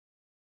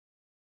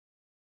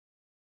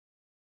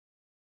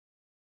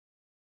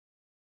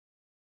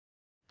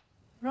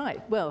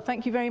Right, well,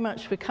 thank you very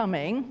much for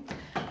coming.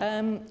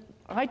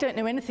 I don't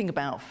know anything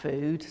about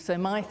food, so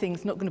my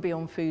thing's not going to be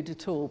on food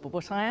at all, but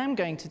what I am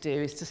going to do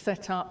is to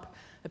set up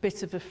a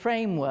bit of a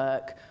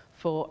framework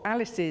for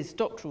Alice's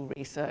doctoral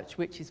research,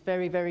 which is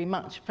very, very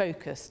much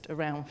focused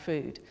around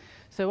food.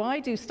 So I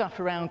do stuff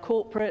around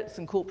corporates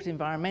and corporate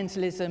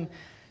environmentalism,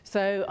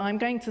 so I'm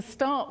going to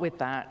start with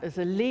that as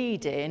a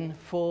lead-in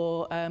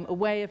for a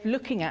way of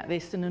looking at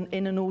this in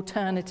an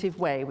alternative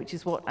way, which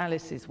is what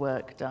Alice's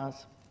work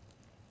does.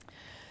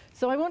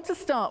 So I want to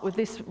start with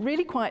this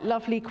really quite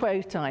lovely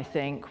quote, I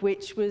think,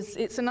 which was,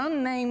 it's an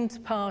unnamed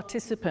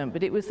participant,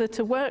 but it was at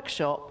a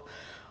workshop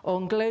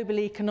on global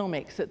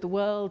economics at the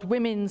World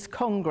Women's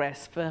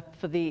Congress for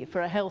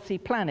a Healthy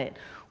Planet,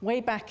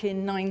 way back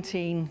in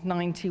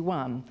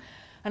 1991.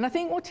 And I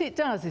think what it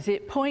does is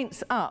it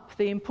points up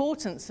the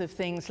importance of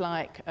things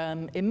like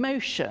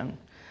emotion,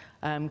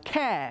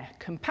 care,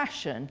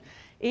 compassion,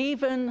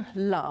 even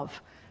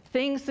love,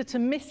 things that are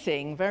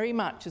missing very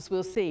much, as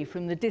we'll see,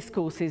 from the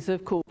discourses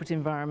of corporate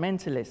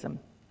environmentalism.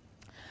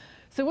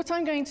 So what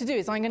I'm going to do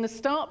is I'm going to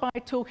start by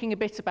talking a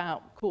bit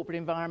about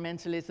corporate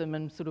environmentalism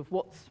and sort of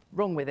what's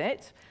wrong with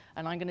it,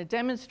 and I'm going to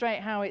demonstrate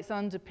how it's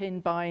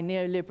underpinned by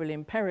neoliberal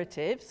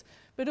imperatives,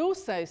 but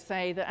also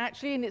say that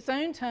actually in its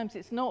own terms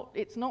it's not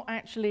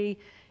actually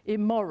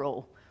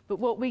immoral, but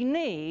what we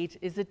need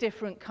is a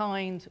different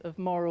kind of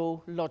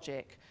moral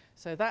logic.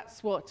 So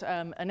that's what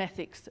an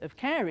ethics of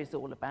care is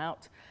all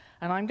about.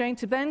 And I'm going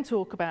to then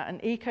talk about an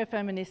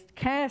ecofeminist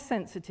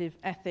care-sensitive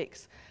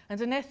ethics and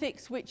an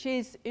ethics which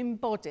is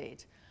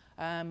embodied.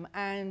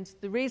 And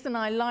the reason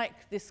I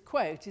like this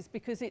quote is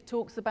because it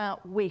talks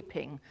about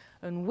weeping.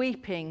 And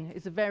weeping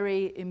is a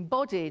very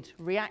embodied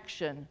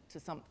reaction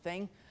to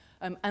something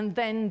and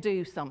then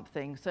do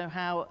something. So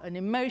how an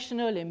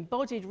emotional,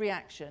 embodied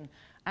reaction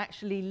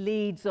actually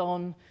leads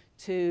on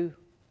to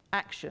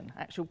action,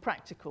 actual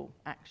practical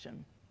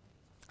action.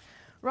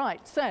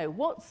 Right, so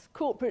what's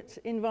corporate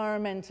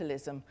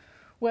environmentalism?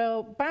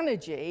 Well,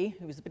 Banerjee,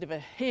 who was a bit of a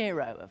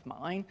hero of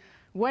mine,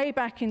 way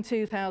back in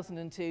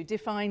 2002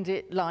 defined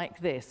it like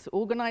this: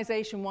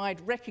 organisation-wide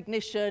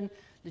recognition,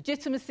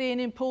 legitimacy and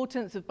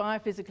importance of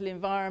biophysical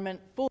environment,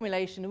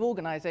 formulation of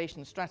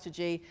organisation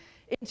strategy,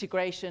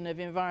 integration of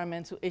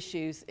environmental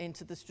issues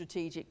into the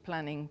strategic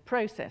planning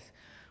process.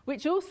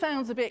 Which all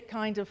sounds a bit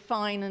kind of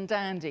fine and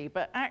dandy,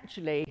 but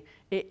actually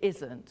it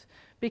isn't.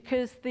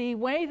 Because the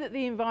way that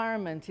the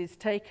environment is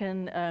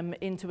taken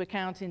into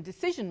account in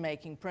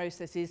decision-making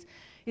processes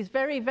is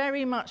very,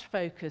 very much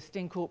focused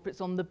in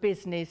corporates on the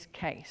business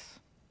case.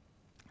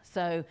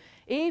 So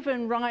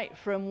even right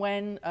from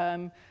when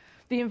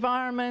the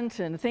environment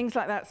and things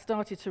like that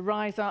started to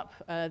rise up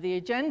the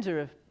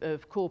agenda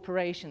of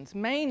corporations,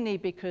 mainly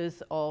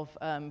because of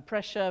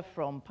pressure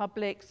from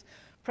publics,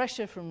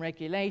 pressure from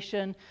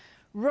regulation,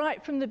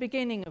 right from the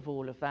beginning of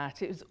all of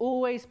that, it has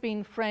always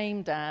been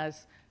framed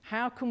as,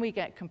 how can we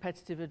get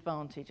competitive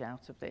advantage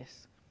out of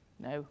this?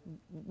 You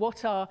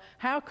know,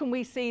 how can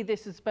we see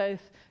this as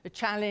both a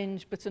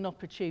challenge but an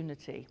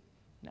opportunity?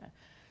 No.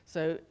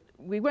 So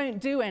we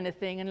won't do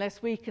anything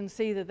unless we can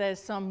see that there's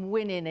some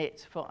win in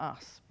it for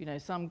us, you know,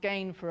 some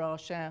gain for our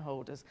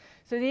shareholders.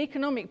 So the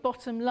economic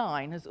bottom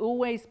line has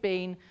always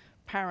been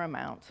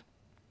paramount.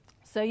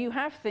 So you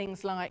have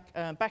things like,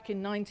 back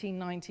in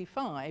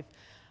 1995,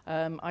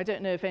 I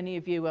don't know if any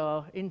of you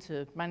are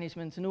into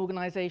management and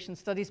organisation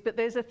studies, but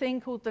there's a thing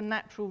called the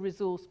natural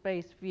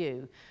resource-based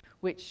view,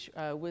 which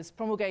was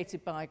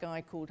promulgated by a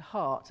guy called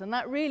Hart. And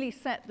that really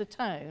set the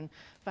tone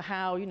for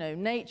how, you know,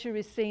 nature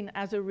is seen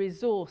as a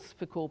resource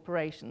for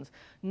corporations,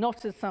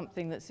 not as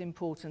something that's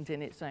important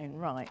in its own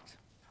right.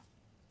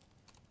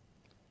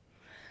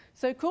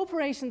 So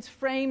corporations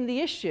frame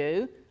the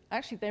issue,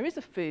 actually there is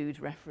a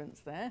food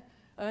reference there,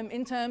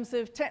 in terms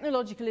of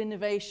technological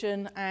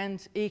innovation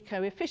and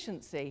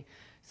eco-efficiency.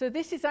 So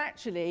this is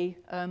actually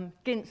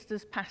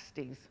Ginster's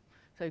pasties.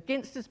 So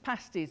Ginster's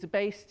pasties are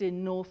based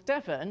in North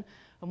Devon,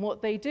 and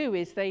what they do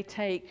is they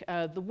take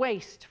the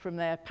waste from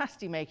their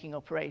pasty making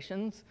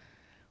operations,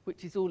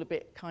 which is all a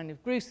bit kind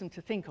of gruesome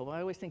to think of.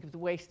 I always think of the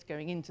waste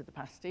going into the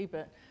pasty,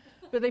 but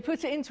they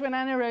put it into an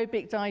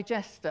anaerobic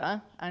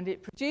digester, and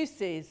it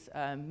produces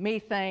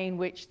methane,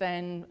 which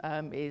then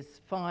is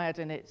fired,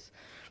 and it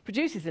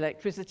produces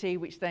electricity,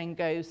 which then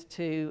goes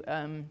to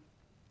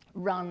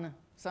run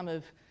some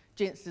of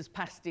Ginster's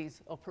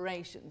pasties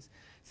operations.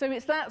 So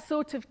it's that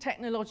sort of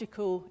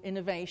technological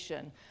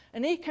innovation.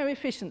 And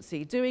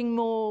eco-efficiency, doing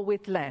more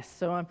with less.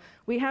 So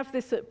we have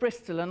this at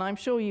Bristol, and I'm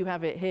sure you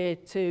have it here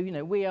too. You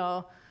know, we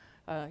are,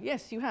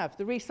 yes, you have,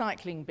 the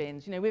recycling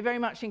bins. You know, we're very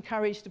much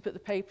encouraged to put the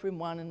paper in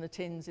one and the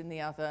tins in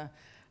the other.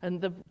 And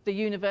the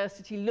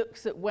university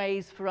looks at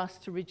ways for us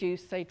to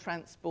reduce, say,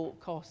 transport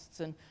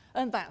costs and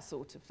that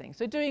sort of thing.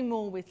 So doing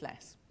more with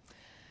less.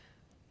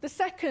 The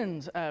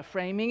second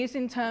framing is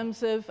in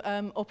terms of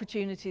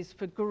opportunities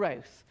for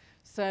growth.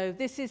 So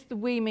this is the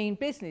We Mean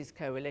Business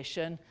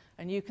Coalition,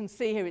 and you can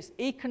see here it's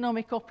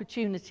economic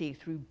opportunity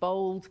through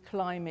bold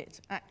climate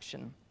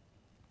action.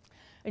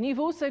 And you've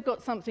also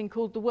got something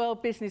called the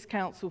World Business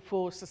Council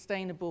for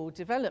Sustainable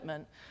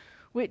Development,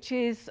 which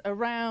is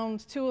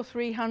around 200 or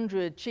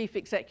 300 chief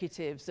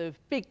executives of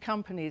big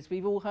companies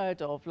we've all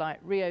heard of, like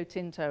Rio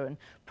Tinto and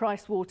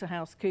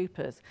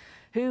PricewaterhouseCoopers,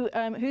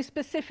 who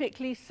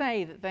specifically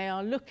say that they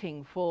are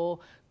looking for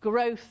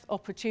growth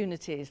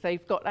opportunities. They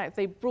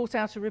brought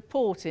out a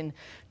report in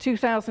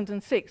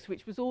 2006,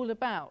 which was all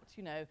about,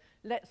 you know,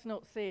 let's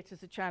not see it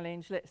as a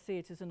challenge, let's see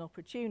it as an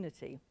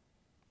opportunity.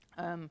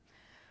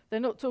 They're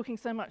not talking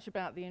so much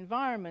about the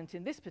environment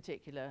in this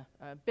particular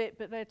bit,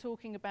 but they're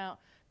talking about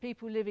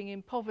people living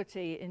in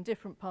poverty in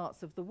different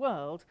parts of the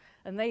world,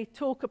 and they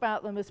talk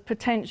about them as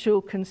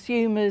potential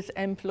consumers,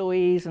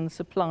 employees, and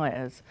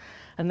suppliers.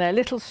 And their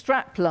little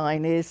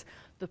strapline is,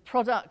 the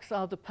products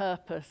are the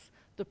purpose,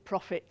 the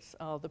profits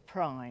are the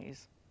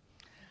prize.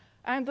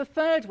 And the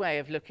third way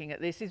of looking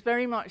at this is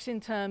very much in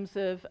terms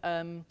of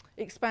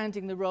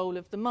expanding the role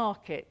of the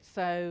market.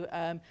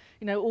 So,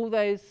 you know, all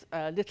those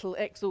little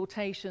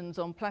exhortations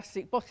on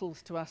plastic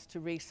bottles to us to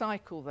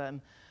recycle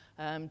them,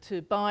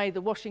 to buy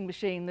the washing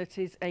machine that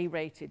is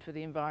A-rated for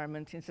the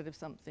environment instead of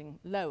something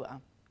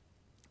lower.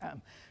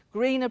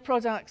 Greener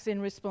products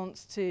in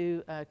response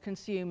to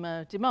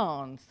consumer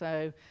demand.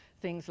 So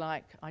things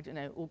like, I don't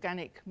know,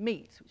 organic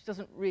meat, which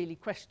doesn't really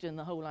question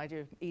the whole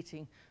idea of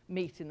eating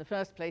meat in the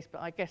first place,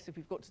 but I guess if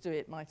we've got to do it,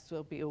 it might as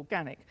well be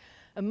organic.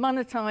 And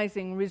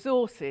monetizing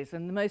resources,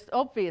 and the most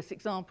obvious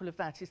example of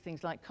that is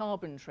things like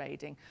carbon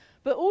trading,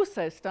 but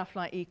also stuff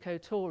like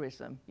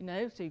ecotourism, you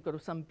know, so you've got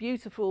some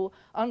beautiful,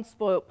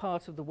 unspoilt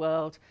part of the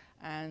world,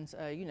 and,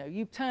 you know,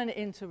 you turn it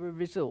into a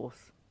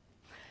resource.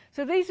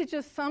 So these are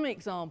just some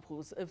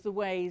examples of the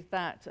ways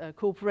that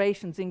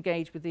corporations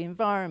engage with the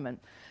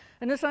environment.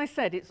 And as I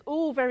said, it's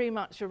all very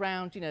much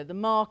around, you know, the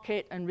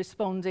market and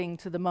responding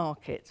to the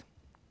market.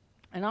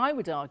 And I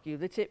would argue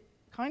that it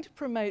kind of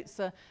promotes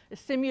a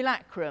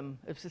simulacrum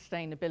of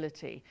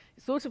sustainability.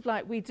 It's sort of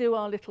like we do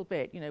our little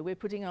bit, you know, we're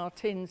putting our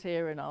tins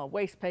here and our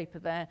waste paper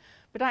there,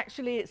 but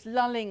actually it's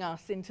lulling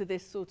us into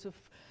this sort of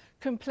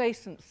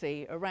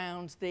complacency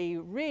around the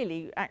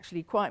really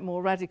actually quite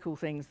more radical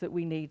things that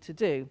we need to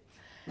do.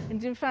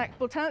 And in fact,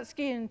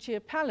 Boltanski and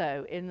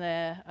Chiapello, in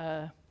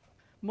their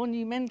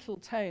monumental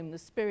tome, The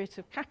Spirit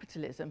of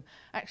Capitalism,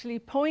 actually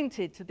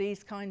pointed to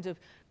these kind of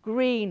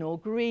green or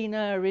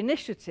greener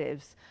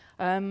initiatives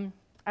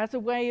as a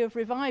way of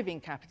reviving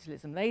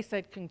capitalism. They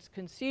said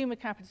consumer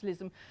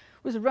capitalism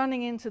was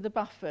running into the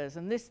buffers,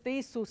 and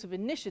these sorts of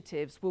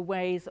initiatives were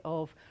ways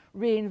of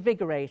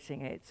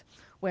reinvigorating it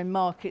when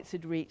markets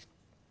had reached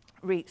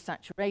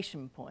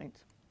saturation point.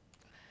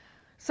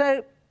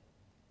 So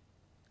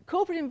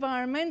corporate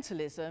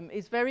environmentalism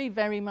is very,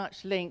 very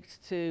much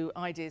linked to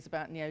ideas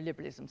about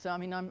neoliberalism. So, I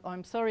mean,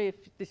 I'm sorry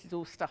if this is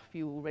all stuff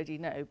you already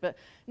know, but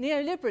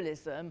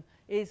neoliberalism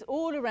is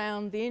all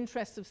around the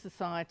interests of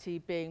society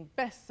being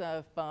best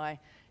served by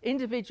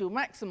individual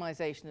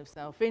maximization of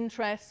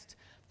self-interest.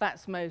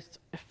 That's most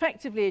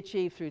effectively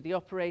achieved through the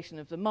operation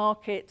of the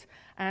market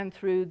and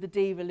through the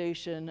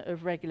devolution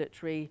of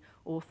regulatory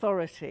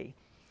authority.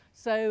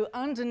 So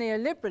under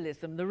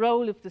neoliberalism, the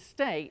role of the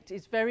state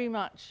is very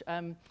much,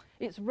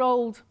 it's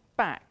rolled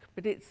back,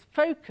 but it's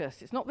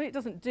focused. It's not that it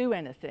doesn't do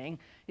anything.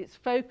 It's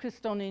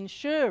focused on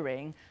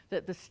ensuring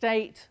that the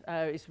state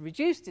is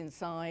reduced in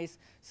size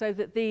so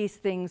that these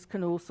things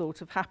can all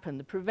sort of happen.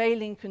 The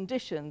prevailing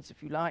conditions,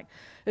 if you like,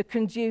 are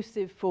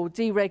conducive for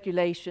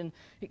deregulation,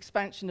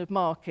 expansion of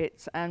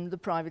markets, and the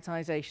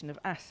privatization of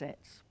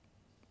assets.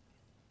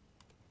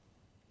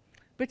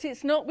 But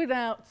it's not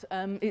without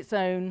its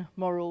own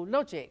moral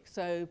logic.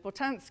 So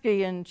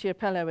Boltanski and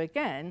Chiapello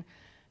again,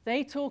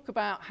 they talk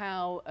about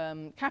how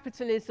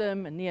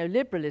capitalism and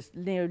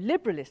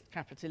neoliberalist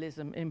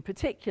capitalism in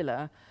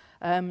particular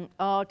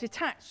are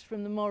detached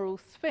from the moral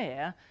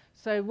sphere.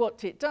 So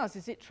what it does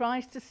is it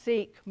tries to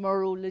seek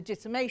moral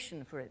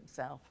legitimation for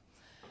itself.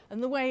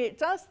 And the way it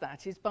does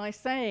that is by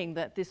saying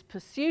that this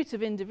pursuit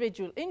of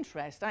individual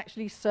interest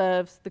actually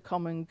serves the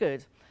common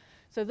good.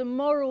 So the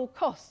moral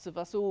costs of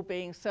us all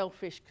being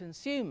selfish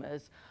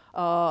consumers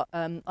are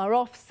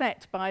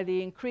offset by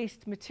the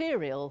increased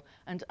material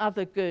and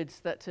other goods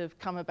that have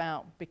come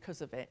about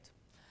because of it.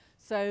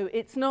 So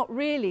it's not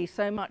really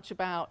so much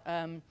about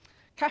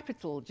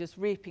capital just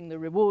reaping the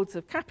rewards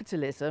of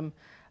capitalism.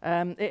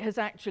 It has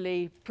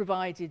actually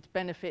provided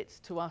benefits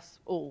to us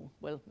all,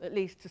 well, at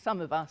least to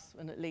some of us,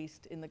 and at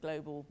least in the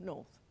global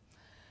north.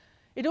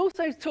 It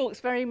also talks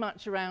very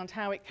much around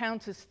how it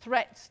counters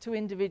threats to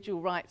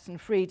individual rights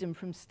and freedom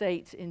from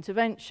state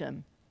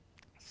intervention.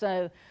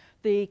 So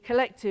the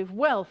collective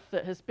wealth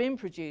that has been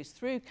produced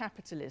through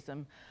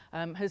capitalism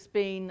has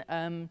been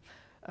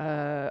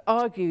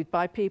argued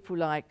by people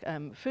like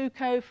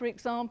Foucault, for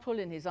example,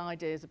 in his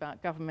ideas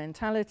about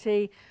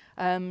governmentality,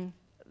 that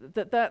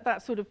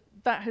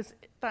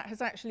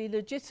has actually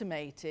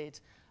legitimated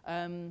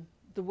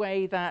the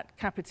way that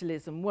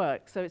capitalism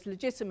works. So it's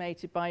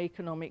legitimated by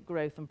economic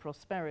growth and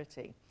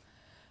prosperity.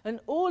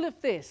 And all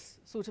of this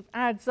sort of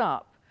adds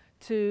up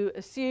to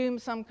assume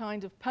some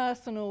kind of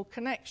personal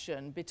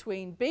connection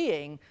between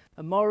being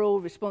a moral,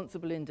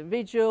 responsible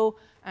individual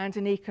and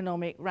an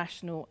economic,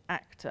 rational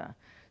actor.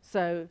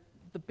 So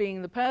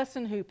being the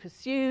person who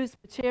pursues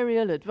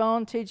material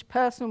advantage,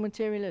 personal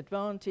material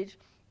advantage,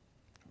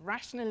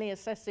 rationally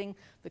assessing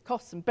the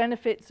costs and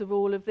benefits of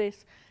all of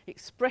this,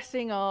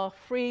 expressing our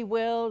free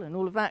will and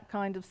all of that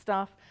kind of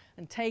stuff,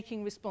 and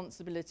taking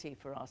responsibility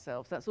for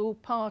ourselves. That's all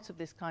part of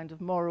this kind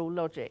of moral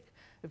logic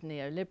of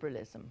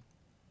neoliberalism.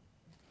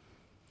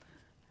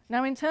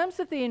 Now, in terms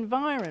of the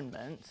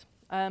environment,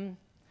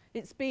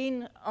 it's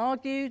been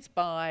argued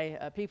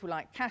by people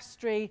like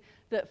Castry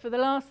that for the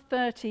last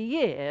 30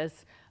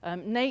 years,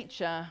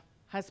 nature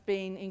has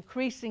been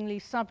increasingly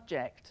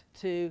subject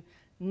to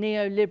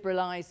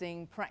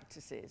neoliberalizing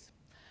practices.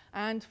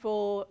 And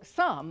for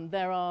some,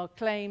 there are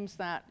claims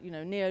that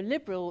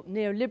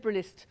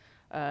neoliberalist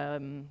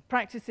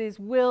practices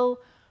will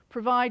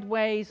provide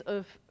ways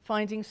of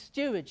finding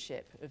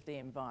stewardship of the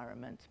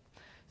environment.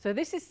 So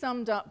this is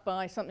summed up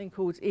by something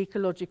called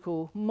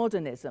ecological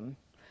modernism.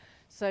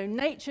 So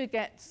nature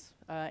gets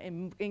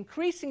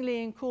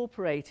increasingly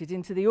incorporated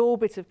into the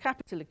orbit of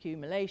capital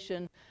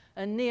accumulation,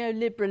 and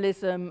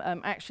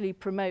neoliberalism actually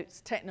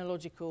promotes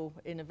technological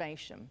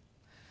innovation.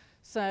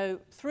 So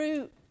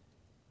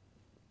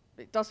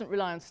it doesn't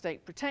rely on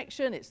state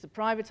protection, it's the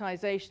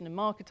privatization and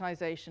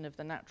marketization of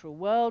the natural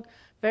world,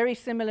 very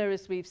similar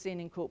as we've seen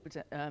in corporate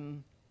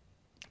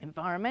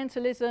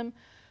environmentalism,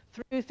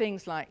 through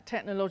things like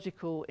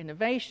technological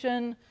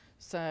innovation,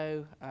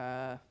 so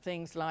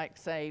things like,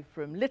 say,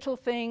 from little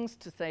things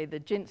to, say, the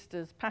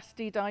Ginster's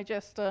pasty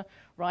digester,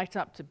 right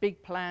up to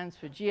big plans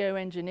for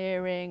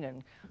geoengineering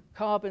and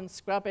carbon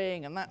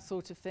scrubbing and that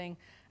sort of thing,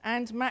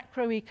 and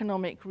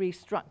macroeconomic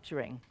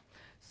restructuring.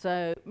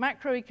 So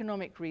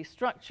macroeconomic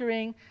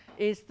restructuring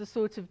is the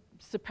sort of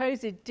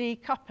supposed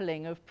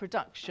decoupling of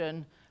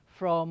production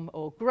from,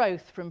 or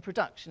growth from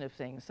production of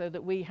things, so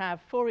that we have,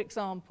 for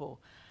example,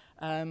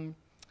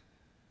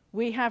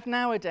 we have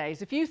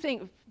nowadays, if you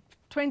think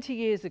 20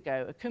 years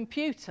ago, a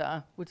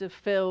computer would have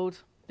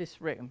filled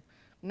this room.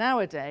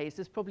 Nowadays,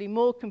 there's probably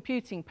more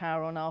computing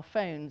power on our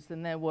phones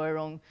than there were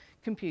on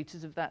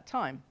computers of that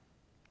time.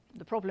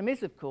 The problem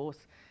is, of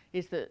course,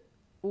 is that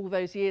all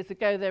those years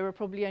ago, there were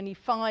probably only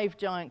 5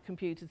 giant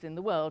computers in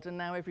the world, and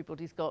now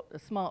everybody's got a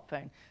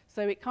smartphone.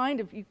 So it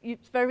kind of,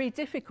 it's very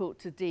difficult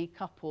to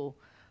decouple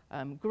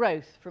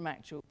growth from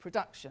actual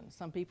production.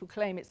 Some people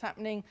claim it's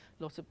happening.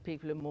 A lot of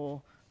people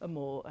are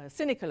more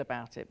cynical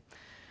about it.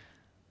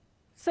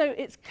 So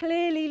it's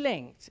clearly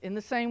linked in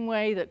the same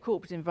way that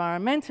corporate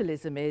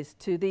environmentalism is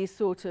to these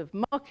sort of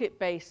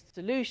market-based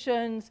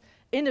solutions,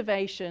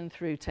 innovation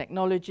through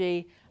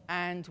technology,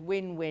 and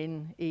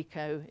win-win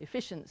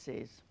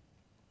eco-efficiencies.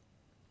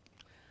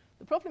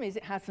 The problem is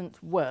it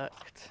hasn't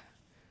worked.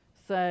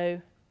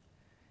 So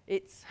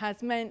it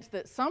has meant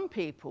that some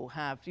people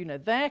have,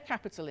 their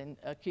capital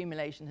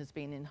accumulation has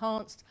been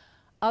enhanced,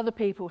 other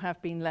people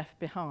have been left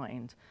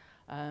behind.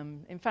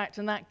 In fact,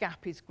 and that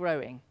gap is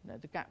growing,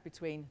 the gap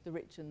between the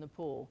rich and the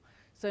poor.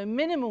 So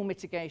minimal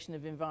mitigation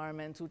of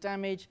environmental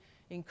damage,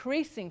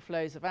 increasing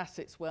flows of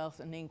assets, wealth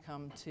and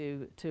income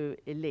to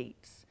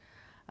elites.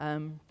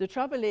 The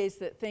trouble is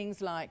that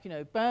things like,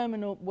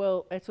 Berman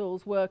et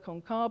al.'s work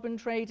on carbon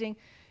trading,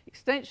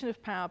 extension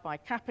of power by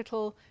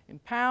capital,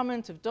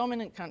 empowerment of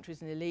dominant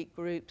countries and elite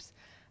groups,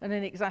 and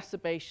an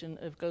exacerbation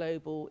of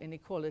global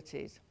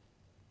inequalities.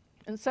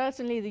 And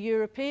certainly the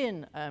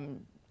European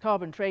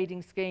carbon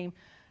trading scheme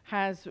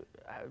has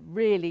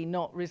really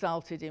not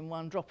resulted in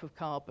one drop of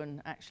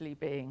carbon actually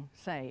being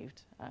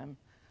saved.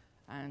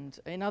 And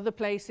in other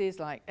places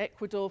like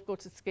Ecuador have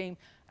got a scheme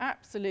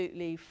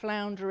absolutely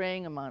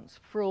floundering amongst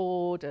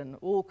fraud and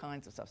all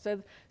kinds of stuff.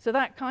 So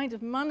that kind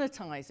of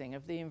monetizing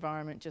of the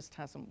environment just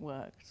hasn't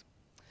worked.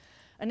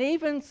 And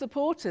even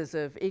supporters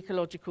of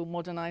ecological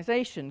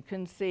modernization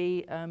can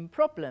see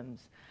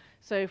problems.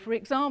 So for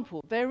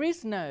example, there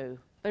is no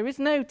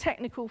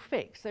technical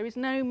fix, there is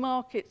no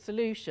market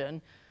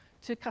solution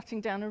to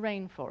cutting down a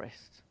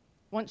rainforest.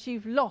 Once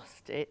you've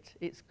lost it,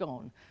 it's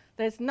gone.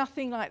 There's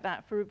nothing like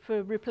that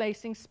for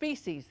replacing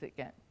species that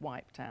get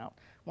wiped out.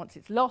 Once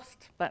it's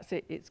lost, that's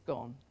it, it's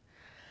gone.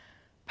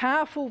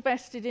 Powerful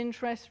vested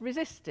interests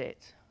resist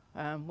it.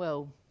 I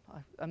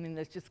mean,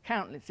 there's just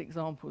countless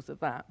examples of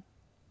that.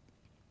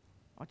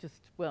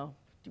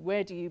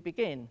 Where do you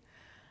begin?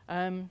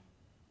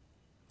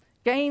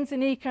 Gains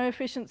in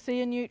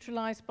eco-efficiency are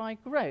neutralized by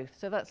growth.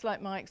 So that's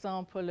like my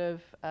example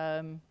of,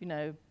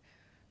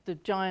 the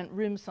giant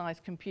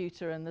room-sized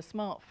computer and the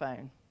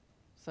smartphone.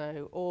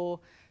 So, or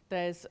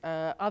there's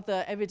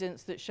other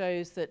evidence that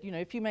shows that,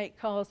 if you make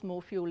cars more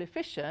fuel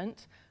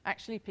efficient,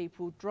 actually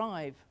people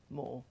drive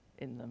more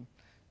in them.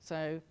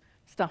 So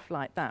stuff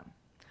like that.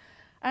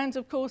 And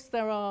of course,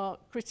 there are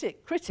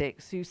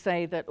critics who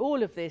say that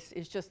all of this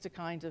is just a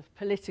kind of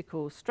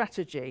political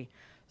strategy,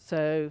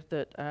 so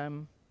that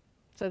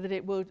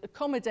it will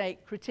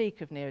accommodate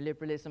critique of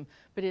neoliberalism,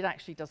 but it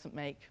actually doesn't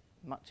make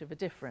much of a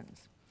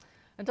difference.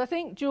 And I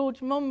think George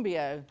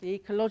Monbiot, the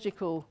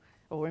ecological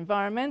or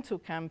environmental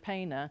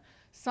campaigner,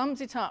 sums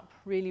it up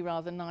really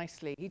rather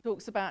nicely. He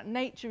talks about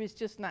nature is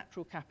just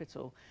natural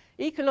capital.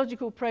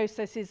 Ecological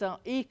processes are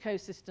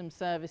ecosystem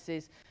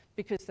services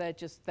because they're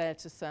just there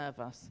to serve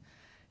us.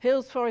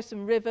 hills, forests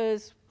and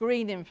rivers,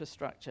 green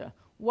infrastructure,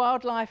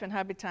 wildlife and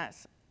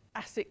habitats,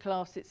 asset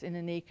classes in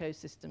an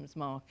ecosystems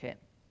market,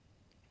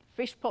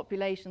 fish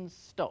populations,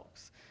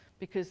 stocks,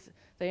 because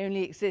they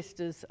only exist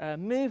as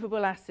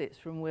movable assets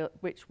from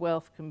which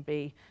wealth can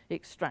be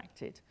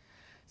extracted.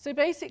 So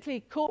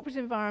basically, corporate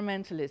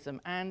environmentalism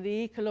and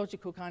the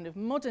ecological kind of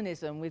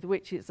modernism with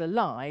which it's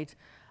allied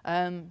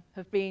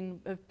have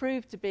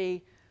proved to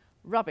be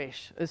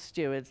rubbish as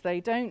stewards.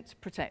 They don't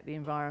protect the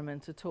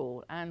environment at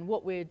all. And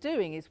what we're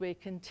doing is we're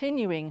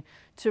continuing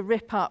to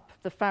rip up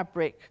the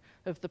fabric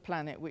of the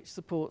planet which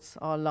supports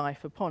our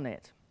life upon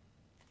it.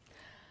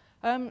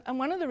 And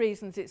one of the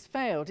reasons it's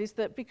failed is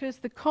that because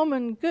the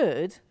common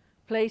good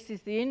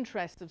places the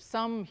interests of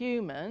some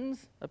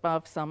humans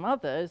above some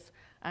others,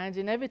 and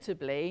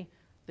inevitably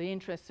the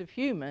interests of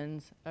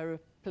humans are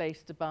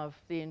placed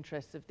above the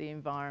interests of the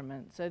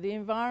environment. So the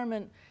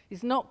environment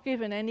is not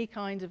given any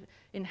kind of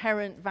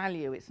inherent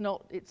value. It's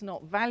not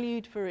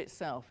valued for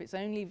itself. It's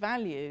only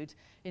valued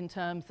in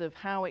terms of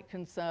how it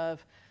can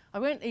serve, I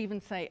won't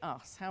even say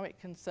us, how it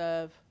can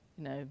serve,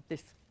 you know,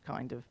 this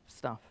kind of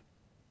stuff.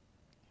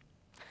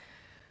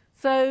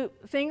 So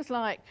things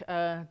like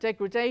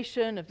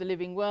degradation of the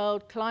living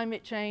world,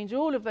 climate change,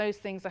 all of those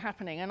things are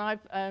happening.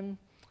 And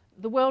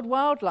the World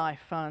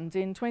Wildlife Fund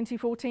in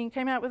 2014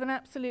 came out with an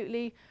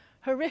absolutely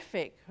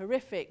horrific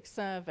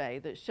survey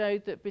that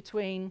showed that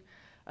between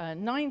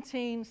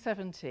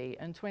 1970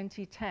 and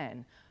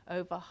 2010,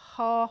 over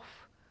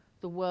half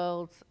the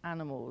world's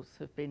animals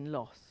have been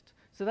lost.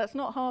 So that's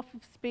not half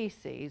of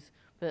species,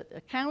 but a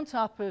count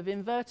up of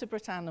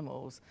invertebrate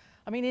animals.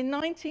 I mean, in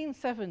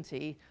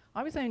 1970,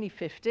 I was only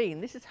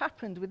 15. This has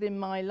happened within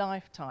my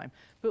lifetime.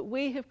 But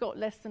we have got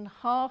less than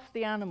half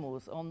the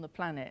animals on the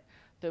planet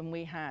than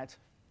we had,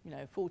 you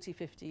know, 40,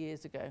 50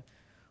 years ago,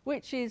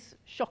 which is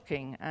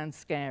shocking and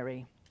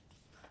scary.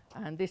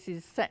 And this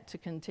is set to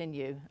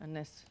continue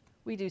unless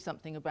we do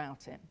something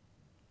about it.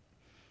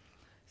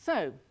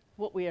 So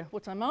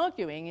what I'm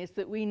arguing is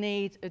that we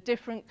need a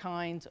different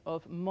kind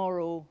of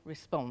moral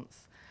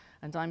response.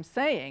 And I'm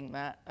saying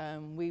that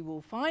we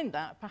will find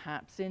that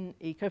perhaps in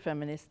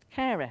ecofeminist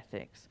care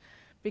ethics,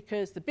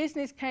 because the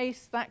business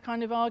case, that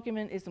kind of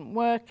argument isn't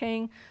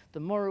working, the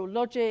moral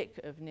logic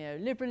of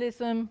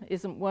neoliberalism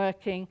isn't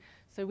working,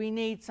 so we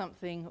need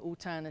something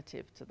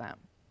alternative to that.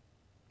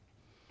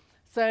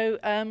 So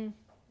I'm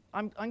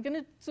going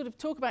to sort of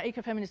talk about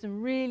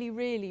ecofeminism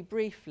really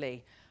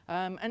briefly.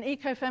 And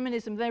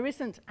ecofeminism, there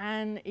isn't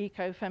an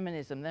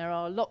ecofeminism. There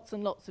are lots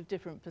and lots of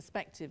different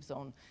perspectives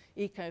on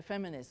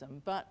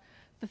ecofeminism. But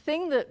the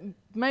thing that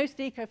most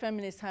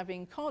ecofeminists have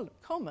in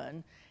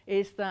common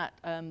is that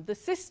the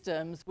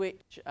systems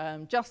which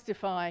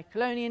justify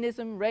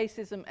colonialism,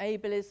 racism,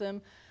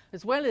 ableism,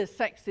 as well as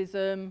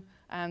sexism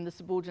and the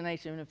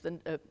subordination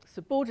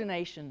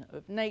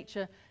of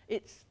nature,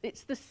 it's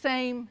the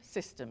same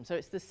system. So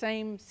it's the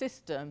same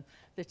system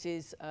that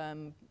is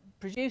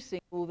producing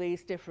all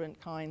these different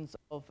kinds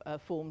of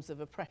forms of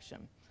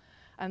oppression.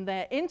 And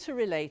they're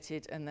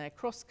interrelated and they're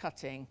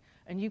cross-cutting,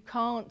 and you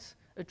can't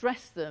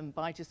address them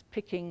by just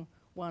picking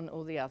one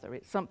or the other.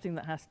 It's something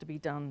that has to be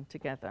done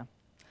together.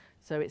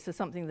 So it's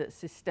something that's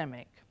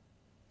systemic.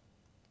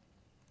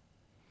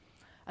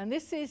 And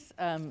this is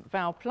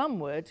Val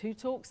Plumwood, who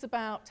talks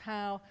about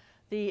how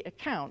the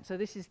account, so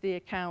this is the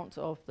account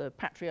of the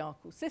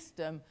patriarchal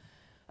system,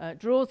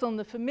 draws on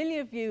the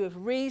familiar view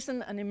of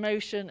reason and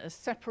emotion as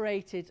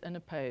separated and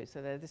opposed.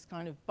 So there's this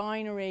kind of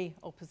binary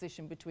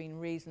opposition between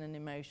reason and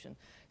emotion.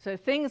 So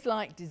things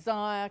like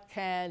desire,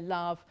 care,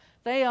 love,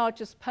 they are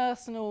just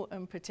personal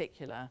and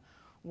particular,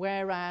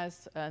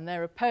 whereas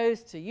they're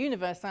opposed to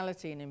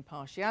universality and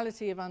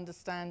impartiality of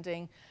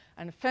understanding,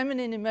 and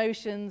feminine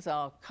emotions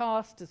are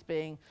cast as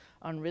being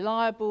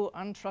unreliable,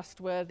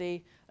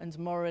 untrustworthy, and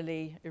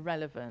morally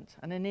irrelevant,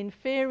 and an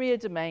inferior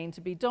domain to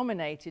be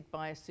dominated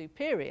by a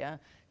superior,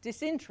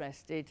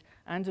 disinterested,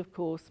 and of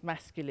course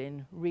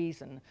masculine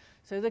reason.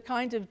 So the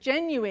kind of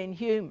genuine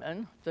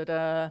human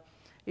that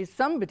is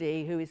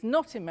somebody who is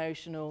not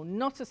emotional,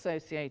 not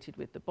associated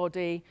with the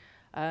body,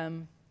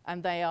 and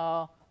they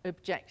are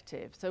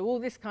objective. So all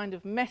this kind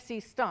of messy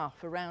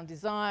stuff around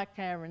desire,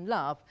 care, and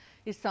love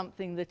is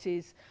something that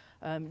is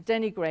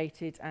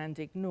denigrated and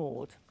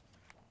ignored.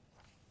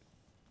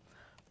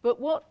 But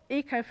what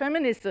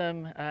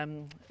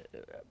ecofeminism,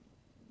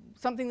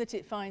 something that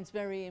it finds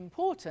very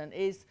important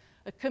is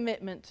a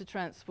commitment to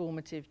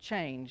transformative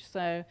change.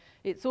 So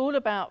it's all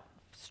about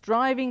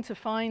striving to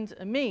find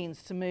a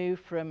means to move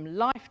from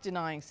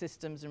life-denying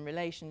systems and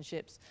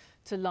relationships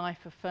to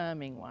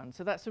life-affirming ones.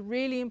 So that's a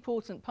really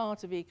important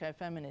part of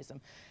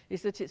ecofeminism,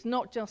 is that it's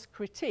not just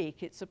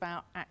critique, it's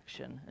about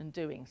action and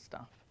doing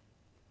stuff.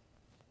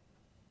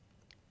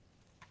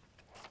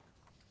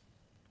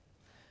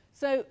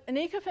 So an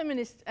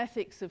ecofeminist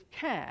ethics of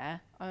care,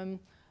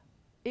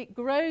 it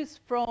grows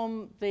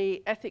from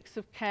the ethics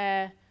of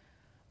care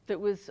that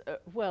was,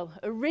 well,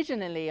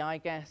 originally, I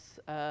guess,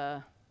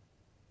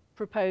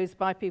 proposed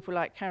by people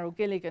like Carol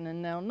Gilligan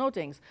and Nell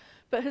Noddings,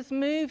 but has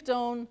moved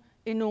on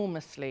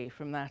enormously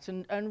from that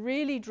and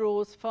really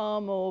draws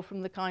far more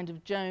from the kind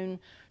of Joan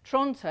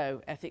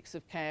Tronto ethics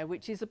of care,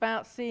 which is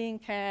about seeing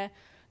care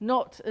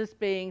not as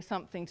being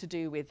something to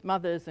do with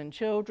mothers and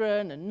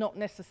children and not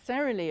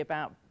necessarily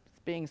about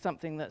being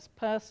something that's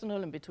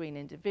personal and between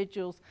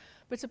individuals,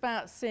 but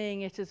about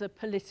seeing it as a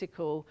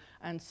political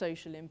and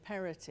social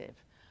imperative.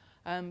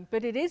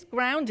 But it is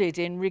grounded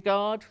in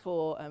regard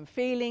for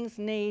feelings,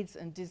 needs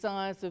and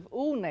desires of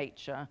all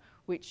nature,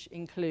 which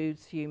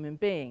includes human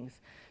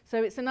beings.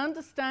 So it's an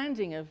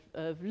understanding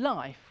of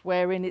life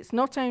wherein it's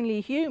not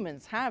only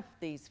humans have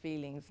these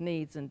feelings,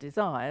 needs and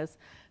desires,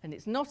 and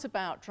it's not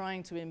about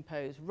trying to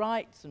impose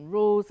rights and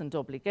rules and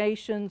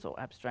obligations or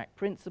abstract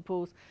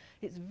principles.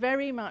 It's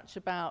very much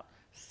about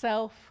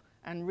self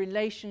and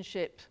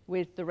relationship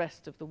with the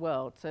rest of the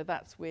world. So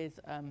that's with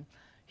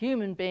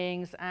human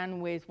beings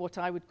and with what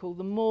I would call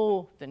the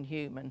more than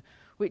human,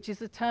 which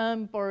is a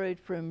term borrowed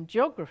from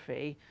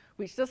geography,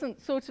 which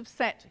doesn't sort of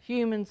set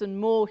humans and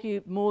more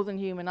than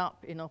human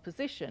up in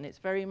opposition. It's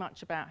very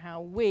much about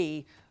how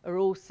we are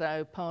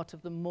also part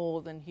of the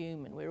more than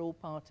human. We're all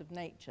part of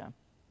nature.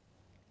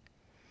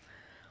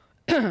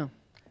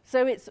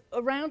 So it's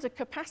around a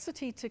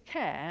capacity to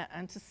care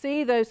and to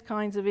see those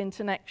kinds of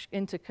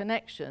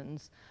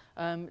interconnections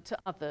to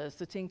others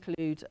that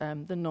include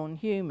the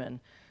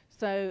non-human.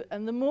 So,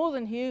 and the more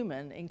than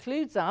human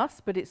includes us,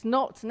 but it's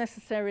not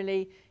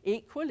necessarily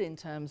equal in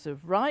terms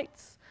of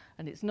rights,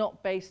 and it's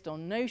not based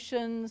on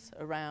notions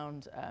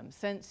around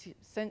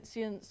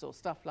sentience or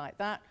stuff like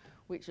that,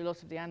 which a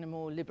lot of the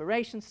animal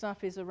liberation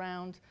stuff is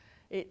around.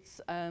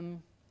 It's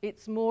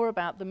more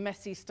about the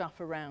messy stuff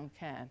around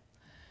care.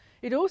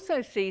 It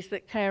also sees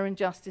that care and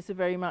justice are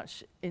very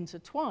much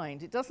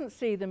intertwined. It doesn't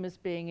see them as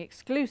being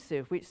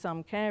exclusive, which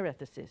some care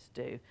ethicists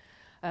do.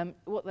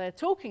 What they're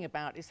talking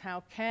about is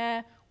how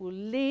care will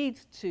lead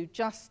to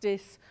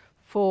justice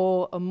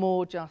for a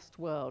more just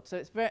world. So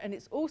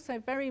it's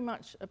also very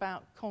much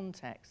about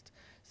context.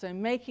 So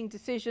making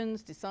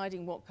decisions,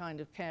 deciding what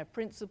kind of care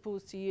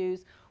principles to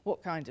use,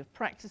 what kind of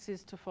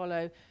practices to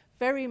follow,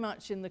 very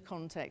much in the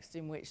context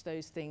in which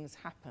those things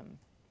happen.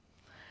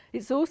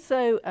 It's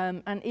also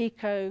an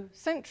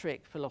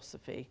eco-centric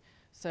philosophy.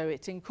 So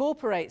it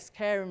incorporates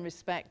care and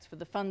respect for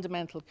the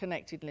fundamental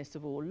connectedness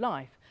of all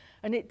life.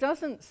 And it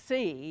doesn't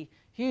see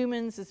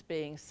humans as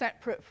being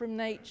separate from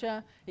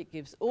nature. It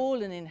gives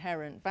all an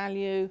inherent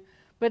value,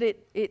 but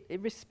it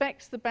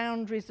respects the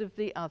boundaries of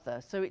the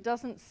other. So it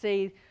doesn't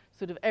see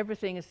sort of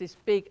everything as this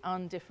big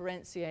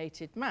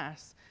undifferentiated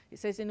mass. It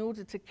says in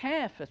order to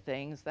care for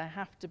things, there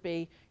have to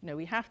be,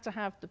 we have to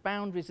have the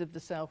boundaries of the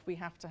self, we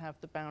have to have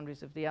the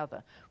boundaries of the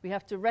other. We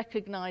have to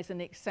recognize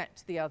and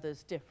accept the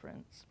other's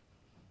difference.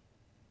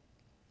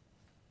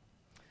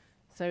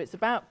 So it's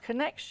about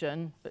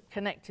connection, but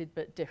connected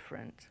but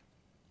different.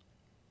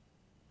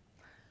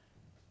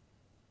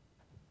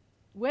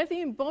 Where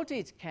the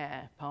embodied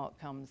care part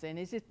comes in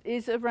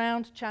is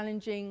around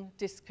challenging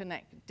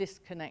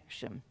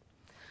disconnection.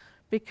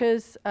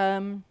 Because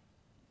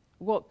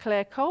what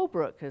Claire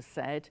Colebrook has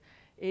said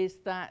is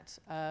that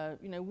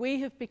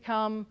we have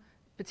become,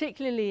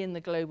 particularly in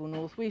the global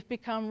north, we've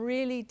become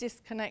really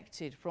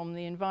disconnected from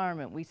the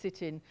environment. We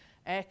sit in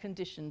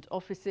air-conditioned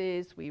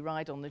offices, we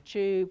ride on the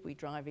tube, we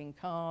drive in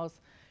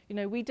cars.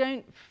 We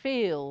don't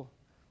feel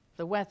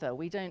the weather,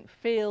 we don't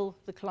feel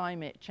the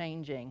climate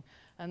changing.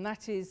 And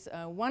that is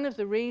one of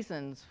the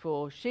reasons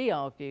for, she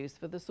argues,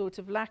 for the sort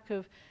of lack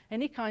of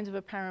any kind of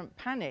apparent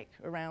panic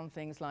around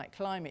things like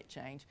climate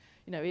change.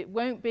 It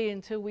won't be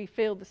until we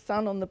feel the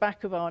sun on the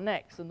back of our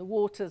necks and the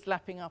water's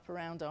lapping up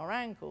around our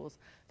ankles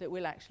that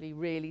we'll actually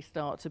really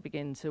start to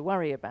begin to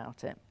worry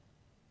about it.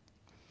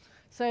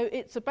 So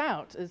it's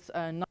about, as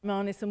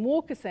Naimanis and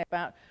Walker say,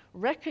 about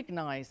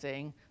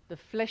recognizing the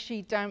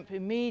fleshy, damp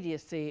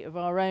immediacy of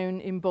our own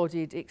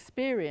embodied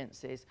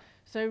experiences.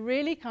 So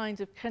really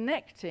kind of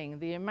connecting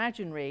the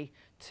imaginary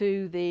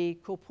to the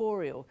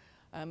corporeal,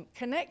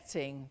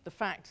 connecting the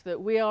fact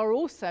that we are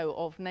also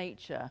of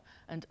nature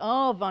and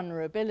our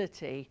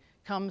vulnerability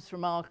comes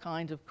from our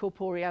kind of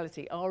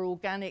corporeality, our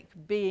organic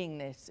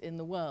beingness in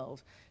the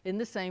world, in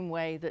the same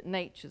way that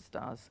nature's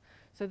does.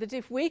 So that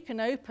if we can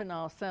open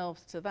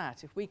ourselves to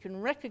that, if we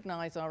can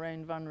recognize our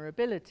own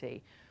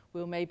vulnerability,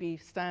 we'll maybe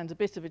stand a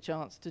bit of a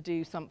chance to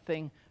do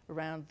something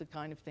around the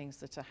kind of things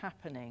that are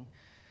happening.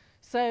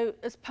 So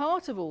as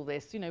part of all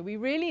this, we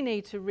really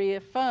need to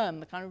reaffirm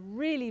the kind of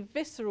really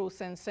visceral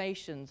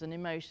sensations and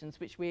emotions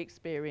which we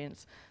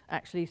experience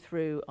actually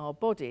through our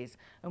bodies.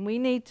 And we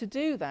need to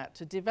do that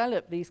to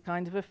develop these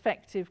kind of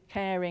effective,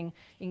 caring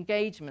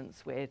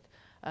engagements with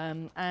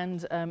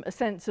and a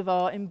sense of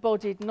our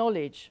embodied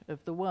knowledge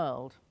of the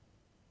world.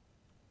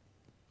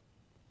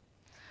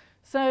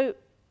 So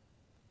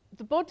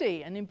the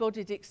body and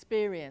embodied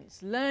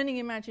experience, learning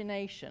and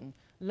imagination,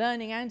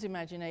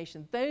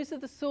 those are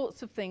the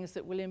sorts of things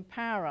that will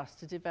empower us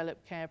to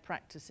develop care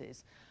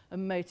practices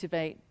and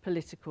motivate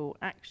political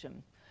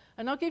action.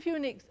 And I'll give you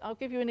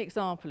an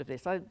example of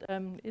this.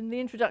 In the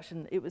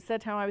introduction, it was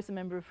said how I was a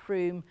member of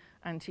Frome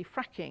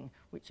Anti-Fracking,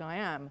 which I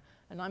am.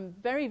 And I'm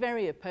very,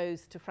 very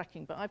opposed to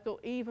fracking, but I've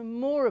got even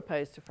more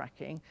opposed to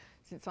fracking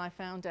since I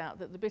found out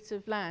that the bit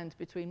of land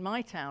between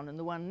my town and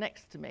the one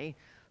next to me,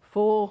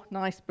 4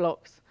 nice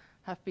blocks,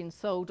 have been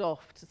sold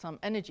off to some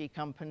energy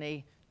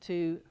company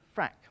to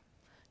frack.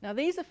 Now,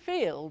 these are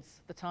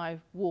fields that I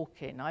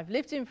walk in. I've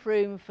lived in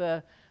Frome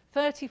for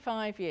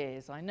 35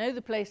 years. I know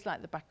the place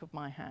like the back of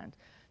my hand.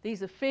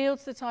 These are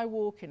fields that I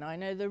walk in. I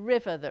know the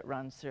river that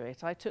runs through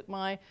it. I took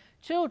my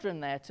children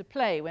there to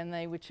play when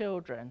they were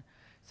children.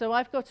 So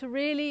I've got a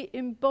really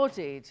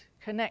embodied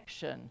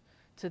connection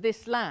to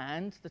this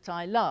land that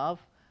I love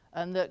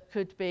and that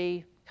could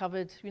be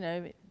covered, you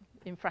know,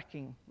 in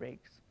fracking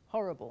rigs.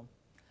 Horrible.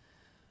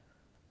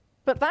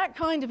 But that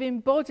kind of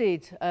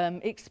embodied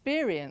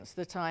experience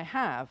that I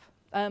have,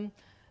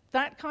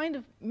 that kind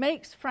of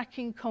makes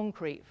fracking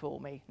concrete for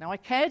me. Now, I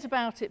cared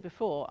about it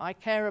before. I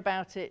care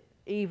about it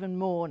even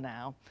more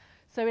now.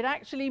 So it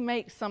actually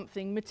makes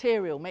something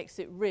material, makes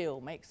it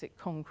real, makes it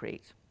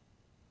concrete.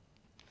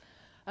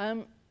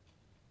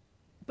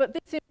 But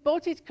this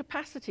embodied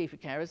capacity for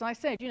care, as I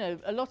said, you know,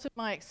 a lot of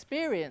my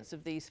experience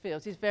of these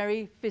fields is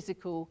very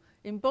physical,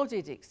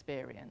 embodied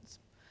experience.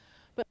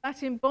 But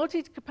that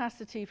embodied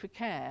capacity for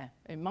care,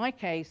 in my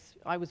case,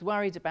 I was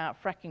worried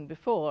about fracking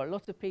before. A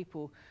lot of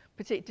people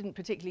didn't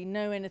particularly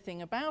know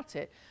anything about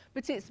it,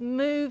 but it's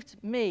moved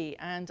me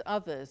and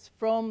others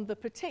from the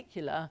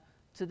particular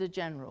to the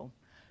general.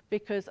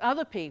 Because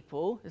other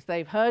people, as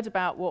they've heard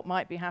about what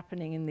might be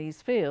happening in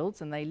these fields,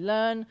 and they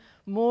learn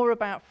more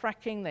about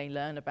fracking, they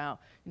learn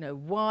about, you know,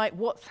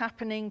 what's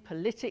happening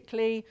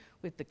politically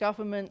with the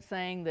government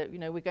saying that, you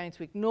know, we're going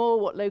to ignore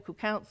what local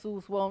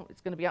councils want, it's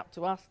going to be up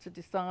to us to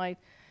decide.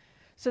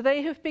 So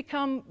they have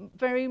become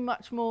very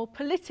much more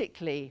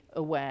politically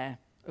aware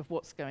of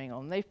what's going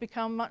on. They've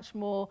become much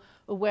more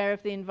aware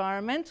of the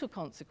environmental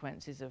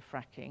consequences of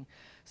fracking.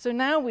 So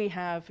now we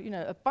have, you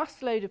know, a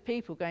busload of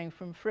people going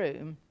from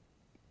Frome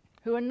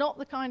who are not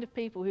the kind of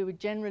people who would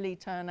generally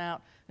turn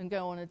out and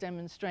go on a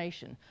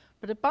demonstration,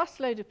 but a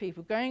busload of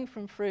people going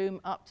from Frome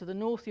up to the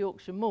North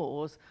Yorkshire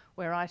moors,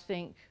 where I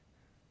think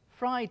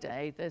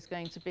Friday there's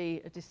going to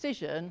be a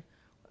decision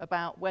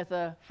about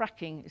whether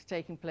fracking is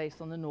taking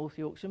place on the North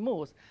Yorkshire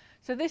moors.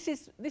 So this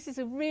is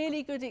a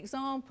really good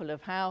example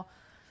of how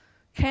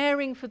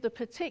caring for the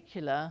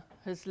particular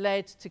has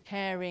led to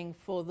caring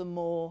for the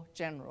more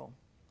general.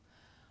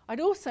 I'd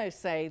also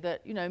say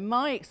that, you know,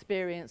 my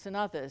experience and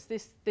others,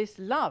 this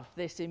love,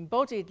 this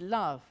embodied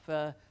love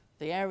for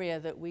the area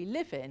that we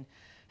live in,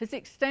 has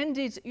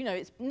extended, you know,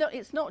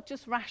 it's not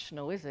just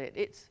rational, is it?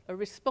 It's a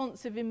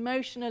responsive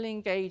emotional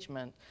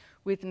engagement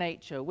with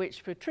nature,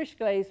 which for Trish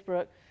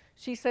Glazebrook,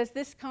 she says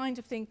this kind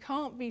of thing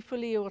can't be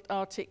fully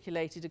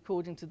articulated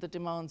according to the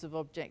demands of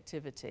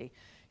objectivity.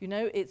 You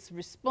know, it's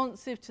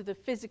responsive to the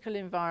physical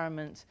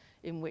environment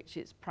in which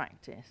it's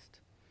practiced.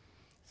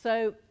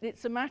 So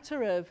it's a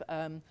matter of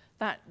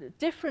that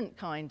different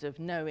kind of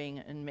knowing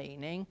and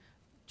meaning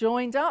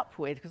joined up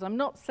with, because I'm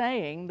not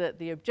saying that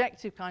the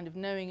objective kind of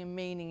knowing and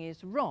meaning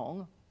is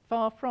wrong,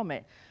 far from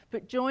it,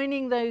 but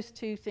joining those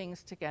two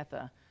things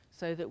together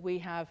so that we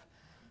have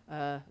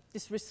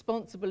this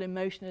responsible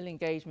emotional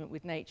engagement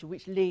with nature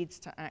which leads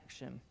to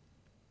action.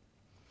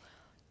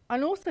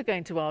 I'm also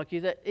going to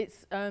argue that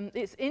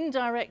its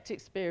indirect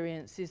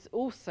experiences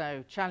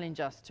also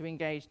challenge us to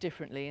engage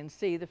differently and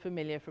see the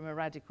familiar from a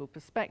radical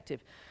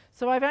perspective.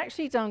 So I've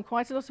actually done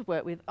quite a lot of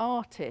work with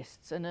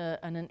artists and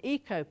an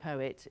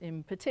eco-poet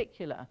in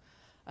particular.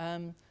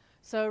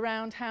 So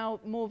around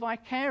how more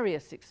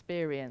vicarious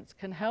experience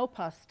can help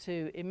us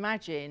to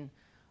imagine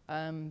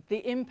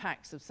the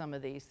impacts of some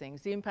of these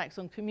things, the impacts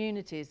on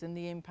communities and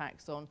the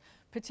impacts on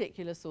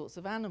particular sorts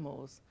of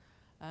animals.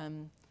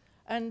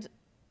 And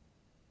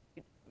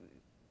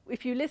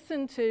if you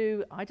listen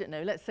to, I don't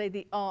know, let's say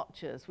the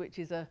Archers, which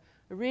is a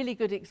really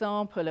good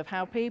example of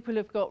how people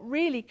have got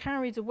really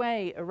carried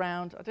away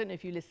around, I don't know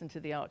if you listen to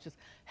the Archers,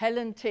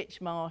 Helen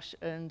Titchmarsh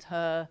and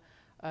her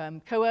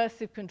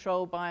coercive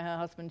control by her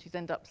husband. She's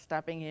ended up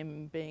stabbing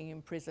him, being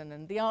in prison,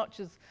 and the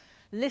Archers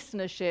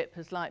listenership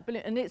has like,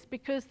 and it's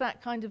because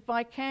that kind of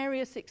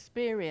vicarious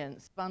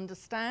experience of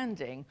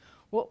understanding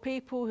what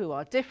people who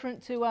are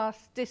different to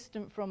us,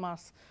 distant from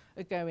us,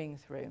 are going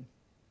through.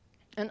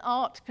 And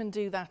art can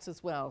do that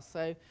as well.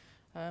 So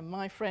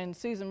my friend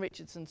Susan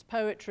Richardson's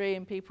poetry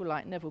and people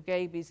like Neville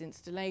Gaby's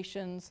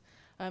installations,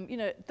 you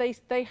know,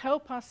 they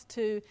help us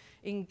to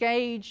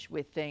engage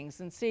with things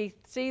and see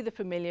the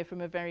familiar from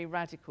a very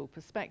radical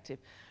perspective.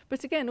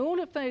 But again, all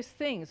of those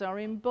things are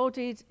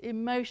embodied,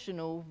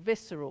 emotional,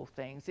 visceral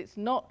things. It's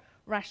not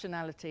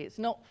rationality, it's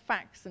not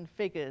facts and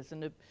figures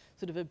and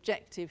sort of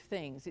objective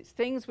things. It's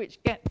things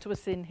which get to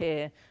us in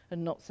here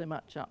and not so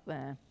much up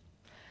there.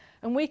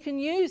 And we can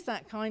use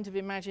that kind of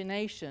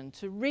imagination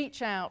to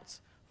reach out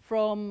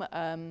from,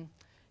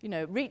 you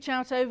know, reach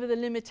out over the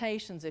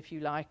limitations, if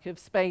you like, of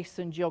space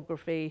and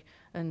geography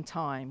and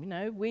time. You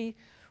know, we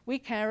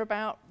care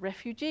about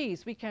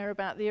refugees, we care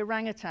about the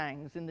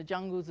orangutans in the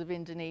jungles of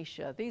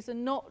Indonesia. These are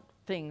not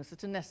things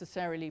that are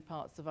necessarily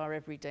parts of our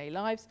everyday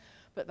lives,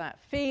 but that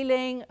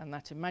feeling and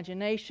that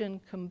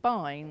imagination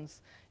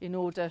combines in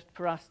order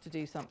for us to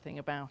do something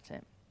about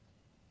it.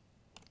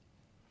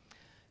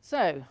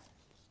 So,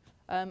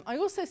 I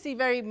also see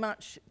very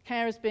much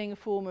care as being a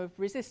form of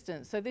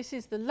resistance. So this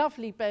is the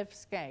lovely Bev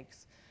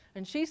Skeggs.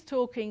 And she's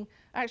talking,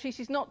 actually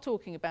she's not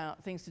talking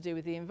about things to do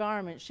with the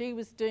environment. She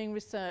was doing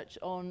research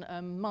on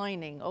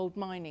mining, old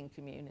mining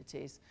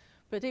communities.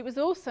 But it was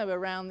also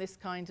around this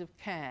kind of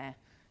care,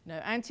 you know,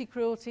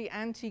 anti-cruelty,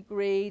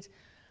 anti-greed,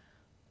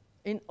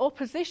 in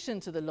opposition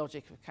to the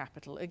logic of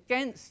capital,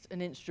 against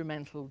an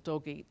instrumental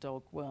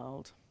dog-eat-dog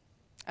world.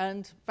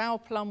 And Val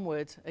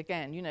Plumwood,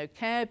 again, you know,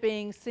 care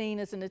being seen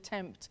as an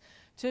attempt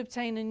to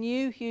obtain a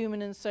new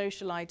human and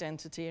social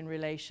identity in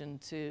relation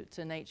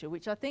to nature,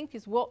 which I think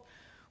is what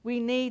we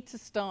need to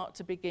start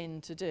to begin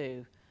to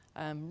do,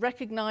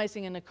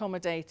 recognising and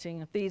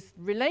accommodating these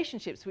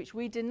relationships which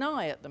we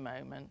deny at the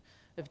moment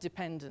of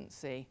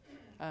dependency,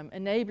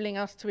 enabling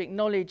us to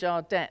acknowledge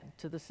our debt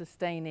to the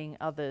sustaining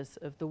others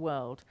of the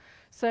world.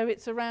 So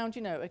it's around,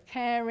 you know, a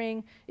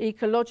caring,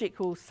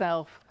 ecological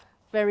self,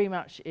 very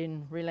much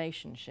in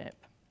relationship.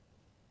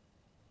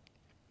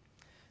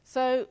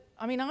 So,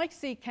 I mean, I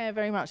see care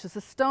very much as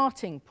a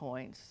starting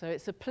point. So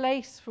it's a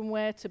place from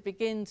where to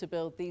begin to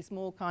build these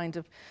more kind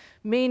of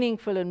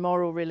meaningful and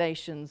moral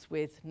relations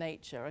with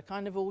nature, a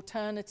kind of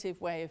alternative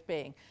way of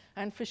being.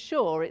 And for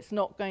sure, it's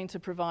not going to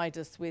provide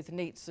us with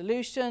neat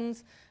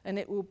solutions, and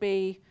it will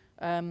be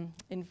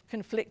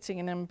conflicting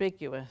and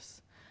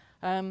ambiguous.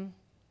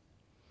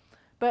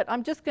 But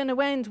I'm just going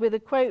to end with a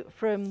quote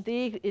from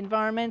the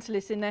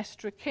environmentalist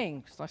Inestra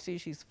King, because I see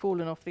she's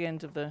fallen off the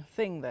end of the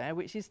thing there,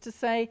 which is to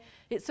say,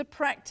 it's a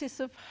practice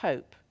of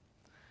hope.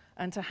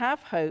 And to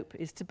have hope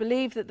is to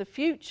believe that the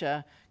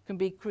future can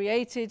be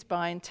created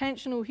by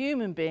intentional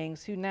human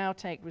beings who now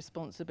take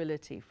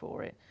responsibility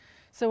for it.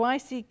 So I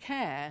see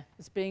care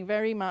as being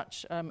very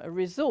much a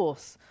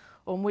resource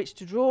on which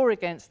to draw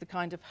against the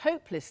kind of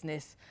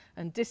hopelessness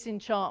and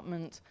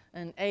disenchantment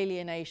and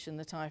alienation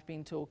that I've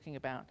been talking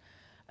about.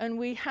 And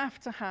we have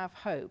to have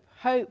hope.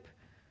 Hope,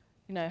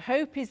 you know,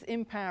 hope is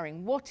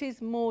empowering. What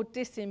is more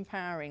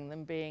disempowering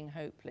than being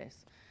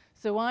hopeless?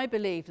 So I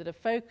believe that a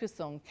focus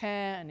on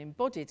care and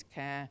embodied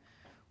care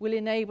will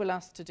enable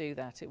us to do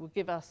that. It will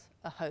give us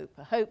a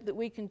hope that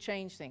we can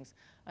change things,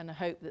 and a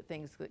hope that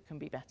things that can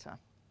be better.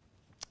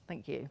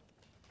 Thank you.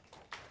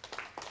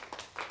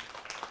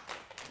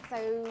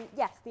 So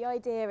yes, the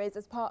idea is,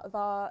 as part of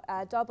our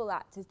double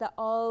act, is that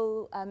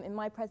I'll, in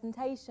my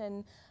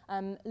presentation,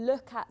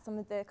 look at some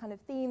of the kind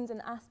of themes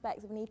and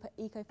aspects of an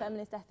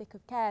ecofeminist ethic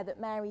of care that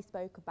Mary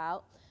spoke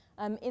about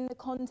in the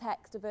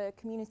context of a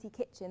community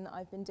kitchen that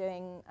I've been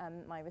doing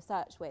my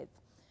research with.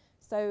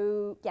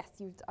 So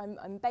yes,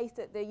 I'm based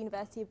at the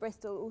University of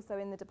Bristol, also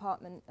in the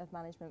Department of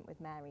Management with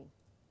Mary.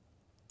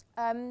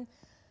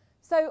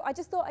 So I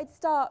just thought I'd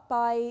start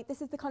by,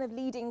 this is the kind of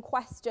leading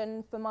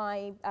question for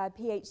my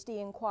PhD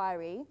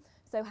inquiry.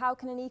 So how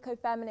can an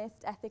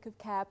ecofeminist ethic of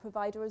care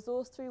provide a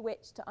resource through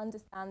which to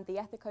understand the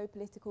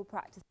ethico-political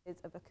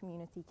practices of a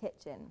community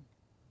kitchen?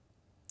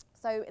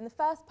 So in the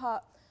first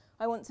part,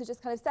 I want to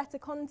just kind of set a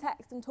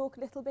context and talk a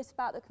little bit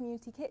about the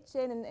community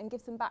kitchen and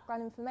give some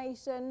background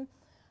information.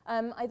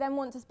 I then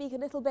want to speak a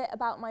little bit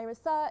about my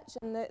research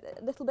and a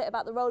little bit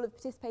about the role of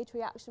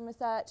participatory action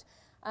research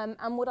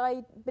and what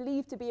I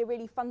believe to be a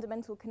really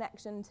fundamental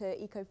connection to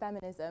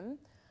ecofeminism.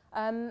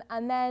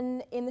 And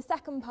then in the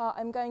second part,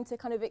 I'm going to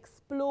kind of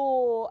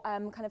explore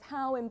kind of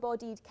how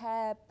embodied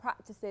care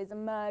practices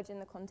emerge in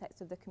the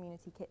context of the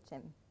community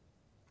kitchen.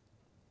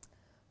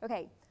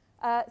 Okay,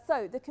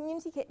 so the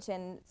community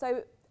kitchen.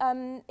 So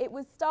it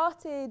was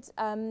started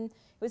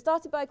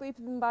by a group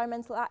of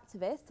environmental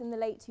activists in the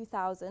late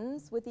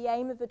 2000s with the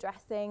aim of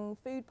addressing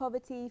food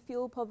poverty,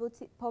 fuel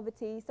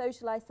poverty,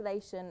 social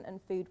isolation,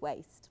 and food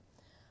waste.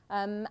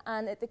 And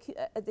at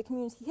the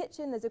community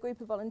kitchen, there's a group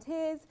of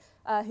volunteers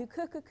who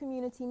cook a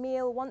community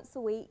meal once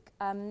a week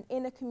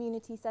in a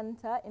community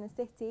centre in a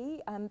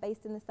city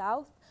based in the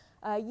south,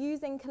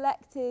 using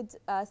collected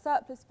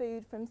surplus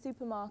food from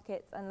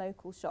supermarkets and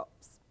local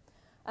shops.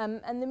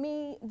 And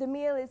the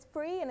meal is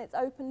free and it's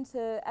open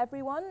to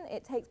everyone.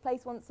 It takes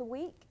place once a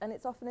week and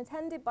it's often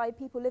attended by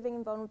people living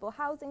in vulnerable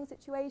housing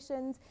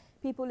situations,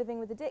 people living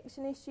with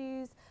addiction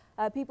issues,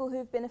 people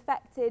who've been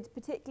affected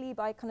particularly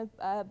by kind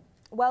of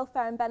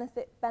welfare and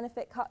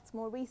benefit cuts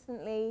more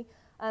recently,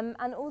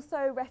 and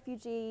also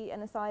refugee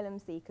and asylum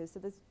seekers.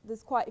 So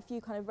there's quite a few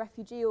kind of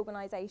refugee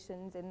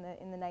organisations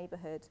in the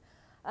neighbourhood.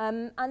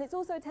 And it's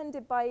also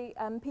attended by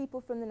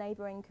people from the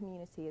neighbouring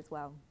community as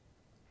well.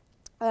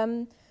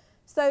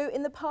 So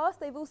in the past,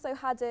 they've also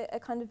had a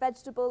kind of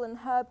vegetable and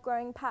herb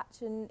growing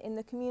patch in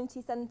the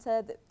community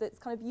centre that's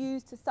kind of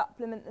used to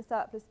supplement the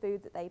surplus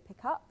food that they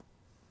pick up.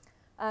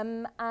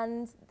 And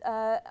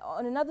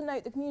on another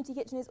note, the community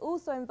kitchen is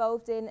also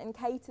involved in and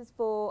caters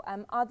for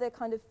other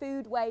kind of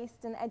food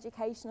waste and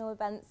educational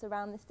events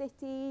around the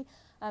city,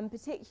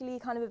 particularly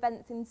kind of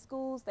events in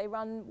schools. They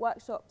run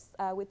workshops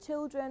with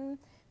children.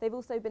 They've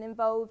also been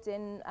involved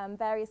in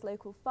various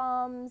local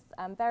farms,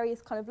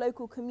 various kind of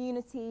local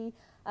community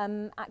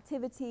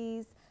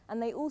activities,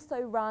 And they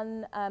also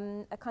run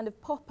a kind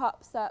of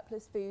pop-up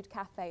surplus food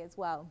cafe as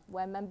well,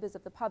 where members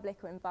of the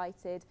public are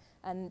invited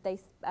and they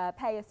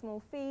pay a small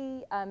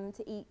fee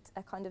to eat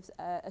a kind of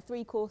a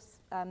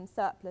 3-course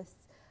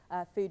surplus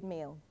food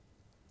meal.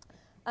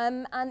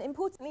 And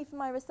importantly for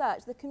my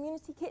research, the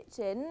community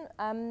kitchen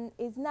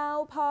is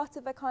now part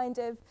of a kind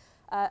of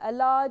a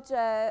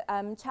larger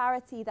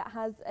charity that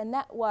has a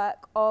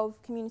network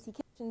of community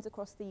kitchens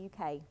across the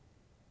UK.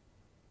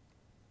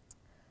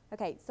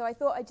 Okay, so I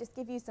thought I'd just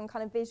give you some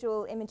kind of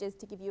visual images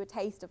to give you a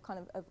taste of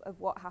of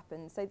what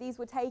happened. So these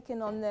were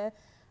taken on the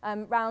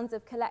rounds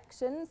of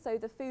collection. So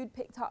the food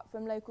picked up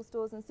from local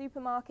stores and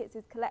supermarkets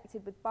is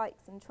collected with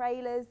bikes and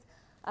trailers.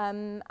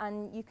 And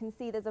you can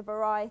see there's a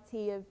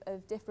variety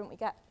of different, we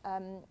get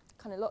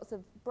kind of lots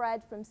of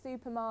bread from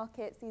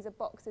supermarkets, these are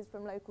boxes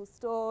from local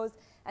stores,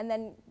 and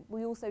then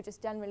we also just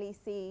generally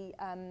see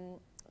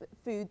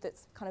food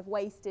that's kind of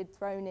wasted,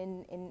 thrown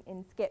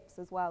in skips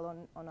as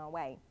well on our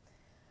way.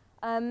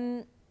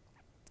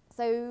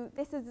 So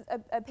this is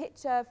a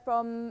picture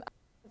from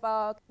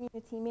our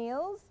community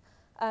meals,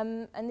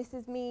 and this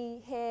is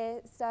me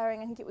here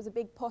stirring, I think it was a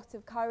big pot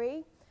of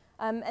curry.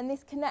 And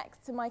this connects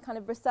to my kind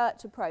of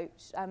research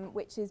approach,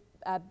 which is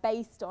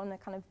based on a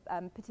kind of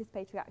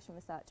participatory action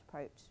research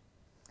approach.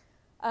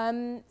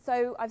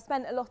 So I've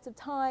spent a lot of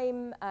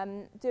time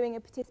doing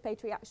a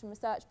participatory action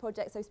research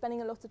project, so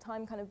spending a lot of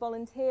time kind of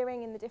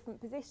volunteering in the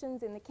different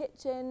positions in the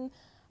kitchen,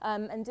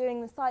 and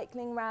doing the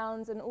cycling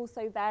rounds and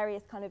also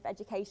various kind of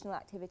educational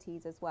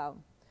activities as well.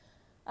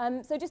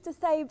 So just to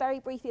say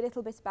very briefly a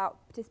little bit about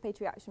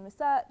participatory action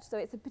research. So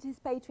it's a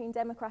participatory and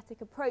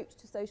democratic approach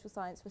to social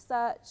science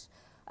research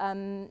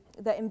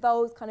that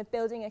involves kind of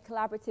building a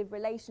collaborative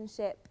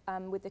relationship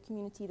with the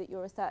community that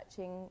you're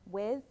researching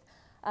with,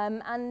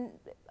 and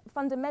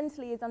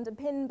fundamentally is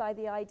underpinned by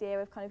the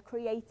idea of kind of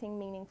creating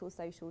meaningful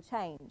social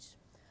change.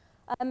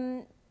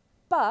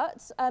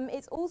 But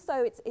it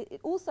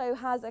also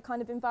has a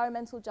kind of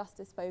environmental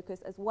justice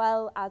focus as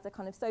well as a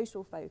kind of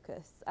social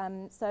focus.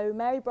 So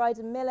Mary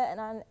Bryden Miller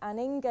and Anne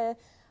Inge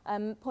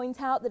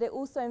point out that it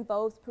also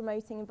involves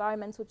promoting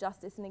environmental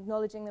justice and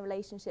acknowledging the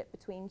relationship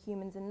between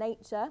humans and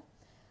nature.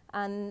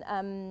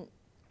 And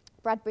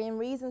Bradbury and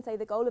Reason say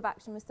the goal of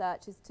action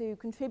research is to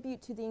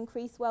contribute to the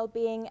increased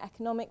well-being,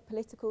 economic,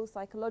 political,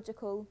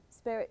 psychological,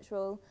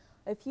 spiritual,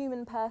 of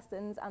human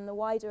persons and the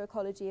wider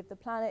ecology of the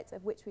planet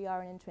of which we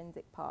are an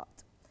intrinsic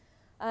part.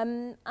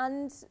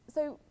 And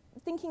so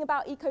thinking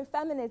about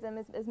ecofeminism,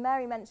 as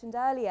Mary mentioned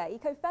earlier,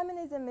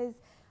 ecofeminism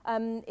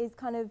is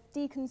kind of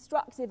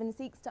deconstructive and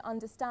seeks to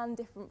understand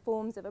different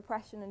forms of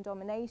oppression and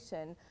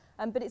domination,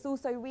 but it's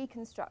also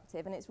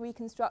reconstructive, and it's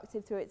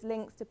reconstructive through its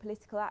links to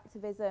political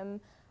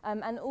activism,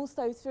 and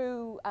also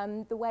through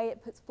the way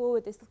it puts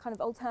forward this kind of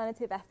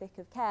alternative ethic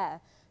of care.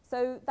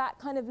 So that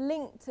kind of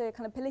link to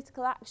kind of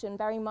political action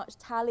very much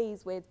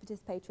tallies with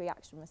participatory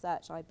action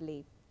research, I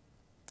believe.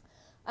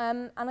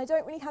 And I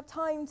don't really have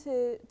time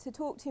to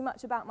talk too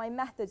much about my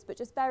methods, but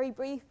just very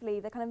briefly,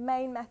 the kind of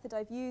main method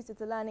I've used is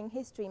the learning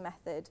history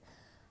method,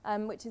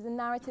 which is a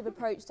narrative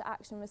approach to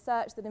action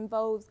research that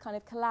involves kind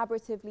of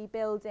collaboratively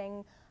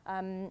building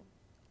kind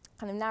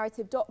of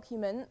narrative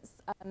documents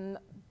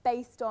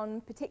based on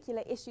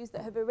particular issues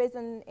that have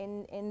arisen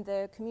in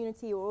the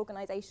community or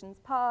organisation's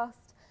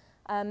past.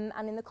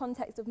 And in the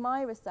context of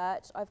my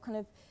research, I've kind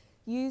of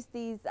used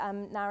these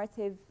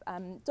narrative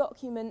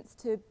documents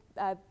to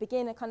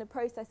begin a kind of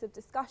process of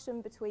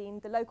discussion between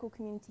the local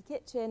community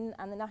kitchen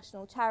and the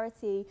national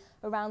charity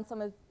around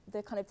some of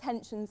the kind of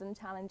tensions and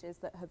challenges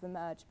that have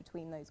emerged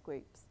between those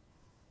groups.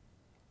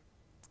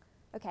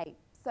 Okay,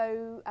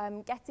 so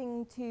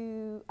getting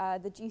to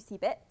the juicy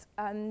bit,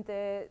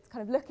 the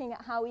kind of looking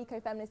at how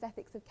ecofeminist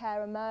ethics of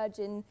care emerge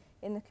in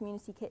the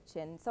community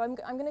kitchen. So I'm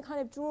going to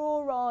kind of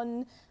draw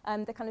on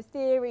the kind of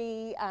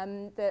theory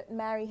that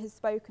Mary has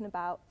spoken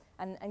about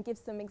and give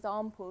some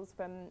examples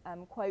from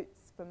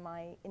quotes from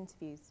my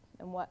interviews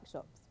and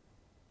workshops.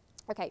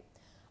 Okay,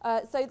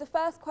 so the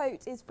first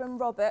quote is from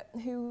Robert,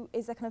 who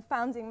is a kind of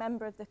founding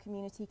member of the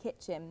community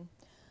kitchen.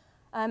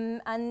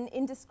 And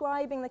in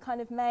describing the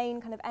kind of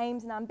main kind of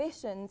aims and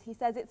ambitions, he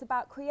says it's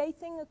about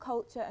creating a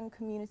culture and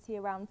community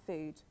around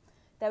food.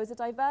 There was a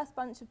diverse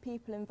bunch of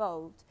people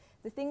involved.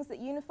 The things that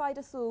unified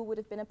us all would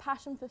have been a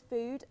passion for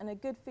food and a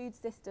good food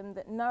system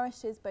that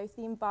nourishes both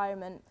the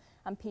environment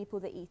and people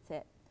that eat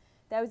it.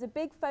 There was a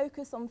big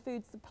focus on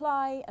food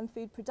supply and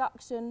food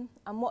production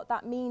and what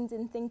that means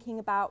in thinking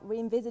about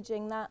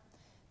re-envisaging that.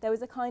 There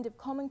was a kind of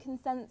common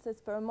consensus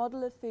for a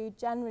model of food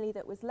generally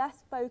that was less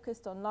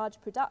focused on large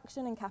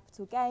production and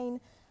capital gain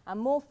and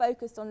more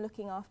focused on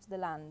looking after the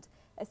land.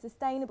 A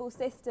sustainable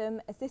system,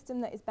 a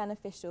system that is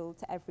beneficial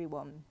to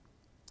everyone.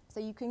 So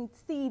you can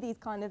see these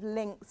kind of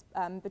links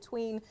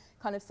between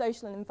kind of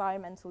social and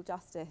environmental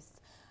justice.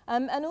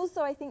 And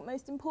also, I think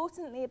most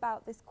importantly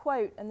about this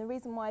quote, and the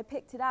reason why I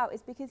picked it out,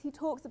 is because he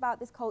talks about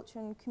this culture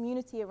and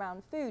community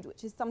around food,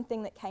 which is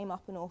something that came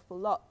up an awful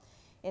lot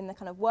in the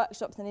kind of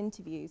workshops and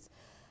interviews.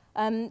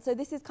 So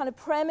this is kind of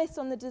premised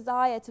on the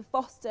desire to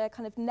foster a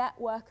kind of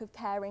network of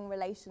caring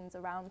relations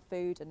around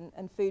food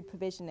and food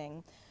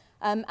provisioning.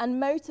 and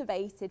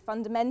motivated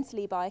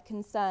fundamentally by a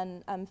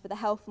concern for the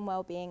health and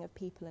well-being of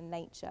people and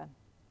nature.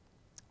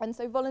 And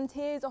so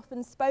volunteers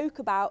often spoke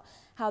about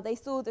how they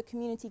saw the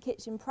community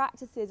kitchen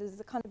practices as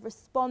a kind of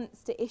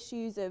response to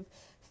issues of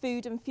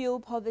food and fuel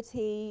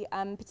poverty,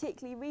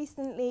 particularly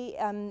recently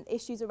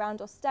issues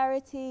around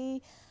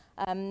austerity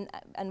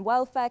and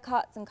welfare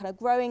cuts and kind of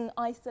growing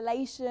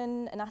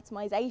isolation and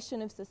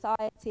atomization of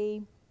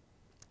society,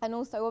 and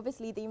also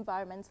obviously the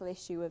environmental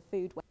issue of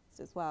food waste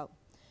as well.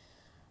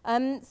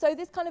 So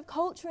this kind of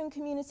culture and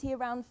community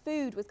around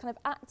food was kind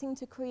of acting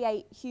to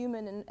create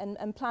human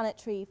and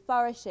planetary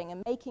flourishing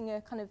and making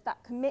a kind of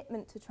that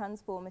commitment to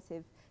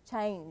transformative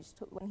change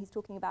when he's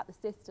talking about the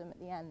system at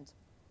the end.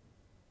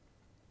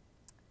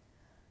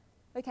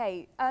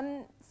 Okay,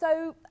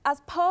 so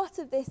as part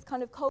of this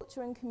kind of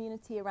culture and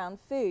community around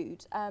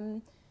food,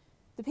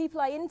 the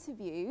people I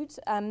interviewed,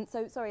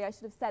 so sorry, I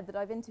should have said that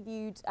I've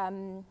interviewed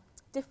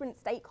different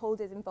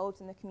stakeholders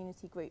involved in the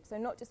community group. So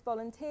not just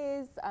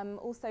volunteers,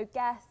 also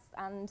guests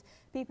and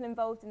people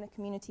involved in the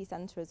community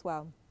centre as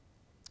well.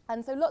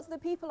 And so lots of the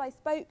people I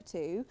spoke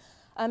to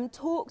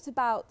talked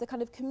about the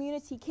kind of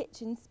community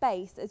kitchen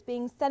space as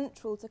being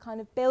central to kind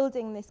of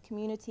building this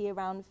community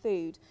around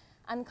food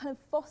and kind of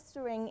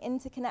fostering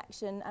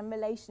interconnection and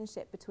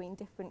relationship between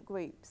different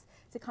groups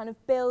to kind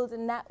of build a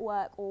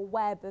network or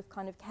web of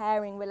kind of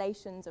caring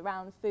relations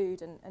around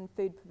food and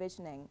food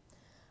provisioning.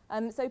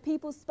 So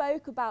people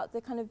spoke about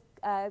the kind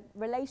of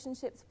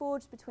relationships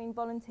forged between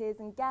volunteers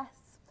and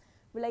guests,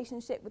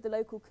 relationship with the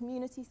local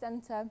community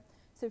centre.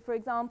 So for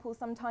example,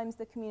 sometimes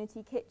the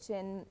community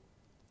kitchen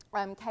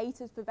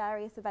caters for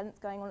various events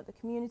going on at the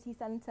community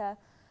centre.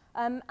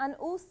 And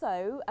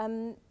also,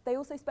 they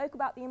also spoke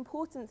about the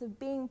importance of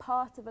being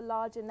part of a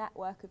larger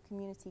network of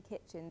community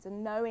kitchens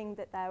and knowing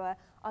that there are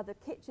other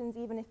kitchens,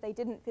 even if they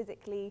didn't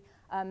physically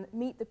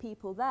meet the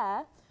people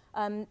there,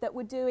 that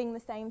were doing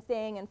the same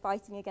thing and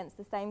fighting against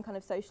the same kind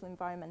of social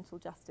environmental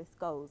justice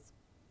goals.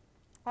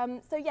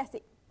 So yes,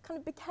 it kind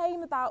of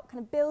became about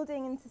kind of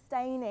building and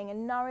sustaining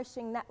and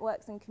nourishing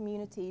networks and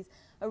communities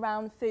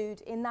around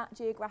food in that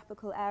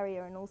geographical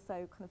area and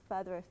also kind of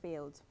further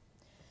afield.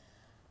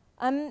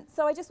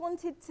 So I just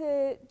wanted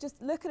to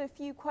just look at a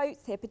few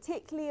quotes here,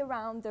 particularly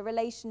around the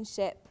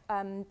relationship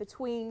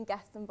between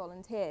guests and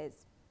volunteers.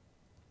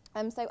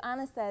 So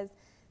Anna says,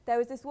 there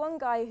was this one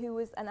guy who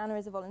was, and Anna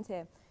is a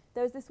volunteer,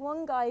 there was this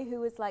one guy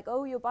who was like,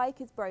 oh, your bike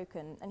is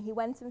broken, and he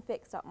went and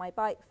fixed up my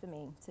bike for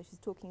me. So she's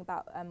talking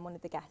about one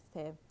of the guests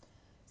here.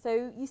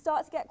 So you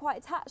start to get quite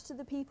attached to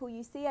the people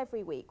you see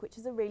every week, which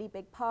is a really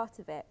big part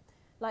of it.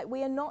 Like,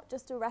 we are not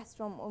just a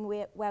restaurant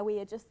where we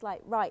are just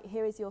like, right,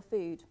 here is your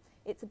food.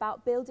 It's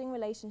about building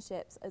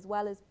relationships as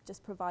well as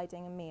just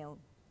providing a meal.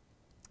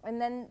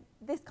 And then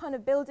this kind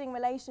of building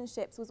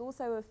relationships was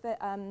also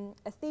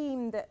a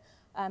theme that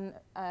kind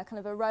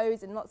of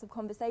arose in lots of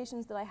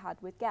conversations that I had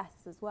with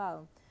guests as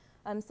well.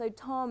 So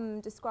Tom,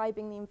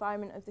 describing the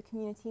environment of the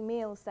community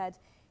meal, said,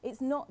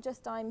 it's not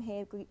just I'm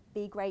here,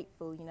 be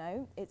grateful, you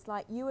know. It's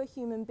like you are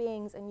human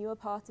beings and you are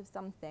part of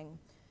something.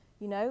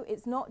 You know,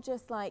 it's not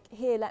just like,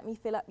 here, let me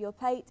fill up your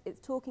plate. It's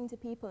talking to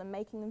people and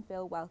making them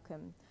feel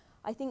welcome.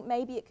 I think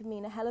maybe it could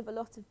mean a hell of a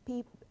lot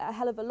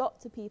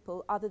to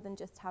people other than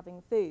just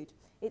having food.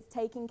 It's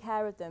taking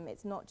care of them.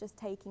 It's not just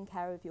taking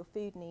care of your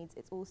food needs.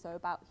 It's also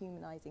about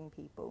humanizing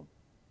people.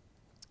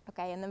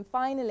 Okay, and then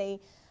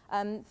finally,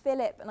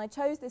 Philip, and I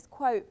chose this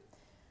quote,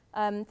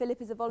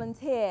 Philip is a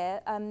volunteer,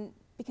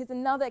 because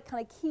another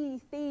kind of key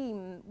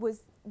theme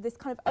was this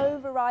kind of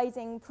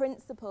overriding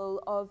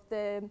principle of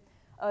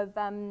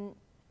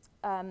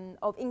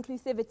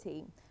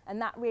inclusivity, and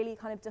that really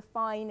kind of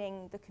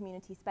defining the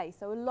community space.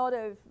 So a lot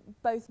of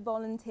both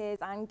volunteers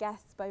and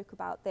guests spoke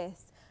about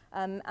this,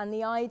 and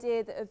the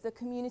idea of the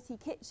community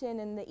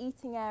kitchen and the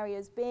eating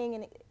areas being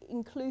an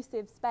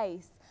inclusive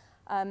space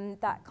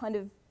that kind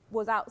of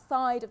was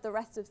outside of the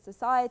rest of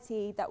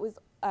society, that was,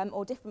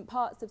 or different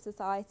parts of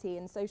society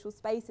and social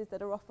spaces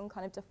that are often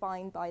kind of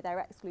defined by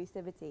their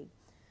exclusivity.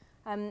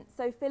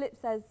 So Philip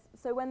says,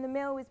 so when the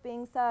meal was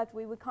being served,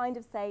 we would kind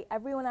of say,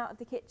 everyone out of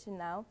the kitchen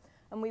now,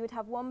 and we would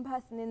have one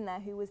person in there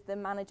who was the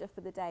manager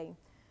for the day.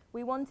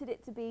 We wanted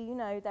it to be, you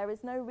know, there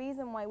is no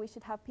reason why we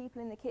should have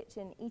people in the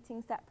kitchen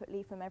eating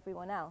separately from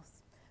everyone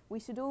else. We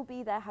should all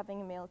be there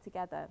having a meal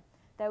together.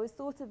 There was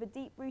sort of a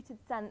deep-rooted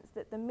sense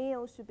that the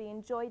meal should be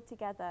enjoyed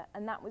together,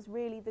 and that was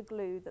really the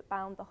glue that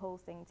bound the whole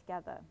thing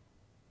together.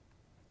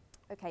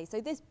 Okay,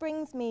 so this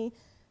brings me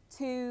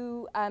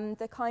to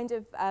the kind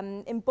of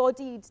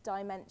embodied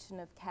dimension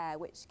of care,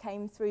 which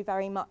came through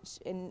very much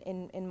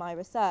in my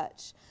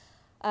research.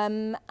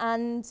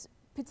 And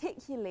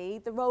particularly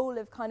the role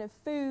of kind of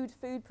food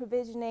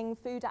provisioning,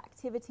 food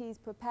activities,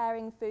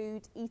 preparing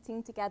food,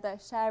 eating together,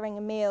 sharing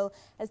a meal,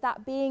 as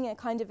that being a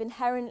kind of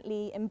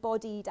inherently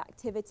embodied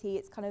activity.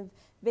 It's kind of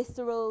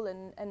visceral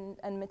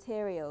and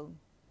material.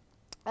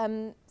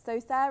 So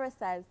Sarah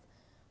says,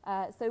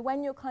 so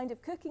when you're kind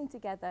of cooking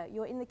together,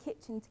 you're in the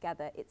kitchen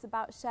together, it's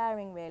about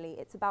sharing really.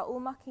 It's about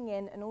all mucking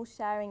in and all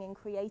sharing and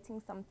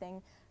creating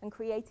something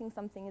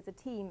as a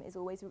team is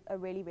always a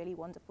really, really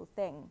wonderful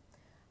thing.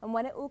 And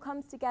when it all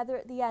comes together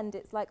at the end,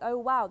 it's like, oh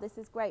wow, this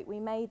is great, we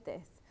made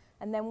this.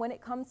 And then when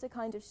it comes to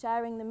kind of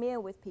sharing the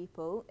meal with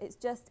people, it's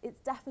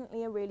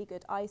definitely a really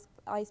good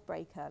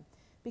icebreaker.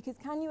 Because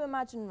can you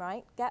imagine,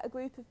 right, get a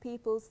group of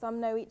people, some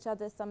know each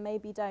other, some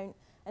maybe don't,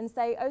 and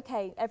say,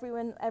 okay,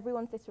 everyone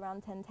sit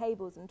around 10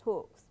 tables and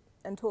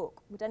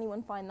talk. Would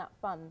anyone find that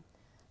fun?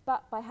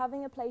 But by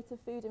having a plate of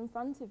food in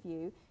front of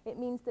you, it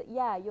means that,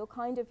 yeah, you're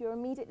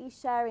immediately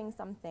sharing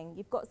something.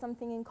 You've got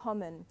something in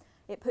common.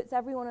 It puts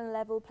everyone on a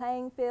level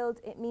playing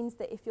field. It means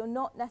that if you're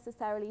not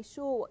necessarily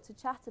sure what to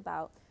chat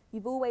about,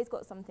 you've always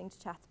got something to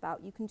chat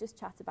about. You can just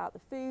chat about the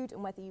food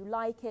and whether you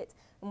like it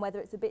and whether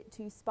it's a bit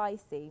too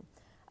spicy.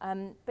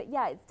 But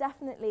yeah, it's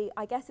definitely,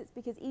 I guess it's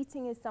because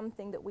eating is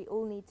something that we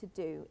all need to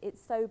do.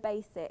 It's so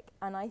basic,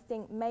 and I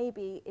think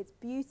maybe its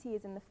beauty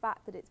is in the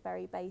fact that it's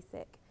very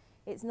basic.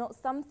 It's not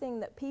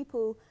something that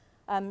people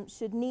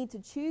should need to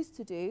choose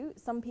to do.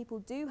 Some people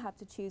do have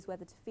to choose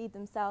whether to feed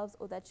themselves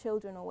or their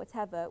children or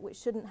whatever, which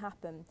shouldn't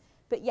happen.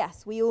 But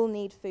yes, we all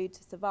need food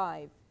to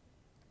survive.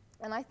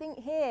 And I think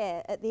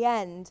here at the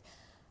end,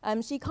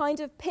 she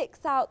kind of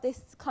picks out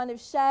this kind of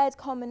shared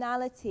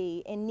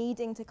commonality in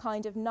needing to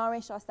kind of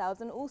nourish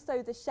ourselves, and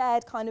also the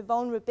shared kind of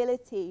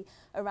vulnerability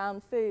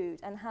around food,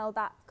 and how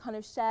that kind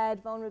of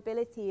shared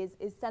vulnerability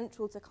is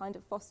central to kind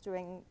of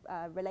fostering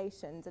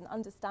relations and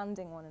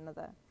understanding one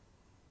another.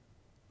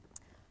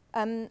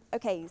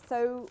 Okay,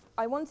 so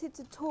I wanted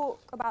to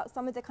talk about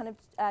some of the kind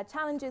of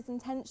challenges and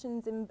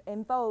tensions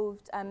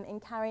involved in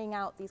carrying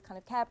out these kind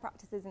of care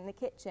practices in the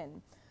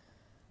kitchen.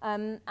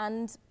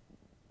 And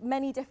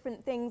many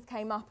different things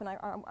came up, and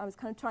I was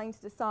kind of trying to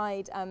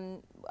decide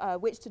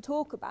which to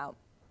talk about.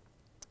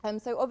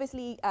 So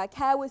obviously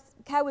care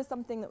was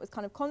something that was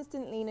kind of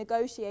constantly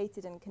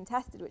negotiated and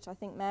contested, which I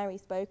think Mary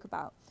spoke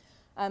about,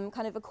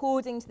 kind of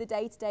according to the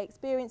day-to-day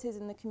experiences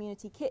in the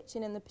community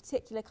kitchen and the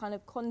particular kind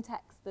of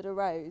context that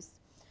arose.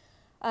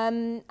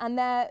 And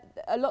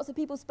lots of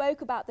people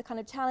spoke about the kind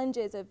of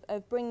challenges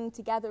of bringing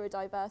together a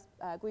diverse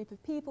group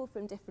of people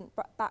from different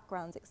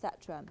backgrounds,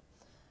 etc.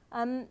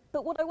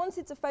 But what I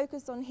wanted to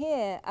focus on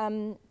here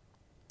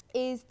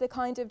is the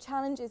kind of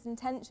challenges and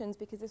tensions,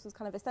 because this was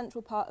kind of a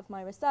central part of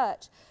my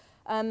research,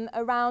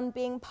 around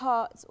being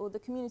part, or the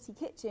community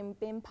kitchen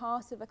being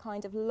part of a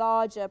kind of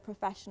larger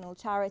professional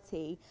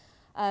charity.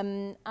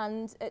 And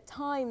at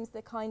times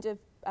the kind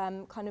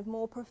of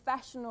more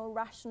professional,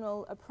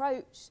 rational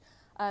approach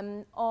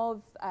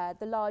of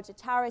the larger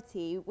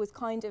charity was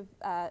kind of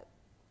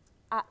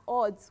at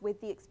odds with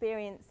the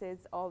experiences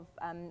of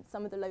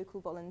some of the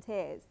local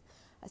volunteers.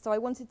 So I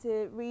wanted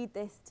to read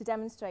this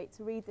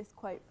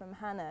quote from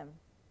Hannah.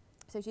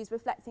 So she's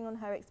reflecting on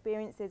her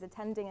experiences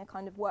attending a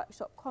kind of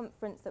workshop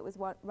conference that was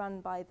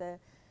run by the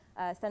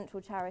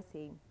central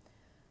charity.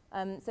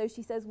 So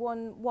she says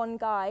one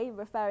guy,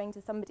 referring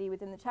to somebody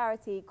within the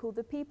charity, called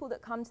the people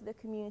that come to the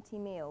community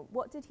meal.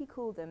 What did he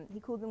call them? He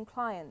called them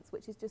clients,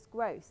 which is just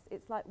gross.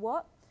 It's like,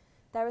 what?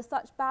 There are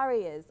such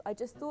barriers. I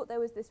just thought there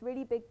was this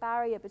really big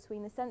barrier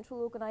between the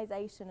central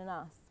organisation and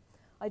us.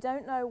 I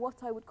don't know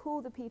what I would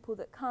call the people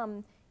that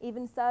come.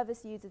 Even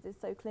service users is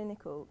so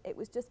clinical. It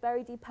was just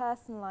very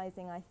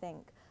depersonalising, I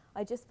think.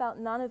 I just felt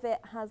none of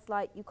it has,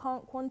 like, you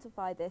can't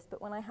quantify this,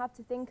 but when I have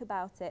to think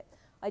about it,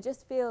 I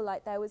just feel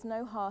like there was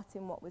no heart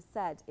in what was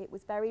said. It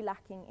was very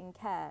lacking in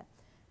care.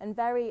 And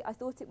I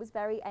thought it was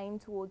very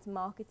aimed towards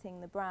marketing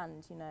the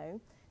brand, you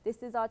know.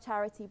 This is our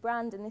charity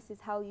brand, and this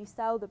is how you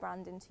sell the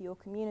brand into your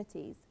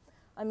communities.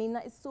 I mean,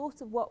 that is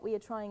sort of what we are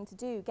trying to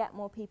do, get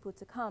more people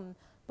to come,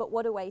 but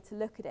what a way to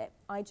look at it.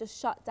 I just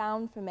shut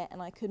down from it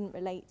and I couldn't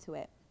relate to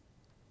it.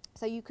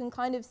 So you can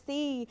kind of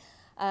see,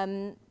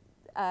 for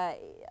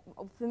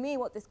me,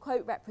 what this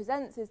quote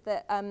represents is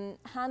that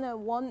Hannah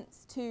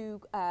wants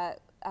to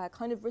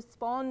kind of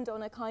respond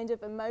on a kind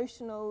of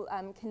emotional,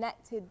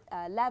 connected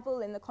level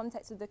in the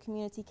context of the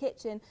community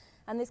kitchen,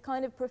 and this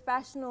kind of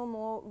professional,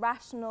 more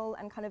rational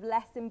and kind of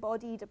less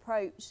embodied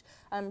approach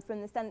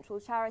from the central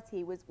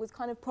charity was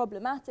kind of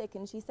problematic,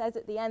 and she says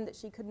at the end that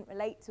she couldn't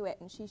relate to it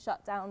and she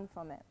shut down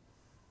from it.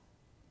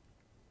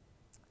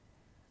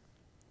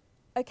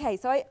 Okay,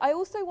 so I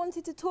also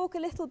wanted to talk a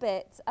little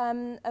bit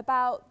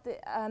about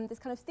this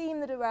kind of theme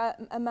that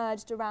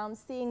emerged around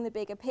seeing the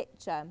bigger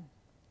picture.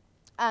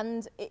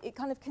 And it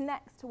kind of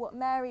connects to what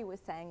Mary was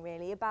saying,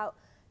 really, about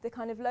the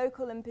kind of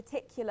local and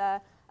particular,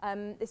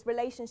 this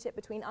relationship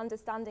between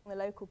understanding the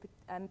local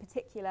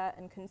particular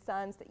and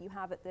concerns that you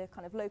have at the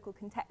kind of local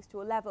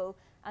contextual level,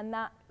 and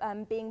that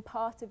being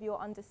part of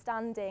your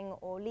understanding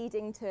or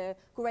leading to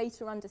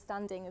greater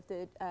understanding of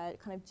the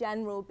kind of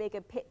general, bigger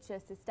picture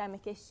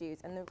systemic issues,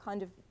 and the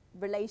kind of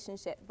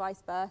relationship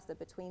vice versa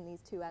between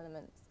these two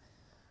elements.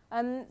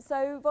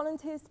 So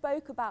volunteers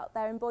spoke about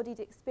their embodied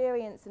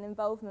experience and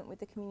involvement with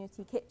the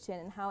community kitchen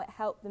and how it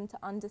helped them to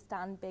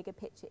understand bigger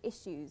picture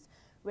issues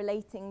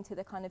relating to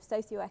the kind of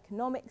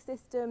socio-economic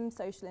system,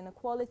 social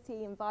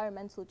inequality,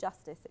 environmental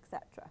justice,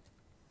 etc.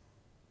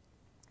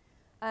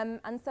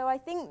 And so I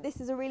think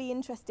this is a really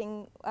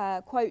interesting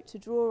quote to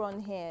draw on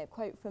here, a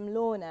quote from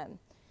Lorna.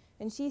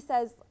 And she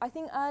says, I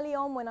think early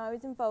on when I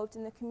was involved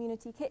in the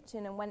community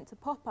kitchen and went to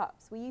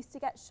pop-ups, we used to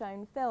get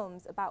shown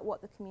films about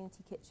what the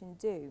community kitchen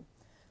do,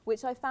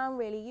 which I found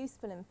really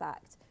useful, in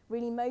fact,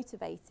 really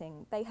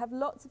motivating. They have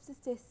lots of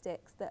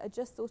statistics that are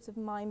just sort of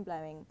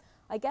mind-blowing.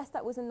 I guess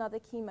that was another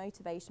key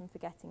motivation for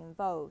getting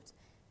involved.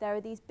 There are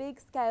these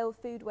big-scale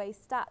food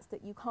waste stats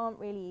that you can't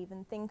really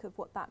even think of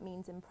what that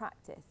means in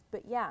practice.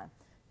 But yeah,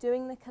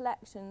 doing the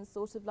collections,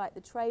 sort of like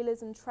the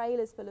trailers and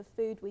trailers full of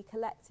food we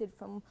collected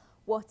from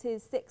what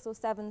is 6 or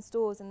 7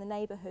 stores in the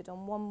neighbourhood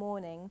on one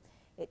morning,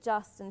 it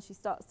just, and she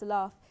starts to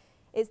laugh,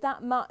 it's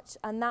that much,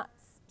 and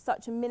that's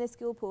such a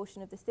minuscule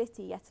portion of the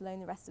city, yet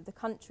alone the rest of the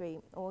country.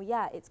 Or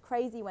yeah, it's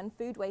crazy when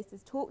food waste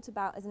is talked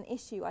about as an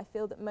issue. I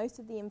feel that most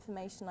of the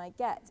information I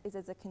get is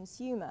as a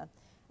consumer,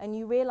 and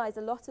you realise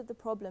a lot of the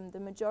problem, the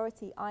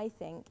majority I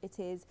think it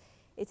is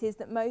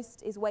that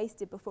most is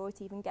wasted before it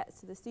even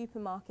gets to the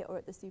supermarket or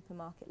at the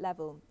supermarket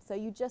level. So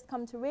you just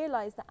come to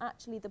realise that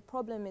actually the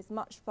problem is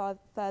much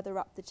further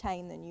up the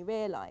chain than you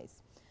realise.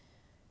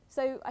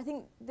 So I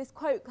think this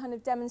quote kind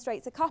of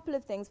demonstrates a couple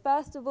of things.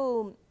 First of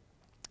all,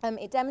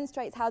 it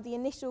demonstrates how the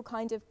initial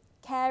kind of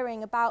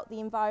caring about the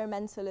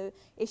environmental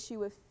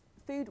issue of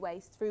food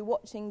waste through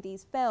watching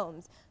these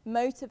films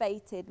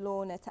motivated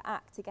Lorna to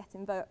act, to get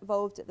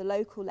involved at the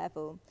local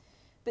level.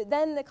 But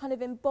then the kind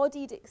of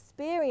embodied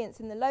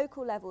experience in the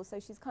local level, so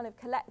she's kind of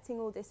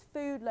collecting all this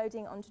food,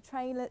 loading it onto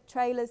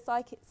trailers,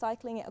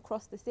 cycling it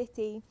across the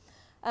city,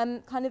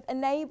 kind of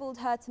enabled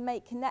her to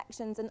make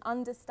connections and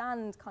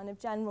understand kind of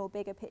general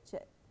bigger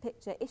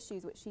picture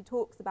issues, which she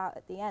talks about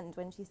at the end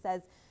when she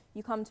says,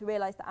 you come to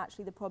realise that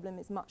actually the problem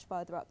is much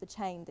further up the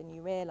chain than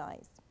you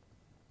realise.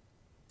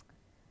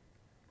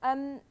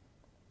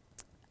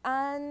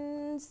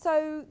 And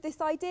so this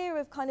idea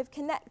of kind of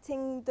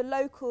connecting the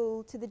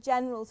local to the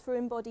general through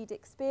embodied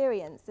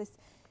experience, this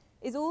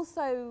is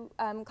also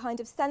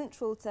kind of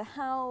central to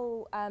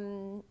how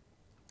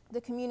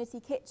the community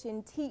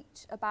kitchen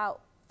teach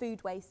about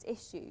food waste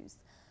issues.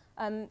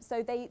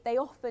 So they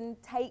often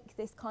take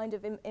this kind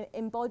of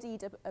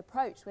embodied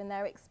approach when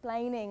they're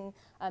explaining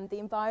the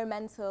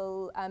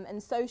environmental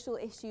and social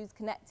issues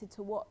connected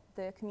to what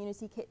the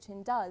community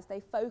kitchen does.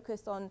 They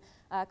focus on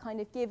kind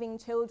of giving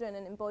children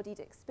an embodied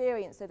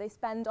experience. So they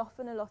spend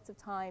often a lot of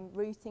time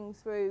rooting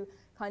through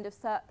kind of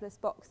surplus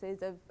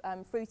boxes of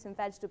fruit and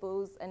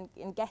vegetables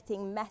and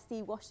getting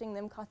messy, washing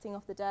them, cutting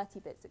off the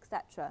dirty bits,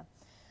 etc.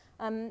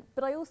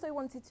 But I also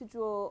wanted to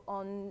draw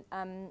on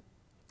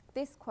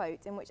this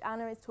quote in which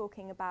Anna is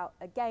talking about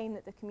a game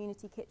that the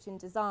community kitchen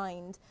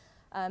designed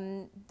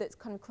that's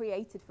kind of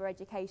created for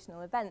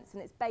educational events,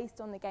 and it's based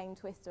on the game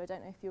Twister. I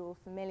don't know if you're all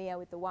familiar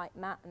with the white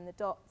mat and the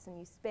dots, and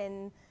you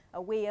spin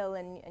a wheel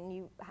and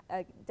you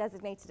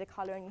designated a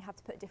colour and you have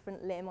to put a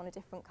different limb on a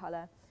different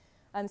colour.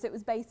 So it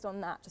was based on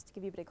that, just to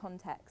give you a bit of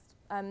context.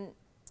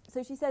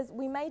 So she says,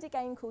 we made a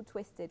game called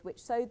Twisted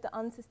which showed the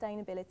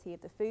unsustainability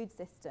of the food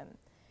system.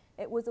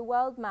 It was a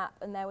world map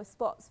and there were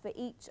spots for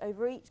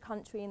over each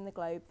country in the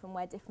globe from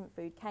where different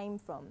food came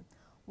from.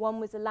 One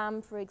was a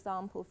lamb, for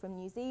example, from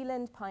New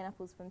Zealand,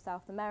 pineapples from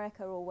South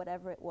America, or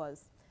whatever it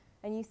was.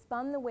 And you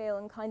spun the wheel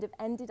and kind of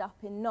ended up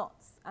in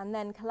knots and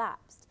then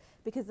collapsed,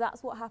 because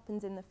that's what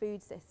happens in the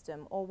food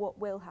system, or what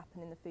will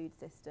happen in the food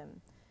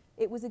system.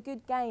 It was a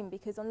good game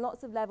because on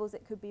lots of levels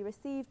it could be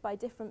received by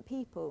different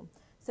people.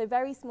 So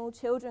very small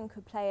children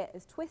could play it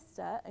as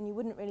Twister and you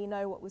wouldn't really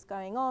know what was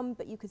going on,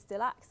 but you could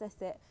still access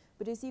it.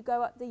 But as you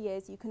go up the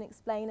years, you can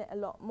explain it a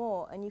lot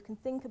more and you can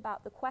think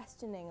about the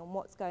questioning and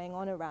what's going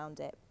on around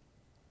it.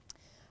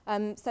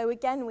 So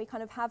again, we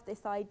kind of have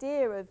this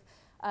idea of,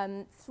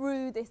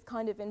 through this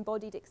kind of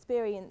embodied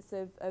experience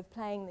of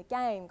playing the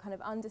game, kind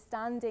of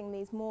understanding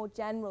these more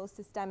general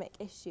systemic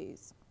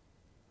issues.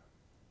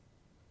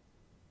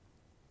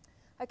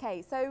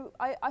 Okay, so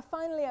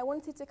finally I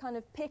wanted to kind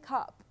of pick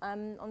up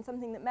on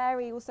something that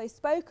Mary also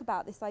spoke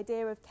about, this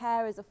idea of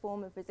care as a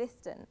form of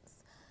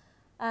resistance.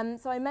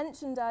 So I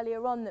mentioned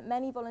earlier on that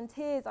many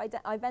volunteers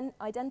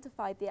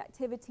identified the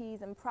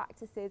activities and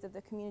practices of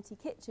the community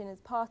kitchen as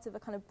part of a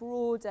kind of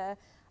broader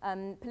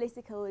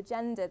political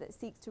agenda that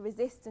seeks to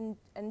resist and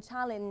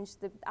challenge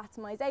the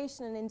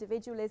atomization and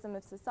individualism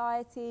of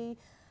society,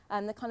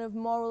 and the kind of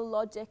moral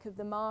logic of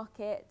the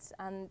market,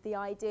 and the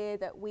idea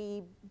that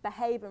we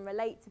behave and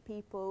relate to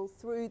people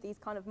through these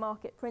kind of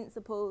market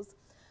principles,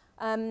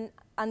 and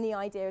the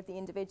idea of the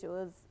individual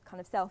as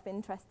kind of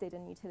self-interested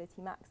and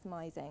utility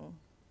maximizing.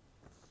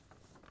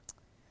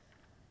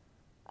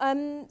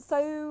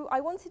 So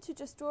I wanted to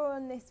just draw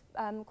on this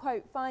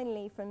quote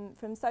finally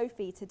from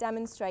Sophie to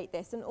demonstrate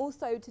this, and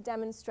also to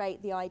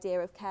demonstrate the idea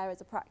of care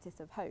as a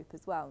practice of hope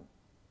as well.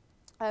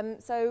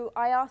 So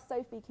I asked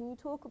Sophie, can you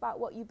talk about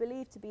what you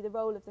believe to be the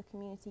role of the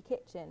community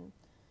kitchen?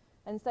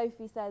 And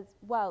Sophie says,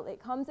 well,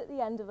 it comes at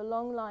the end of a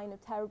long line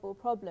of terrible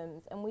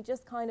problems, and we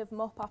just kind of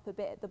mop up a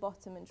bit at the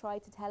bottom and try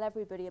to tell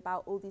everybody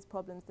about all these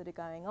problems that are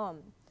going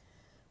on.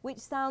 Which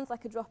sounds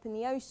like a drop in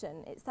the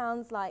ocean. It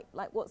sounds like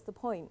what's the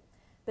point?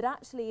 But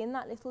actually, in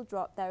that little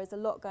drop, there is a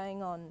lot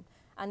going on.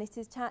 And it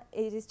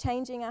is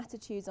changing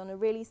attitudes on a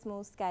really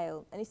small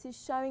scale, and it is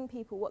showing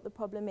people what the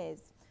problem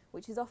is,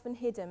 which is often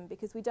hidden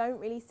because we don't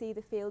really see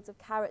the fields of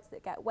carrots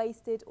that get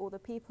wasted or the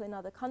people in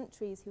other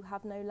countries who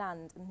have no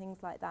land and things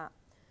like that.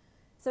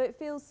 So it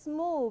feels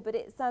small, but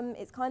it's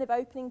kind of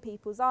opening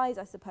people's eyes,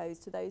 I suppose,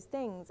 to those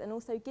things, and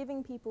also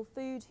giving people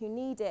food who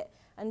need it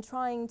and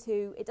trying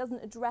to, it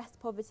doesn't address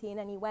poverty in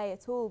any way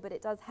at all, but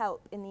it does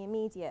help in the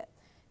immediate,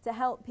 to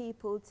help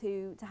people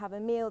to have a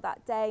meal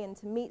that day and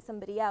to meet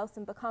somebody else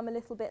and become a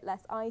little bit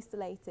less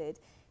isolated.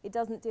 It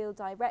doesn't deal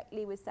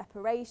directly with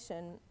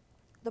separation,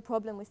 the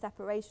problem with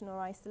separation or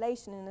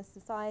isolation in a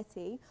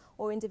society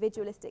or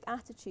individualistic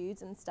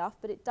attitudes and stuff,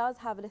 but it does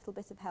have a little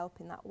bit of help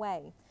in that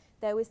way.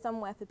 There is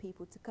somewhere for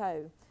people to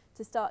go,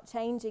 to start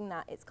changing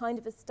that. It's kind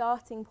of a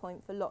starting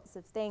point for lots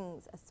of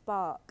things, a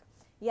spark.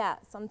 Yeah,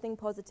 something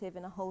positive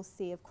in a whole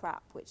sea of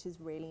crap, which is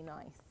really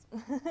nice.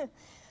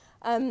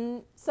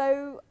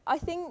 So I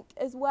think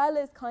as well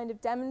as kind of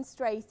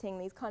demonstrating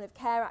these kind of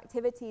care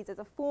activities as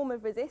a form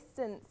of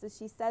resistance, as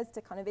she says,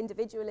 to kind of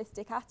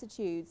individualistic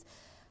attitudes,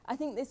 I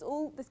think this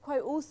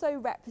quote also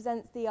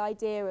represents the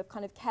idea of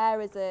kind of care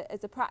as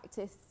a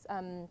practice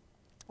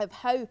of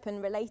hope,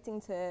 and relating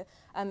to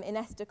in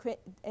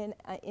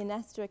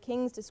Esther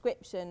King's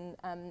description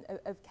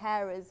of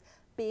care as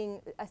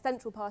being a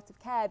central part of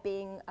care,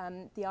 being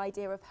the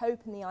idea of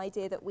hope and the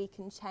idea that we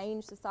can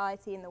change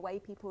society and the way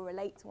people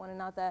relate to one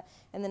another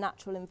in the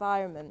natural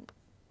environment.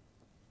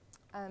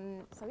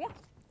 So yeah,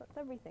 that's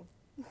everything.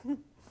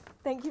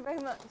 Thank you very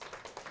much.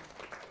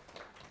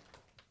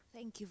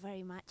 Thank you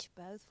very much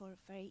both for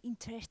very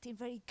interesting,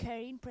 very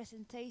caring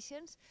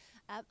presentations.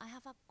 I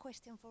have a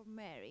question for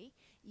Mary.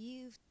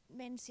 You've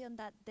mentioned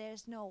that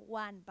there's no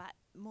one but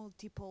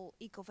multiple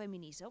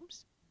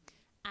ecofeminisms.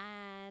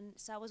 And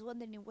so I was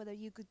wondering whether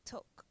you could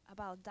talk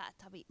about that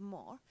a bit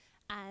more.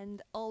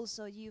 And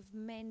also you've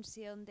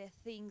mentioned the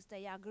things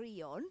they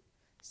agree on.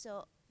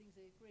 So Things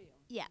they agree on?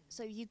 yeah,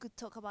 so you could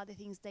talk about the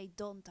things they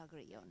don't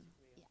agree on.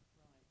 Yeah.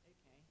 Right,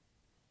 okay.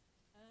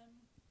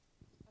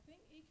 I think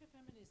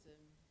ecofeminism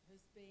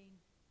has been,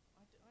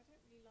 I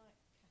don't really like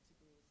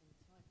categories and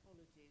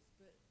typologies,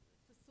 but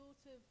for sort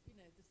of,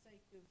 the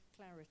sake of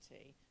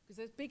clarity, because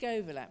there's big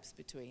overlaps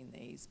between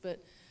these,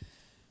 but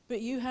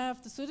you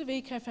have the sort of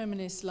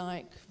ecofeminists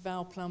like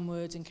Val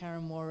Plumwood and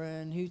Karen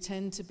Warren, who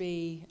tend to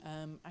be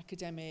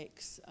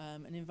academics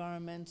and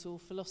environmental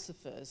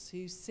philosophers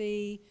who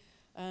see,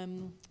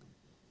 who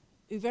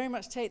very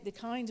much take the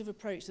kind of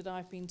approach that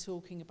I've been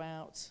talking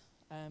about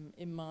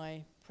in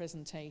my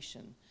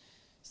presentation.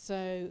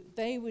 So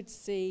they would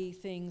see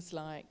things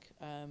like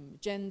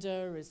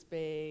gender as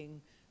being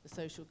a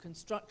social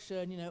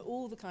construction,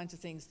 all the kinds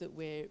of things that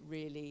we're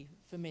really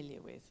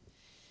familiar with.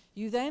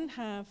 You then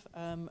have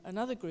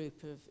another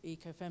group of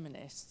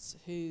ecofeminists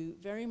who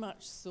very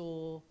much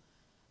saw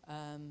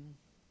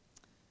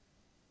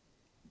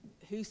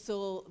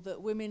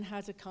that women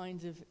had a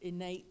kind of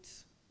innate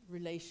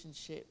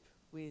relationship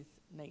with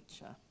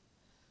nature,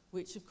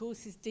 which of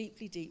course is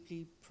deeply,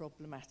 deeply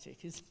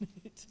problematic, isn't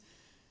it?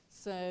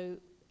 So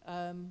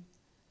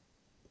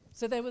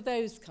there were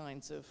those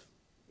kinds of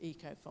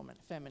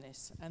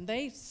ecofeminists, and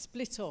they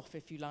split off,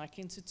 if you like,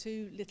 into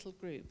two little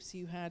groups.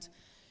 You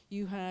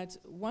had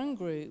one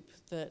group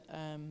that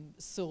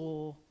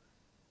saw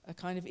a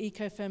kind of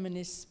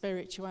ecofeminist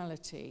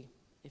spirituality,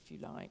 if you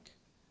like.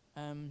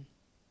 And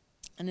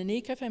an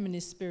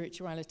ecofeminist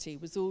spirituality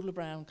was all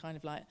around kind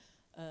of like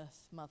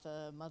Earth,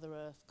 Mother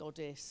Earth,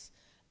 Goddess,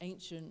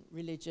 ancient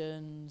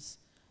religions,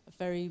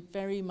 very,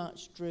 very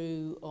much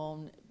drew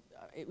on,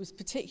 it was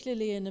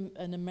particularly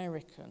an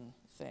American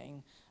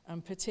thing,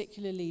 and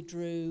particularly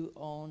drew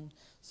on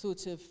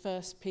sort of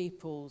First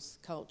Peoples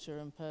culture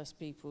and First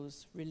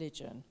Peoples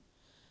religion.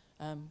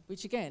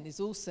 Which again is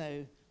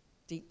also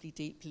deeply,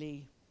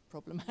 deeply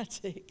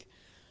problematic.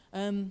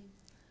 And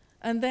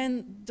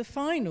then the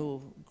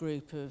final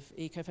group of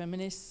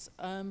ecofeminists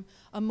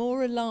are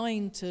more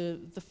aligned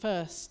to the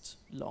first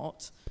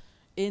lot,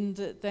 in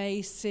that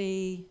they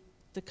see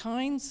the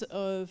kinds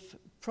of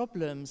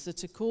problems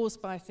that are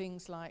caused by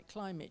things like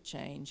climate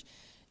change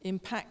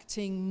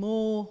impacting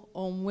more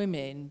on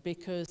women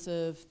because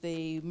of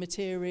the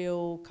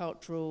material,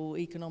 cultural,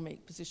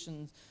 economic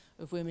positions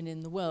of women in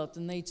the world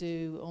than they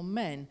do on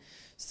men.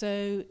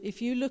 So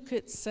if you look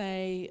at,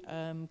 say,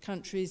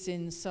 countries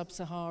in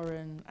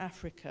sub-Saharan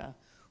Africa,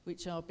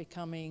 which are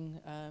becoming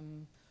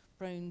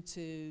prone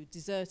to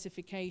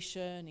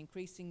desertification,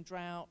 increasing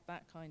drought,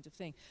 that kind of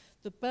thing,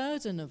 the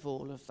burden of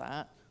all of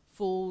that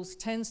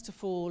tends to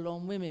fall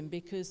on women,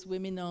 because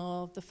women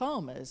are the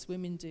farmers,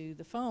 women do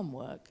the farm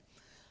work.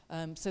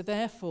 So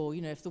therefore,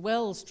 if the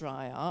wells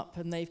dry up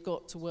and they've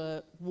got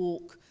to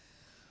walk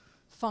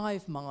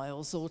 5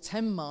 miles or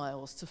 10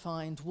 miles to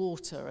find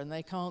water, and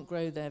they can't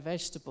grow their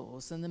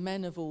vegetables, and the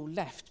men have all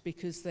left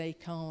because they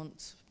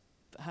can't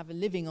have a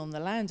living on the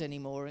land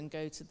anymore and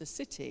go to the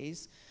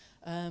cities,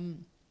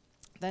 then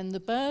the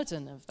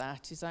burden of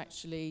that is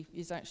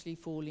actually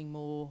falling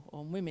more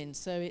on women.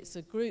 So it's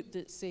a group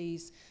that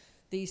sees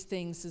these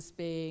things as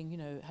being,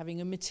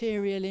 having a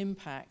material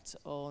impact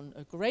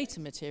a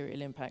greater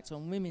material impact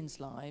on women's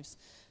lives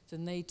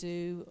than they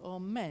do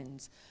on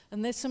men's.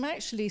 And there's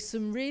actually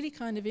some really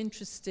kind of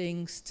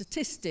interesting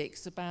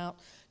statistics about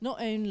not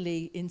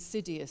only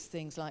insidious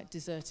things like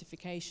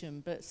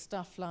desertification, but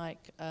stuff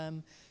like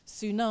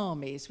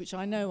tsunamis, which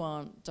I know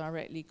aren't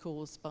directly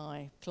caused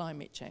by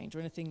climate change or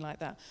anything like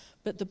that.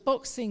 But the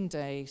Boxing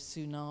Day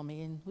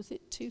tsunami in, was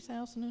it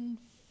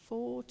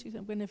 2004,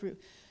 whenever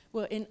it,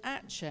 well, in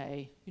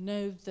Aceh,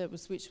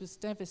 which was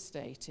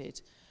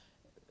devastated,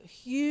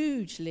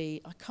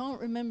 hugely, I can't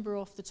remember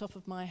off the top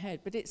of my head,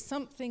 but it's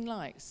something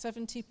like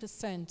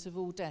 70% of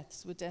all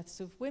deaths were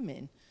deaths of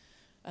women.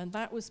 And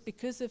that was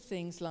because of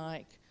things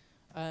like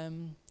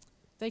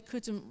they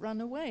couldn't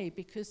run away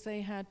because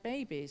they had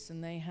babies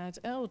and they had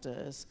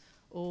elders,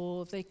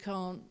 or they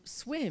can't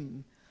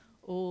swim,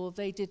 or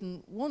they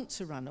didn't want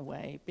to run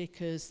away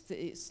because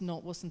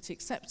wasn't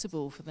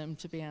acceptable for them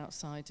to be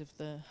outside of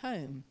the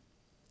home.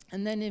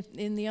 And then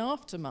in the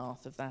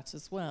aftermath of that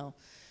as well,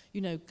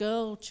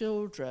 girl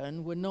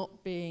children were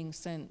not being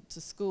sent to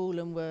school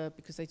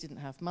because they didn't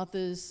have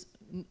mothers.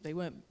 They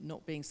weren't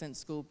not being sent to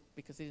school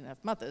because they didn't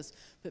have mothers,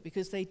 but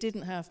because they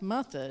didn't have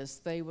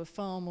mothers, they were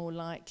far more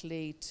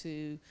likely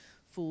to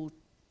fall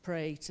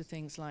prey to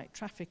things like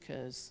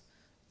traffickers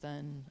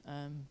than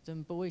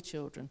boy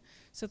children.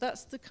 So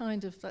that's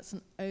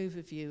an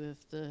overview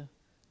of the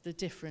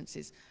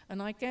differences.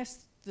 And I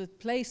guess the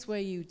place where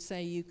you'd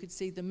say you could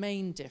see the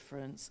main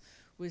difference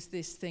was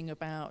this thing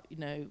about,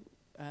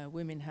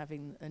 women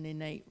having an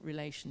innate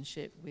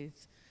relationship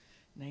with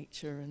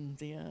nature and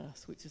the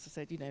earth, which, as I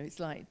said, it's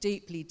like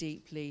deeply,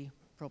 deeply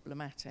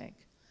problematic.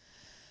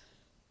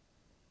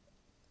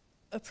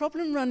 A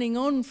problem running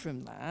on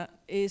from that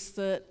is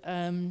that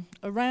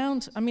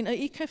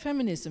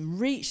ecofeminism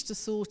reached a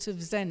sort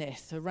of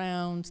zenith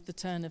around the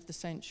turn of the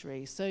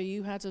century. So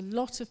you had a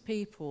lot of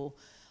people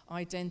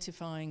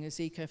identifying as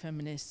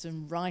ecofeminists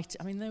and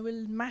there were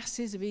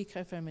masses of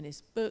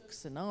ecofeminist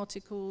books and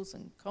articles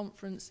and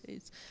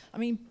conferences.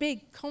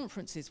 Big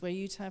conferences where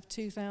you'd have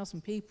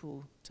 2,000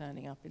 people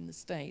turning up in the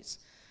States.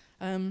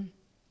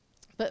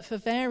 But for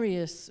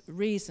various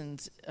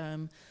reasons,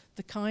 the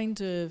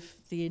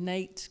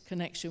innate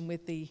connection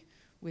with the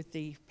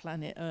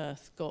planet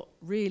Earth got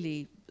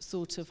really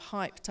sort of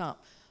hyped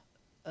up,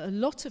 a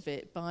lot of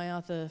it by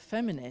other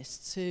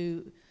feminists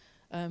who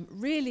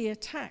really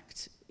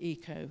attacked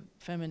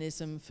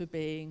ecofeminism for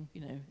being,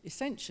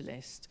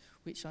 essentialist,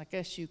 which I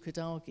guess you could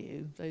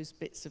argue those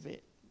bits of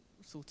it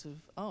sort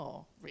of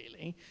are,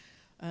 really.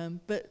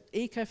 But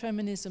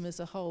ecofeminism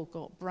as a whole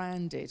got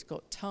branded,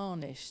 got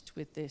tarnished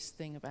with this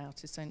thing about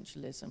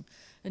essentialism.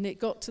 And it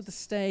got to the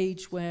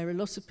stage where a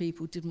lot of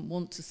people didn't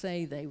want to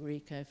say they were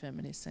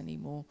ecofeminists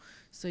anymore.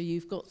 So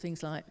you've got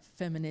things like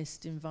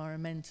feminist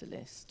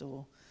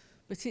environmentalist,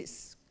 but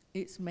it's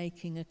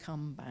making a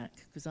comeback,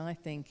 because I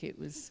think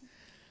it's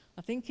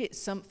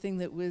something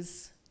that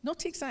was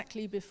not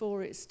exactly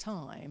before its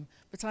time,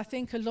 but I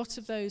think a lot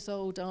of those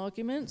old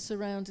arguments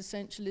around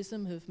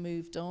essentialism have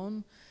moved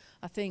on.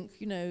 I think,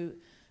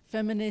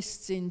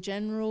 feminists in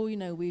general,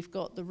 we've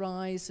got the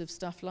rise of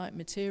stuff like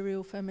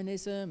material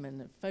feminism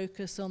and a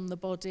focus on the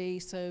body.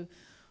 So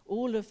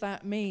all of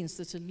that means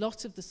that a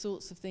lot of the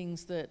sorts of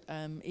things that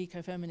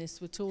ecofeminists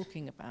were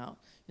talking about,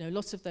 a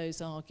lot of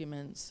those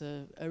arguments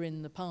are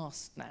in the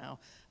past now.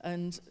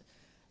 And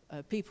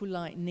people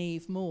like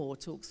Neve Moore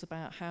talks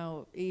about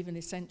how even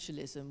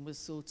essentialism was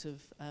sort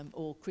of,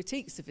 or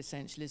critiques of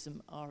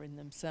essentialism are in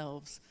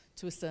themselves,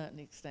 to a certain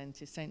extent,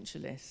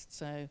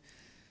 essentialist.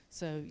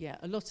 So yeah,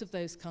 a lot of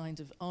those kind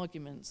of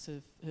arguments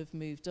have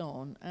moved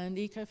on, and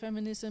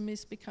ecofeminism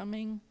is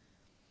becoming,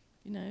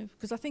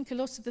 because I think a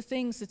lot of the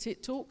things that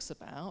it talks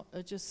about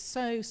are just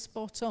so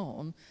spot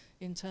on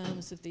in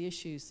terms of the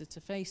issues that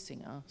are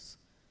facing us,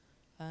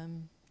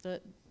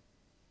 that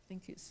I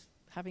think it's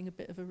having a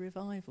bit of a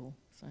revival.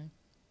 So,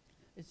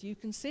 as you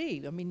can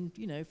see,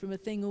 from a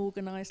thing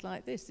organised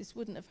like this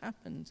wouldn't have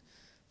happened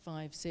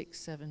 5, 6,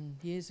 7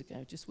 years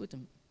ago, just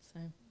wouldn't.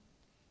 So.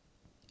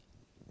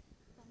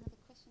 Another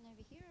question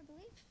over here, I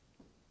believe.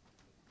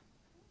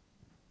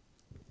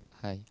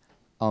 Hi.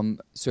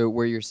 So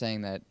where you're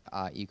saying that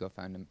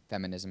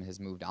ecofeminism has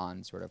moved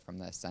on sort of from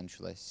the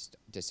essentialist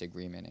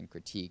disagreement and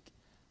critique,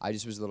 I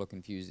just was a little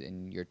confused.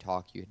 In your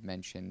talk, you had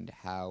mentioned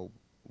how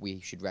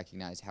we should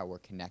recognize how we're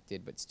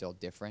connected but still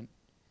different,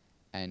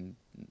 and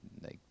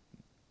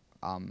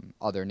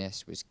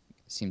otherness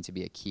seemed to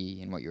be a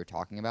key in what you were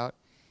talking about.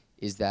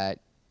 Is that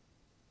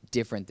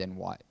different than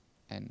what?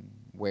 And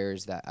where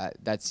is that?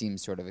 That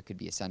seems sort of, it could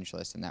be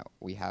essentialist in that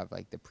we have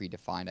the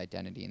predefined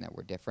identity and that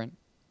we're different.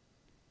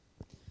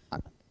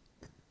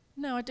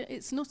 No,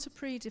 it's not a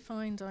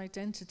predefined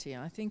identity.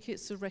 I think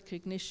it's a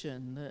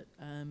recognition that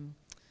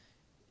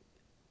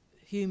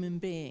human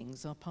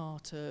beings are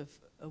part of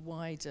a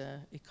wider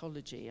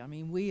ecology.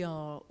 We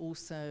are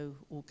also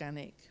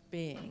organic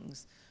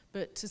beings,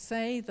 but to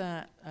say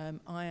that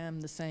I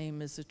am the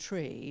same as a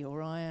tree,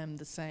 or I am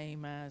the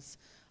same as,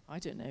 I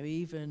don't know,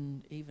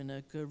 even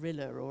a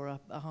gorilla or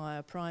a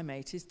higher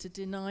primate, is to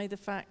deny the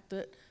fact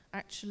that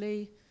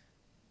actually,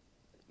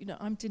 you know,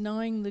 I'm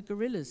denying the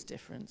gorilla's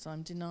difference,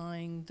 I'm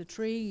denying the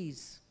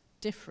tree's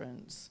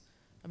difference.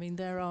 I mean,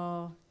 there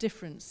are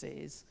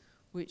differences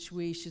which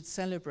we should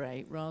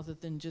celebrate rather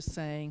than just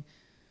saying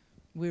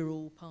we're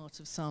all part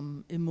of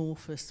some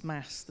amorphous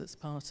mass that's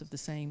part of the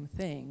same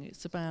thing.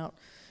 It's about,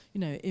 you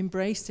know,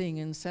 embracing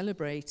and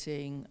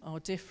celebrating our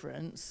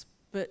difference,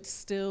 but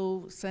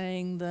still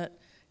saying that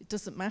it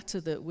doesn't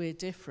matter that we're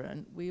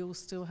different, we all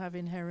still have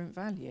inherent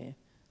value.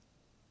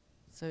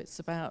 So it's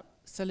about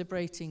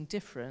celebrating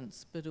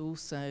difference, but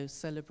also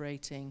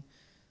celebrating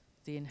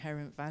the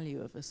inherent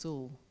value of us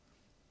all.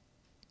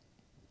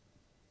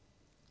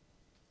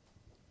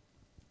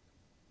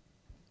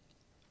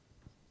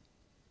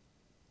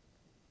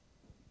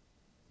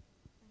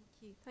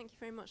 Thank you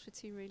very much for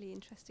two really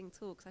interesting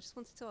talks. I just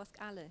wanted to ask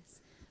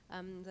Alice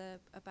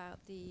about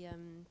the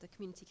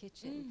community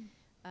kitchen.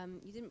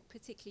 You didn't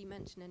particularly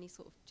mention any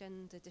sort of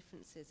gender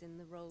differences in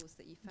the roles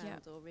that you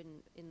found, or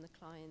in the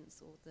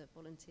clients or the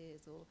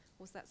volunteers, or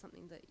was that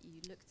something that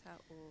you looked at,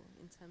 or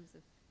in terms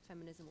of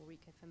feminism or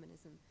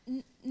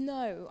ecofeminism?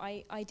 No,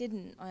 I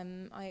didn't.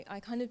 I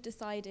kind of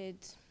decided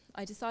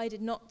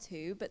not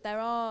to, but there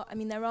are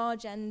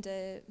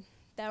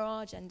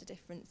gender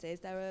differences.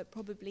 There are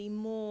probably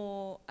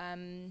more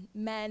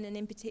men, and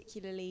in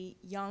particularly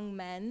young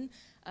men,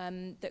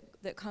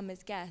 that come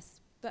as guests.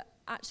 But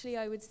actually,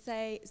 I would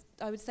say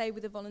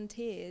with the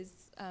volunteers,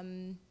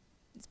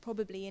 it's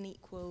probably an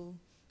equal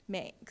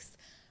mix.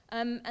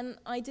 And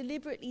I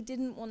deliberately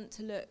didn't want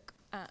to look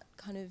at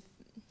kind of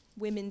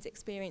women's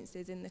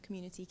experiences in the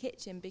community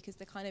kitchen, because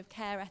the kind of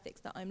care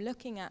ethics that I'm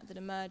looking at that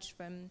emerged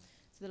from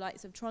the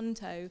likes of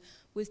Toronto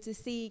was to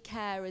see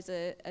care as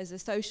a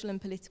social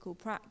and political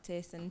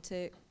practice, and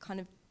to kind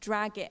of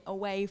drag it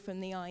away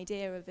from the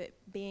idea of it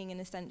being an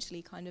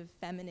essentially kind of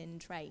feminine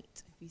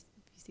trait, if you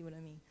see what I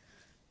mean.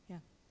 Yeah.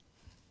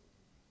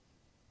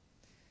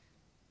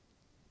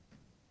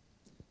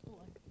 Can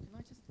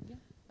I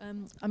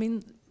just, I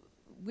mean,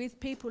 with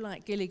people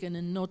like Gilligan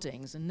and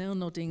Noddings, and Nell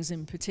Noddings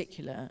in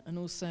particular, and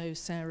also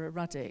Sarah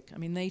Ruddick, I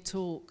mean, they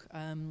talk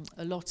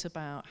a lot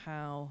about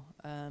how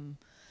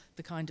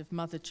the kind of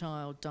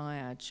mother-child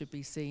dyad should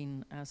be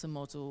seen as a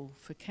model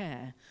for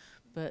care.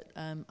 But,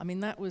 I mean,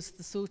 that was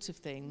the sort of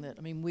thing that,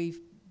 I mean, we've,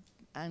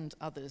 and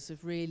others,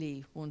 have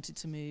really wanted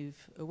to move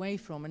away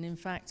from. And in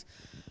fact,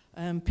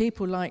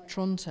 people like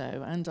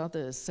Toronto and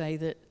others say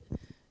that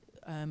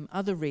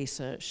other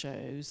research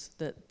shows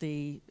that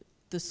the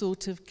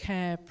sort of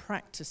care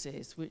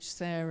practices which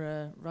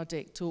Sarah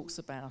Ruddick talks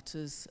about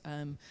as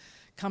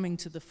coming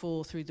to the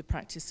fore through the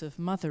practice of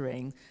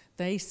mothering,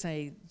 they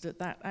say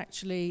that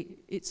actually,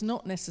 it's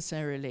not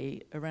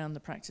necessarily around the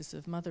practice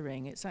of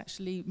mothering, it's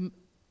actually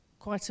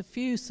quite a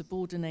few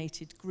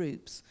subordinated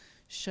groups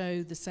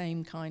show the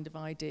same kind of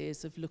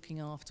ideas of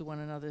looking after one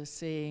another,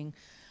 seeing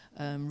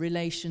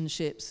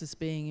relationships as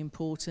being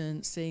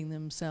important, seeing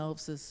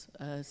themselves as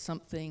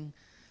something,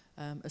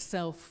 a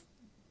self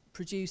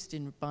produced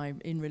in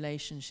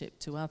relationship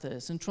to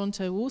others. And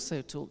Toronto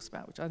also talks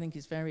about, which I think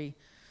is very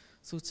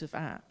sort of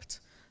apt,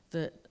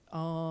 that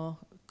our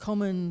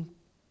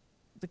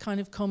the kind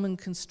of common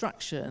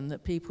construction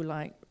that people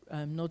like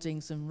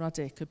Noddings and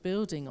Ruddick are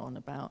building on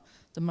about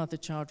the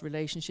mother-child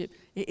relationship,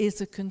 it is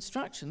a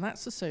construction.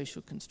 That's a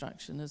social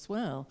construction as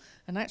well.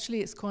 And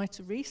actually it's quite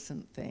a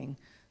recent thing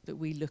that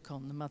we look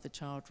on the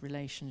mother-child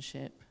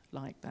relationship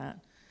like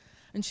that.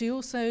 And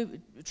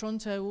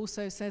Toronto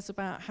also says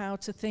about how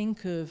to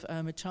think of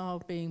a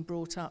child being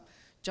brought up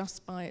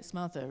just by its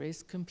mother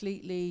is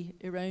completely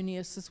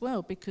erroneous as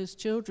well, because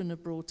children are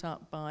brought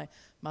up by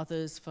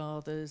mothers,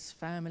 fathers,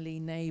 family,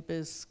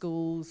 neighbours,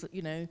 schools,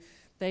 you know,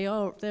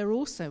 they're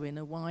also in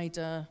a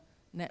wider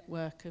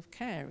network of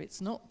care. It's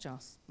not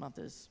just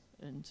mothers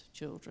and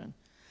children.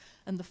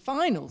 And the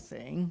final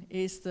thing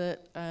is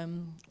that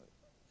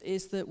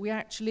we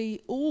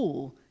actually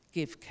all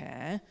give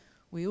care.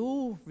 We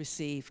all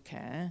receive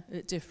care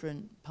at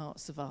different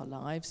parts of our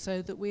lives,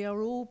 so that we are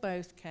all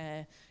both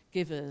care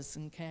givers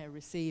and care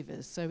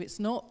receivers. So it's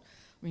not,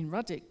 I mean,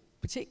 Ruddick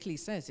particularly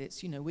says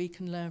it's, you know, we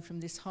can learn from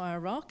this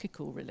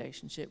hierarchical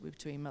relationship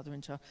between mother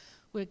and child.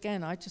 Well,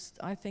 again, I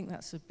think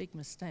that's a big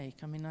mistake.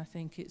 I mean, I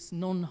think it's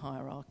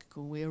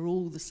non-hierarchical. We are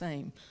all the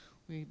same.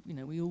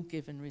 We all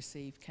give and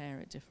receive care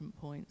at different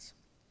points.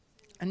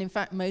 And in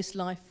fact, most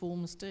life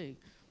forms do.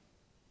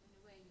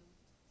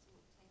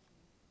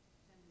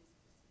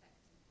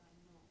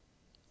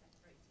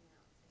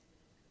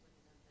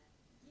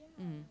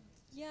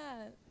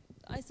 Yeah,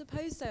 I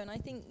suppose so. And I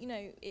think, you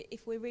know,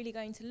 if we're really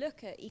going to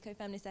look at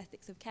ecofeminist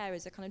ethics of care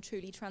as a kind of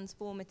truly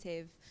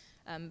transformative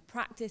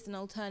practice and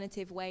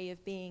alternative way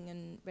of being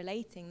and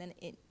relating, then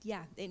it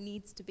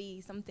needs to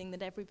be something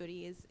that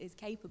everybody is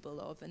capable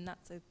of, and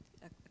that's a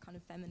kind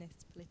of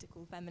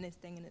political feminist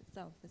thing in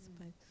itself, I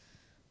suppose.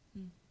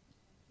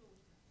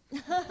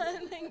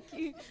 Thank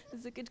you.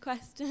 That's a good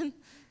question.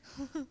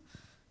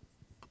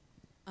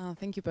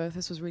 Thank you both.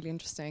 This was really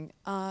interesting.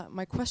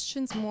 My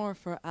question's more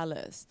for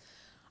Alice.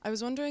 I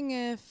was wondering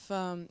if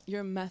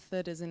your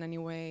method is in any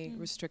way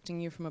restricting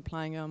you from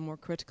applying a more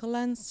critical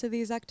lens to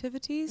these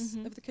activities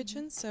of the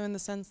kitchen. So in the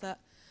sense that,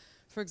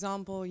 for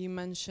example, you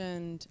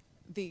mentioned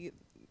the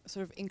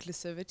sort of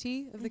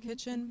inclusivity of the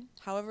kitchen.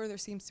 However, there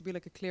seems to be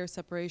like a clear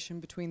separation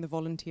between the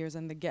volunteers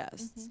and the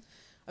guests.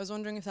 I was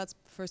wondering if that's,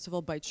 first of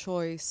all, by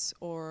choice,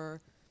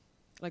 or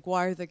like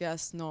why are the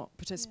guests not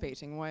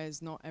participating? Why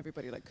is not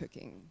everybody like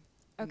cooking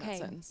in that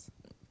sense?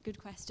 Good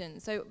question.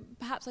 So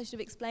perhaps I should have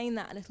explained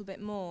that a little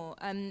bit more.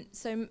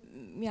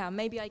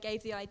 Maybe I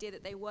gave the idea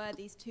that they were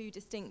these two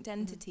distinct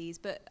entities,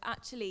 but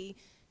actually,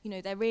 you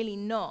know, they're really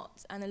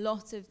not. And a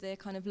lot of the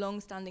kind of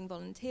long-standing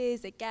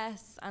volunteers, the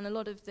guests, and a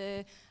lot of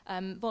the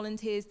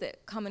volunteers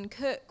that come and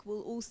cook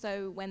will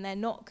also, when they're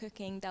not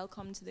cooking, they'll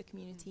come to the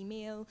community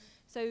meal.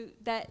 So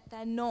they're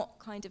not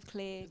kind of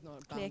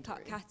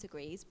clear-cut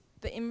categories.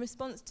 But in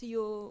response to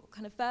your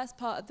kind of first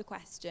part of the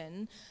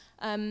question,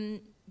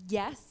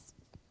 yes,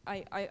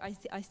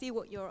 I see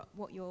what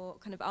you're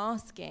kind of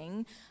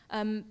asking,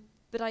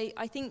 but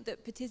I think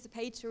that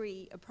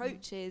participatory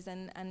approaches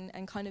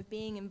and kind of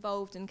being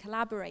involved and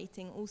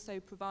collaborating also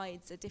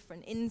provides a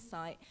different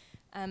insight.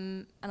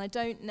 And I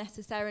don't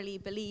necessarily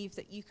believe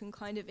that you can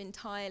kind of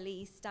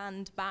entirely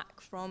stand back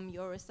from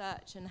your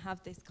research and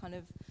have this kind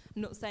of,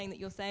 I'm not saying that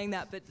you're saying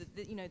that, but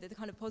the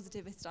kind of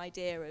positivist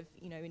idea of,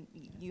 you know,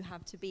 you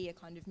have to be a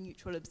kind of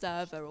neutral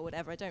observer or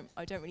whatever.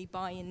 I don't really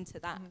buy into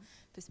that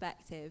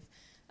perspective.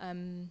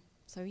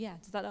 So yeah,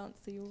 does that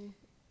answer your?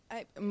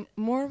 I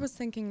more was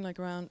thinking like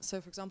around,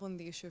 so for example, in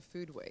the issue of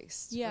food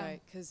waste,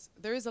 right? Because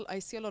there is, I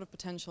see a lot of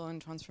potential in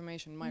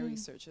transformation. My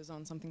research is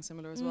on something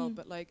similar as well.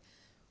 But like,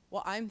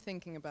 what I'm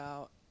thinking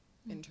about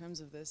in terms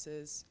of this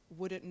is,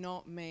 would it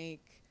not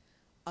make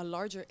a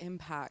larger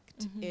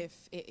impact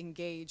if it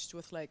engaged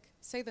with, like,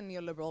 say, the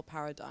neoliberal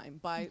paradigm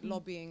by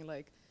lobbying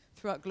like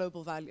throughout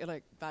global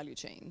value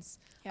chains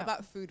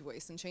about food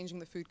waste and changing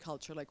the food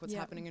culture, like what's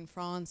happening in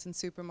France in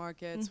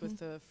supermarkets with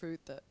the fruit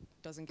that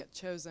doesn't get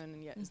chosen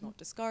and yet is not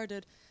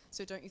discarded.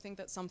 So don't you think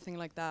that something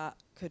like that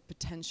could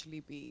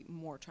potentially be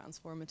more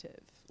transformative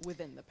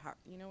within the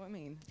you know what I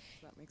mean?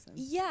 Does that make sense?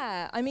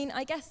 Yeah, I mean,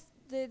 I guess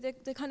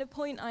the kind of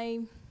point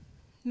I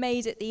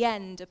made at the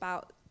end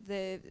about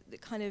the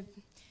kind of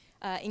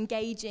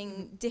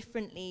engaging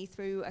differently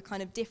through a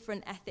kind of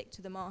different ethic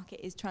to the market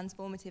is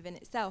transformative in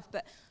itself.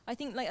 But I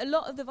think like a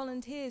lot of the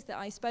volunteers that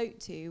I spoke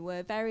to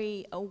were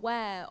very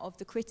aware of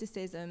the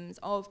criticisms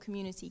of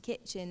community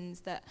kitchens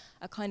that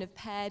are kind of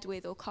paired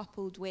with or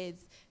coupled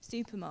with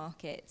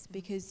supermarkets,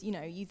 because, you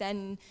know, you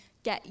then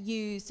get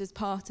used as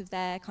part of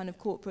their kind of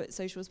corporate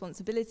social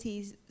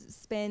responsibilities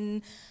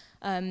spin.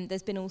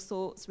 There's been all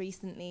sorts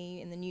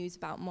recently in the news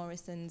about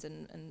Morrison's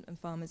and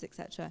farmers,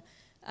 etc.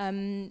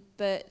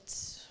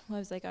 But where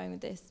was I going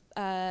with this?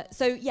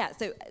 So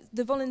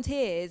the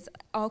volunteers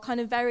are kind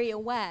of very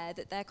aware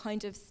that they're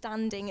kind of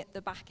standing at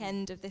the back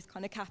end of this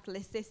kind of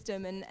capitalist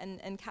system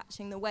and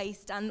catching the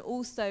waste, and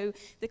also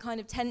the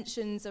kind of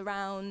tensions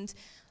around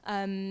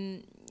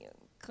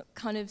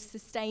kind of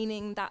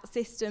sustaining that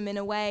system in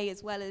a way,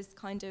 as well as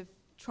kind of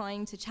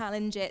trying to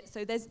challenge it.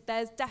 So there's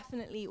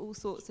definitely all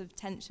sorts of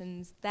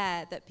tensions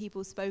there that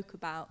people spoke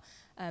about,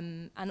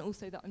 and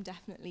also that I'm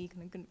definitely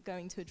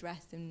going to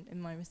address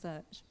in my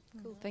research.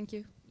 Cool, thank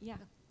you. Yeah.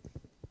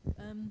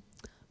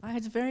 I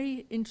had a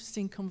very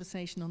interesting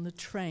conversation on the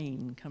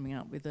train coming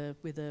up with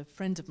a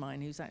friend of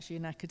mine who's actually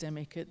an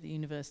academic at the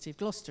University of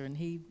Gloucester, and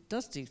he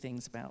does do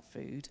things about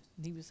food.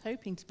 And he was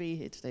hoping to be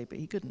here today, but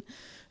he couldn't.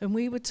 And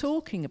we were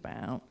talking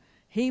about,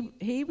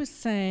 he was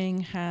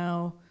saying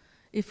how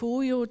if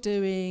all you're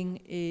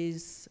doing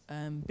is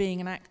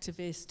being an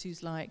activist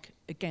who's like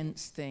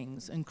against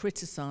things and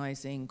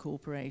criticising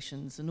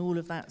corporations and all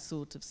of that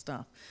sort of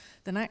stuff,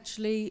 then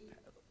actually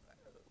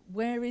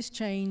where is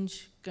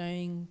change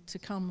going to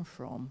come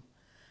from?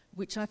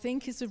 Which I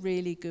think is a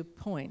really good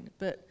point.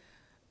 But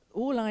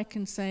all I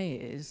can say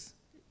is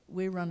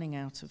we're running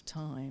out of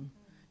time.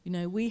 You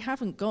know, we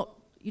haven't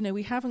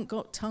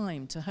got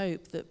time to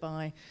hope that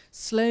by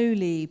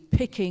slowly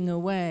picking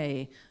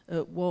away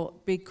at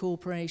what big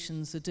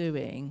corporations are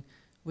doing,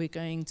 we're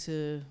going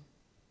to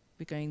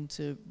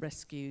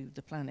rescue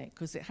the planet,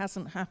 because it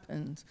hasn't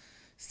happened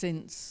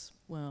since,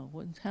 well,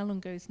 how long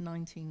ago is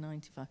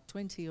 1995?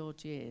 20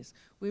 odd years.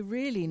 We're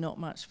really not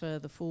much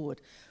further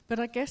forward. But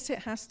I guess it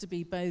has to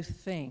be both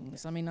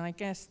things. I mean, I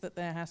guess that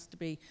there has to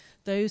be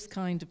those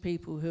kind of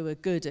people who are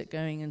good at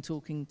going and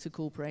talking to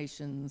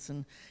corporations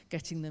and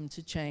getting them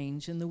to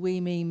change, and the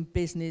we mean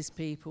business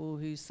people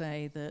who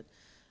say that,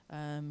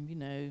 you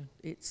know,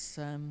 it's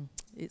an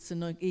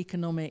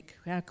economic,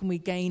 how can we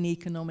gain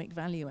economic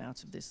value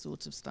out of this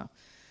sort of stuff?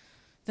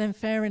 Then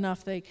fair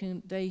enough,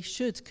 they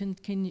should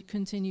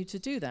continue to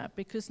do that,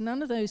 because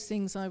none of those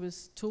things I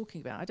was talking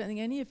about, I don't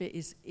think any of it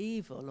is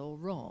evil or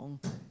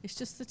wrong. It's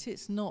just that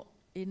it's not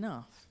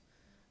enough.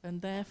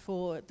 And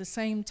therefore, at the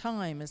same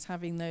time as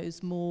having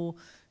those more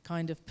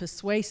kind of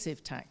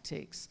persuasive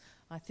tactics,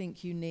 I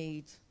think you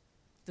need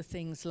the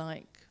things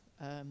like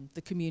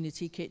the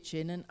community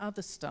kitchen and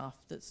other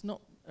stuff that's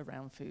not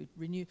around food,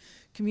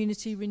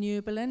 community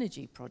renewable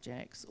energy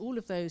projects, all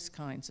of those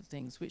kinds of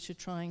things which are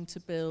trying to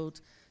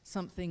build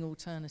something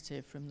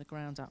alternative from the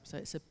ground up. So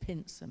it's a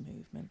pincer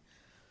movement.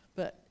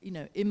 But, you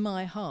know, in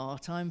my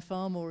heart, I'm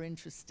far more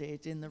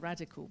interested in the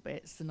radical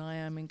bits than I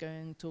am in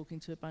going and talking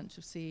to a bunch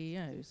of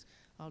CEOs.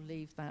 I'll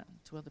leave that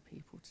to other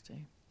people to do.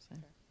 So.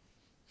 Okay.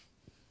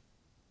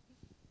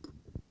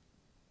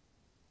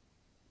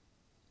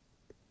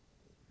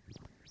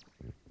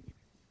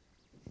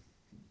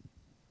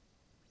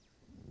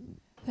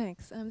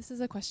 Thanks. This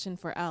is a question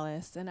for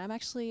Alice, and I'm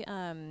actually,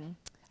 I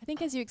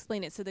think as you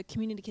explain it, so the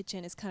community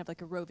kitchen is kind of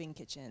like a roving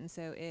kitchen,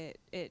 so it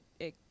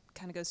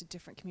kind of goes to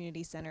different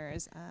community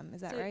centers.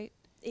 Is that right?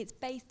 It's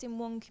based in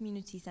one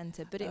community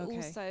centre, but it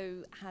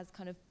also has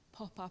kind of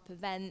pop-up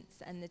events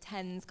and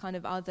attends kind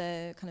of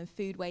other kind of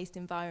food waste,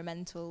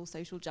 environmental,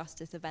 social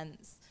justice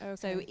events. Okay.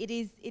 So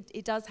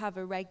it does have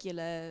a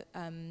regular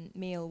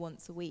meal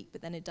once a week,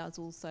 but then it does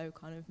also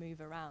kind of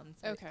move around.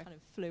 So it's kind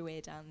of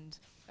fluid and...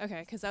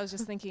 Okay, because I was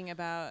just thinking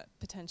about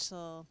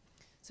potential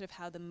sort of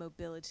how the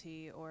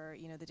mobility or,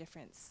 you know, the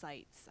different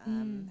sites,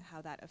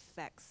 how that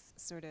affects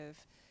sort of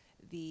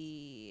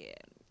the,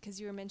 because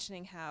you were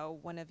mentioning how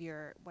I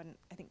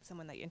think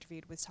someone that you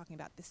interviewed was talking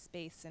about the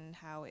space and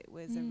how it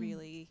was a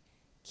really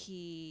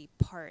key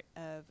part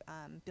of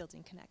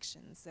building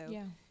connections. So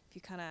if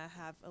you kind of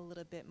have a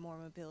little bit more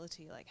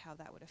mobility, like how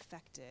that would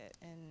affect it.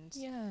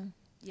 And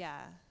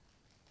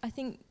I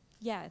think,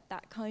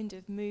 that kind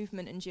of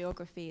movement and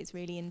geography is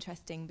really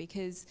interesting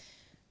because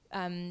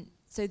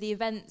so the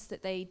events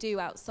that they do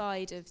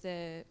outside of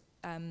the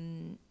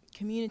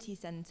community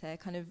centre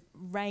kind of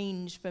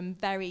range from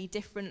very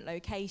different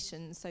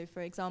locations. So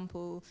for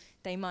example,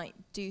 they might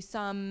do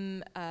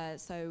some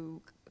at a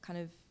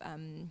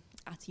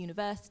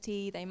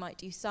university, they might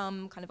do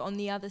some kind of on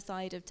the other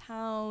side of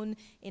town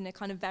in a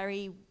kind of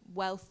very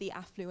wealthy,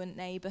 affluent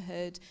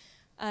neighbourhood.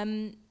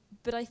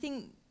 But I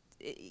think,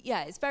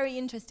 it's very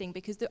interesting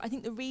because I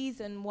think the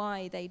reason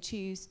why they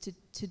choose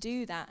to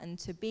do that and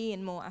to be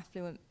in more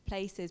affluent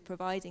places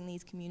providing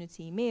these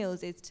community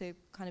meals is to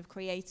kind of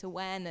create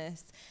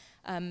awareness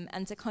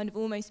and to kind of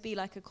almost be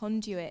like a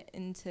conduit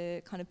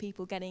into kind of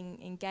people getting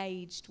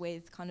engaged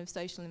with kind of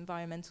social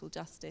environmental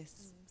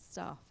justice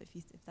stuff,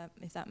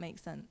 if that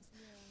makes sense.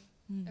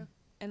 Oh,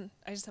 and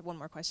I just have one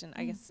more question.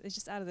 I guess it's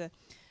just out of the,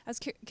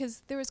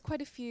 because there was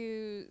quite a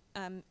few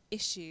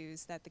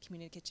issues that the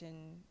community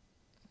kitchen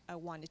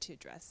wanted to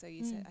address. So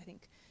you said, I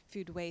think,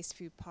 food waste,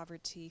 food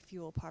poverty,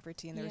 fuel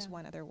poverty, and there was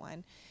one other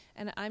one.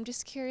 And I'm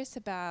just curious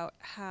about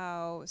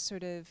how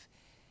sort of,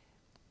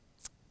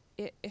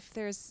 if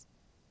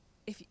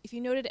you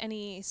noted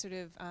any sort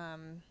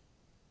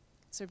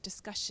of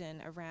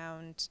discussion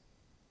around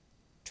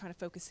trying to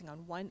focusing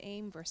on one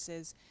aim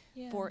versus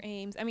 4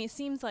 aims. I mean, it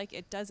seems like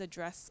it does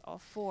address all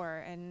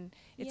 4, and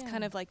it's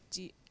kind of like,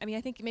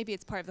 I think maybe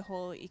it's part of the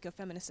whole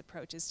ecofeminist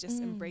approach is just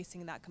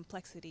embracing that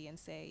complexity and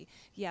say,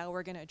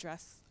 we're going to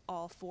address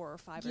all 4 or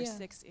 5 or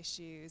 6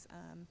 issues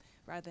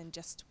rather than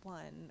just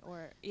one.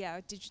 Or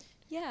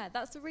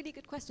that's a really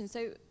good question.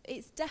 So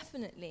it's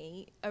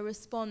definitely a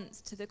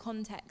response to the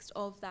context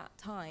of that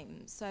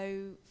time.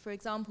 So, for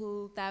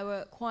example, there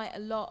were quite a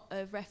lot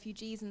of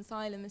refugees and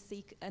asylum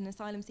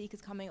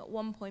seekers coming at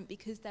one point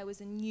because there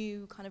was a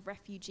new kind of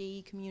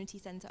refugee community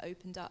centre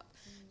opened up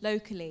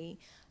locally.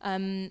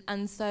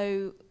 And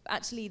so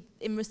actually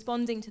in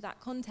responding to that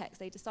context,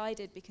 they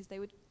decided, because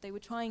they were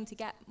trying to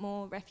get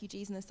more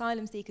refugees and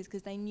asylum seekers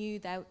because they knew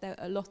that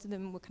a lot of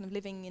them were kind of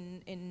living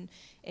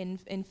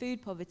in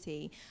food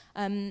poverty.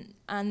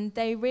 And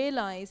they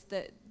realised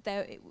that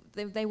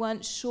they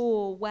weren't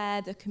sure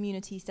where the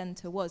community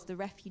centre was. The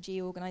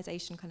refugee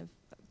organisation kind of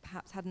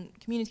perhaps hadn't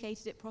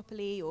communicated it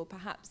properly, or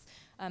perhaps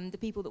the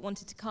people that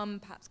wanted to come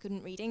perhaps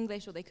couldn't read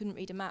English, or they couldn't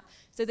read a map.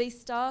 So they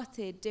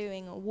started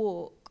doing a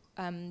walk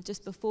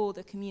just before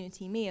the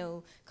community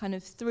meal, kind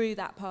of through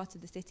that part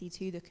of the city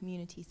to the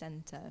community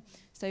centre.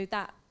 So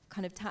that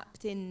kind of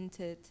tapped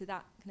into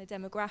that kind of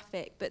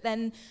demographic. But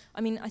then,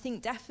 I mean, I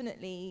think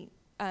definitely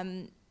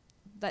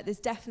that there's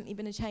definitely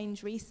been a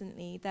change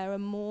recently. There are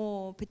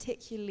more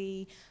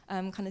particularly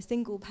kind of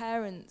single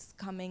parents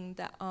coming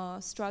that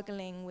are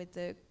struggling with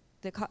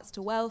the cuts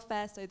to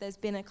welfare. So there's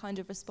been a kind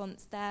of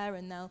response there,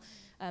 and they'll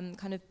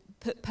kind of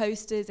put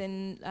posters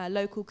in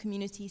local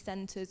community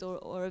centres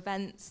or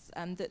events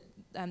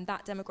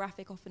that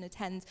demographic often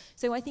attends.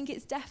 So I think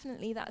it's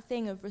definitely that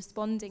thing of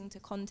responding to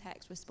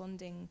context,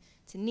 responding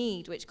to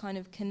need, which kind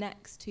of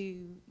connects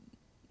to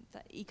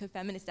that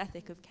ecofeminist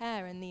ethic of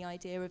care and the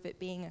idea of it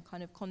being a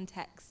kind of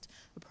context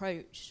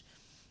approach.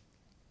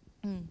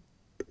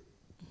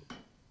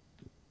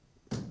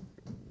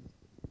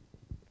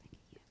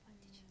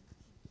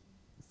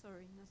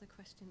 Sorry, another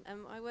question.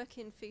 I work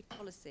in food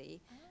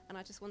policy, and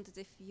I just wondered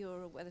if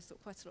you're aware there's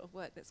quite a lot of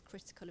work that's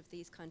critical of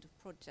these kind of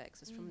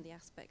projects, as from the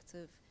aspect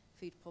of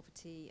food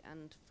poverty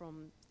and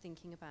from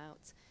thinking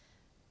about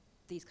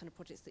these kind of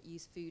projects that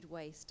use food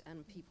waste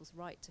and people's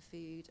right to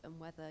food, and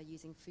whether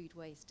using food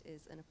waste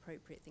is an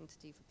appropriate thing to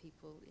do for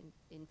people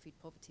in food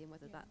poverty, and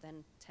whether that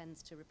then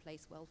tends to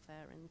replace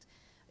welfare. And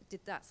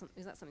is that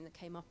something that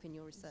came up in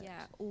your research?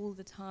 Yeah, all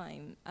the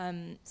time.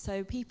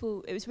 So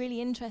it was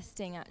really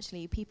interesting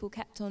actually. People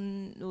kept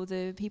on, or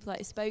the people that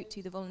I spoke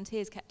to, the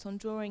volunteers, kept on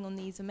drawing on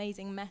these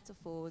amazing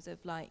metaphors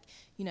of like,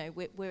 you know,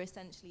 we're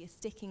essentially a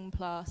sticking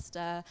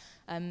plaster.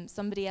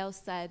 Somebody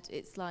else said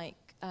it's like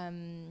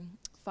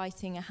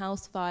fighting a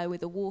house fire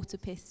with a water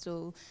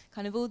pistol.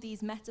 Kind of all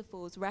these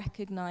metaphors,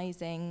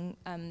 recognizing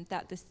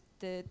that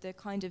the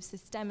kind of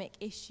systemic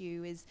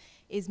issue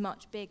is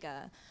much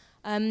bigger.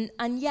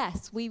 And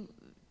yes,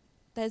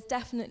 there's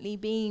definitely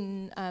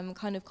been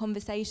kind of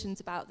conversations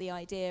about the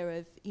idea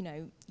of, you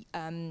know,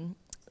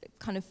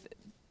 kind of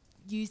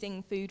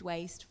using food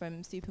waste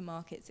from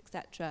supermarkets,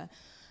 etc.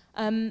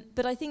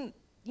 But I think,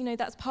 you know,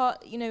 that's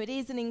part, you know, it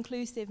is an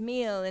inclusive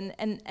meal,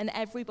 and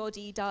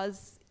everybody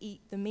does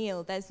eat the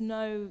meal. There's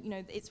no, you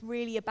know, it's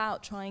really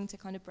about trying to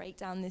kind of break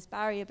down this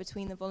barrier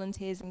between the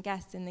volunteers and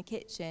guests in the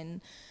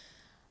kitchen.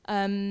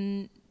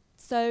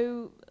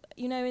 So,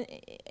 you know,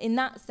 in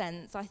that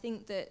sense, I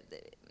think that,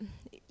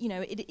 you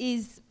know, it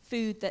is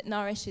food that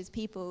nourishes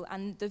people,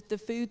 and the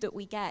food that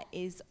we get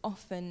is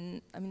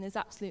often, I mean, there's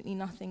absolutely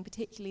nothing,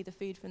 particularly the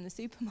food from the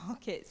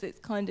supermarkets. It's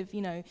kind of,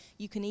 you know,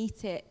 you can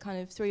eat it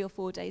kind of 3 or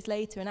 4 days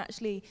later, and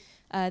actually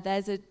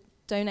there's a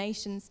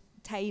donations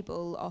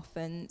table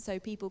often, so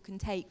people can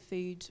take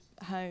food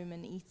home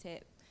and eat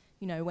it,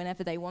 you know,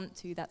 whenever they want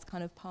to. That's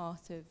kind of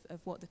part of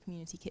what the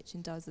community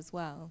kitchen does as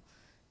well.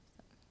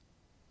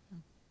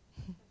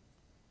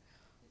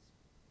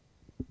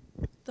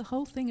 The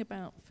whole thing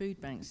about food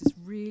banks is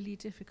really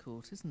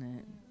difficult, isn't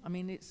it? I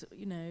mean, it's,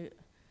 you know,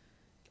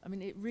 I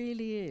mean, it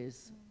really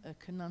is a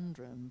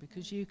conundrum,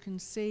 because you can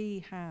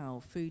see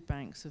how food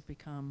banks have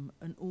become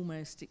an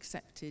almost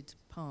accepted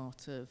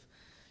part of,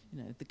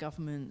 you know, the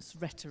government's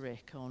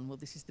rhetoric on, well,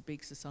 this is the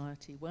big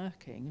society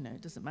working. You know,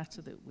 it doesn't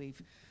matter that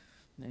we've,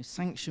 you know,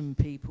 sanctioned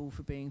people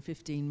for being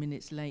 15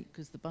 minutes late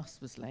because the bus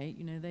was late.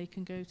 You know, they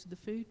can go to the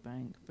food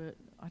bank. But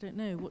I don't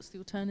know, what's the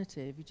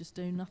alternative? You just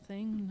do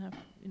nothing and have,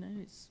 you know,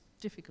 it's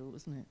difficult,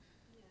 isn't it?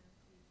 Yeah,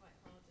 you fight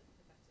harder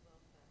for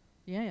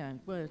better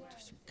welfare. Yeah,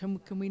 well,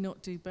 can we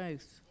not do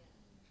both?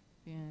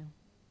 Yeah.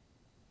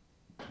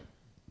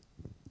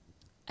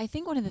 I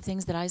think one of the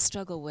things that I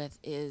struggle with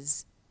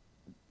is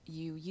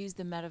you use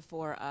the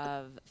metaphor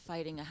of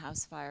fighting a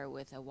house fire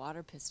with a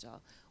water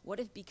pistol. What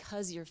if,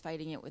 because you're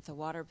fighting it with a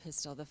water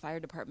pistol, the fire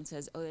department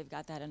says, oh, they've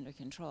got that under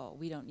control.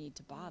 We don't need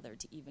to bother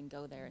to even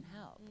go there and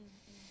help.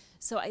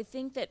 So I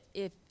think that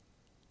if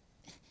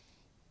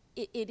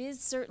it is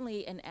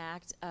certainly an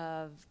act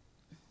of,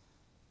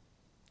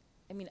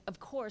 I mean, of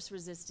course,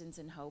 resistance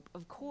and hope,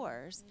 of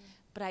course,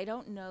 but I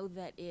don't know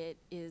that it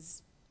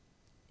is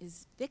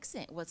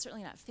fixing, well, it's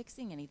certainly not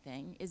fixing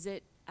anything. Is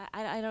it,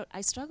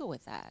 I struggle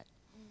with that.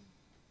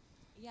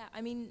 Yeah,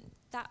 I mean,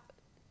 that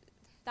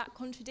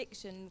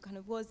contradiction kind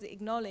of was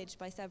acknowledged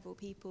by several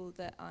people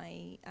that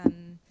I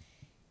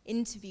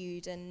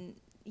interviewed, and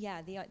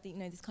yeah, the you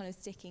know, this kind of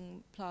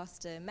sticking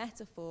plaster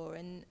metaphor,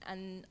 and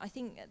I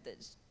think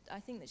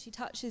that she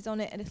touches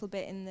on it a little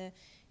bit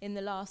in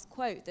the last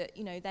quote, that,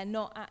 you know, they're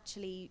not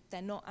actually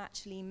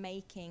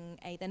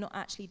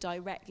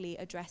directly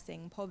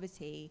addressing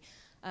poverty,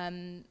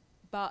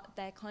 but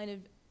they're kind of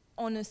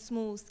on a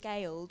small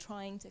scale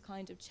trying to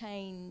kind of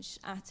change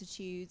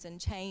attitudes and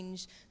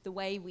change the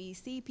way we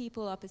see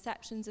people, our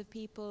perceptions of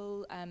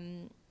people,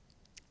 and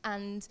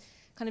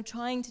kind of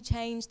trying to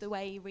change the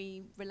way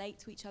we relate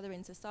to each other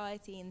in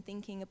society, and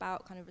thinking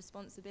about kind of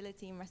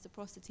responsibility and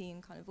reciprocity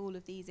and kind of all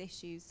of these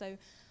issues. So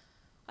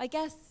I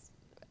guess,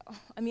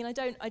 I mean, I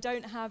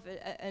don't have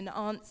an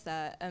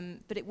answer,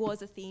 but it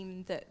was a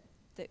theme that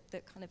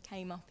kind of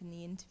came up in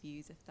the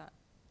interviews, if that.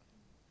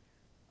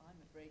 I'm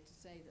afraid to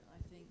say that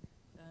I think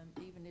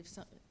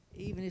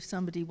even if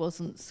somebody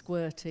wasn't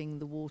squirting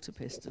the water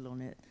pistol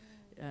on it,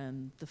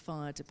 the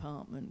fire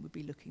department would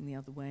be looking the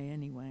other way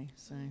anyway.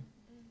 So,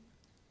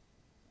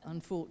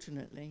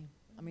 unfortunately,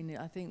 I mean,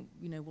 I think,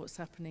 you know, what's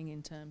happening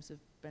in terms of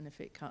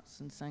benefit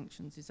cuts and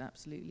sanctions is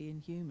absolutely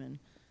inhuman.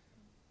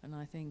 And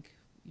I think,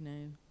 you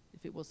know,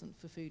 if it wasn't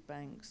for food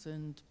banks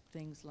and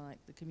things like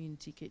the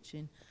community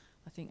kitchen,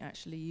 I think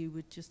actually you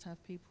would just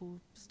have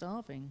people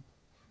starving,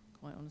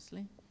 quite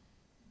honestly.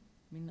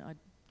 I mean,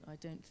 I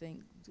don't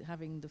think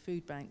having the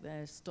food bank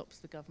there stops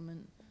the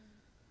government,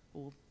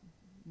 or,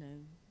 you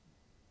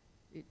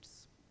know,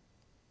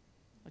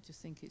 I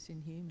just think it's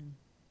inhuman.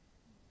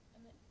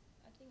 And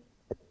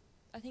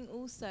I think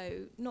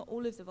also, not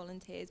all of the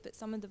volunteers, but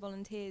some of the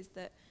volunteers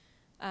that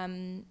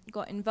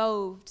got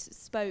involved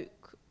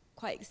spoke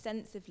quite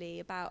extensively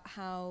about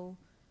how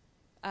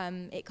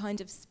it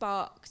kind of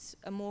sparked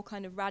a more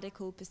kind of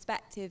radical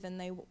perspective, and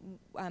they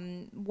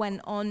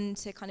went on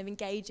to kind of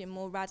engage in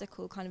more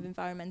radical kind of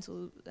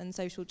environmental and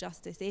social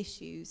justice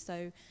issues.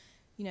 So,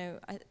 you know,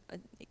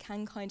 it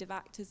can kind of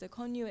act as a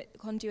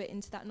conduit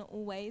into that, not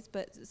always,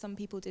 but some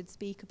people did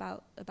speak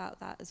about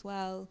that as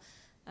well.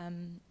 Yeah.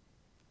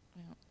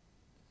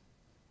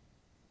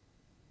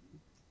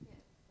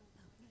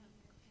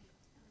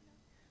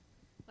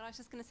 Well, I was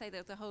just going to say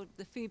that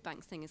the food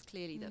banks thing is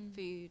clearly that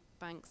food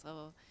banks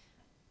are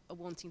are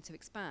wanting to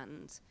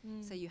expand.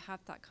 So you have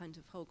that kind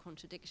of whole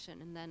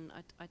contradiction. And then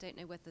I don't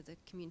know whether the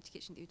community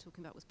kitchen that you were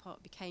talking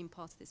about became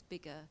part of this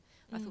bigger.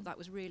 I thought that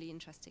was really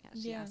interesting,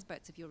 actually,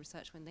 aspects of your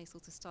research when they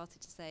sort of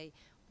started to say,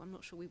 well, I'm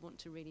not sure we want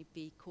to really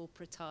be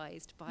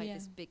corporatized by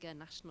this bigger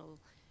national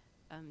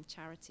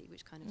charity,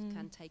 which kind of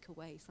can take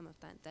away some of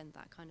that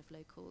kind of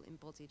local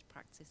embodied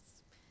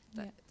practice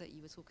that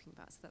you were talking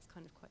about. So that's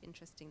kind of quite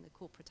interesting, the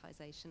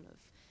corporatization of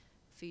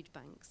food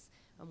banks,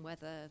 and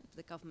whether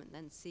the government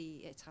then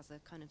see it as a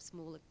kind of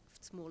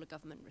smaller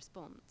government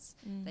response.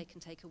 They can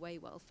take away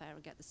welfare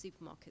and get the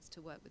supermarkets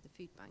to work with the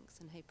food banks,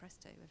 and hey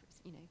presto,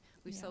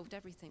 we've solved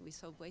everything. We've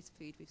solved waste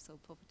food, we've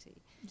solved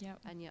poverty.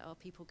 And yet are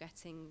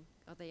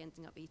they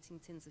ending up eating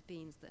tins of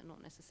beans that are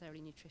not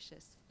necessarily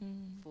nutritious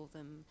for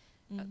them?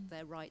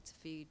 Their right to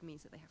food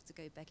means that they have to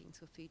go begging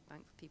to a food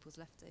bank for people's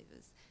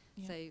leftovers.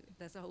 So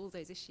there's all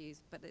those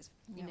issues, but it's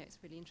it's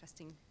really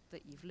interesting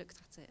that you've looked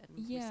at it and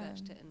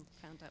researched it and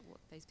found out what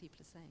those people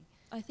are saying.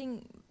 I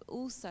think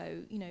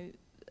also,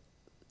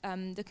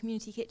 the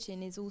community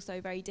kitchen is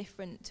also very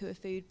different to a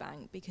food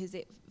bank because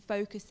it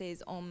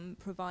focuses on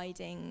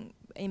providing,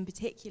 in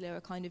particular,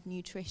 a kind of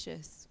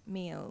nutritious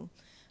meal.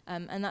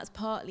 And that's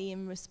partly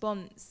in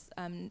response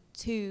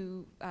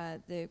to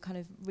the kind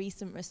of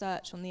recent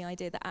research on the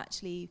idea that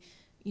actually,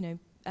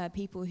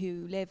 people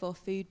who live off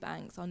food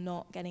banks are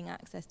not getting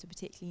access to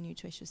particularly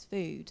nutritious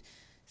food.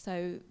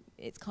 So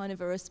it's kind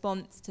of a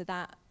response to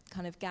that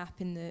kind of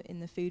gap in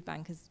the food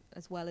bank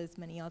as well as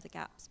many other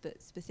gaps,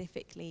 but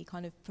specifically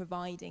kind of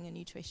providing a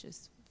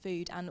nutritious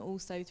food, and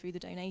also through the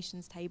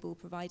donations table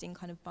providing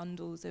kind of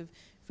bundles of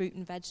fruit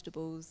and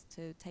vegetables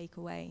to take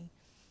away.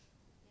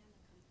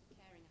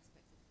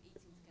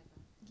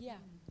 Yeah,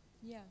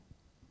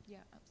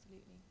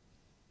 absolutely.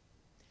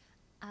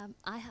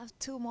 I have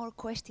two more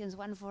questions,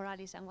 one for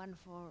Alice and one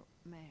for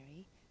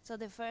Mary. So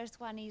the first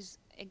one is,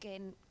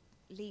 again,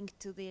 linked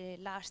to the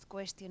last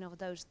question of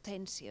those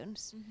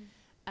tensions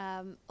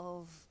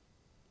of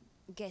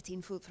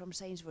getting food from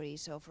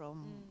Sainsbury's or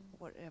from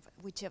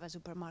whichever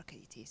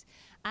supermarket it is.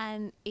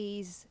 And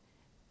is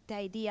the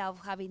idea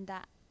of having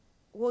that,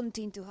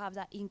 wanting to have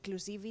that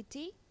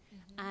inclusivity.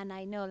 And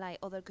I know like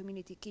other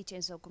community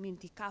kitchens or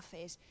community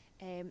cafes,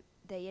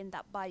 they end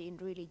up buying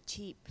really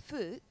cheap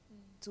food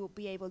to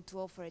be able to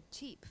offer a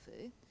cheap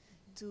food,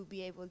 to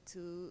be able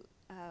to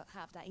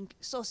have that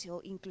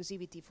social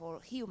inclusivity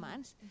for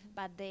humans,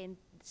 but then,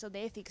 so the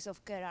ethics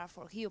of care are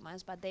for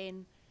humans, but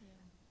then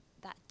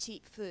that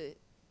cheap food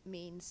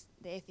means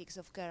the ethics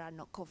of care are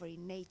not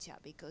covering nature,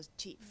 because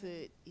cheap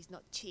food is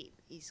not cheap,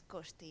 it's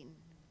costing,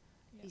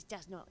 it's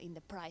just not in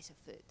the price of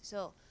food.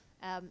 So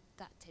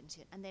that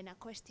tension. And then a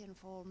question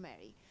for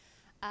Mary.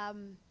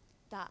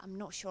 That I'm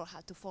not sure how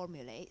to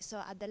formulate.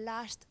 So at the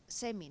last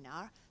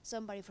seminar,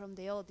 somebody from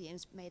the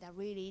audience made a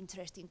really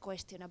interesting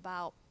question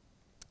about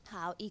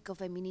how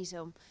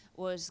ecofeminism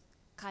was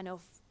kind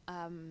of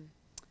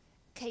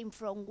came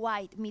from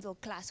white middle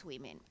class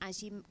women, and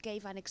she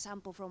gave an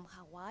example from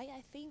Hawaii,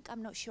 I think,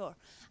 I'm not sure,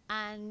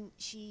 and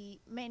she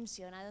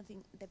mentioned, I don't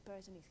think the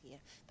person is here,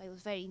 but it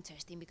was very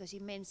interesting because she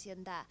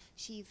mentioned that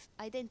she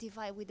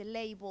identified with the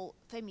label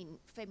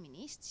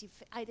feminist. She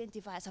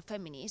identified as a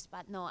feminist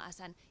but not as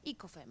an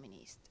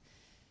ecofeminist.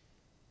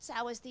 So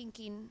I was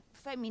thinking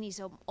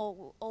feminism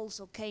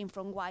also came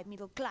from white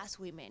middle class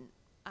women,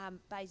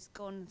 but it's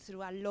gone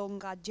through a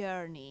longer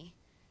journey.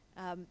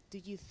 Do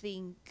you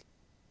think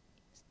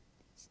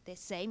the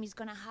same is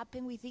going to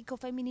happen with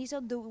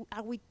ecofeminism?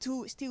 Are we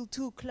still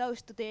too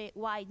close to the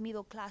white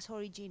middle class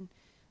origin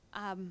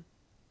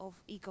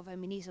of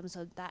ecofeminism,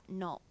 so that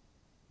not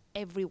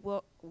every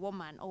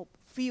woman or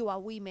fewer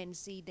women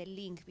see the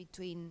link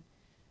between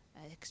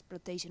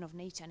exploitation of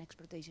nature and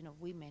exploitation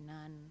of women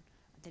and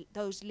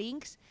those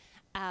links?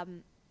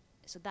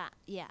 So that,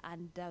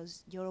 and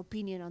your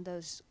opinion on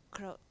those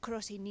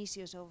crossing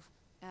issues of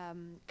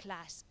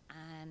class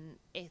and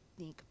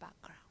ethnic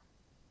background.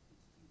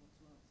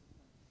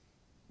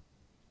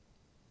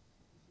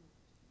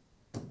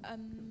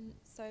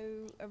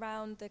 So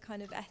around the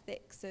kind of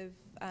ethics of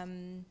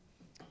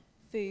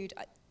food,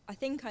 I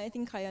think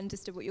I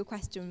understood what your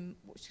question.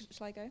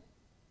 Shall I go?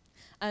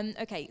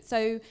 Okay,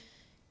 so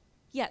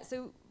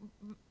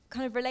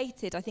kind of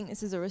related. I think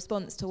this is a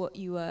response to what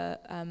you were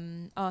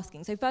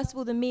asking. So first of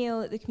all, the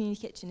meal at the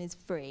community kitchen is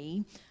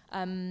free.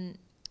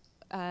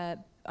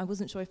 I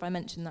wasn't sure if I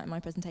mentioned that in my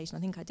presentation. I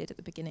think I did at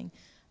the beginning.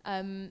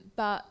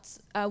 But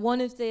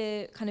one of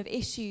the kind of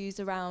issues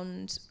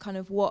around kind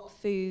of what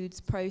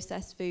foods,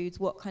 processed foods,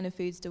 what kind of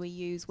foods do we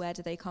use, where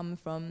do they come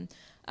from,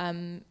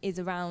 is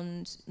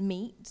around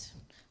meat.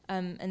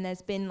 And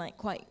there's been like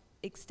quite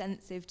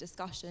extensive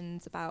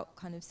discussions about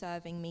kind of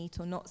serving meat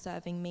or not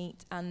serving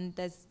meat. And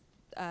there's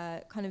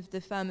kind of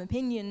the firm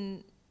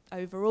opinion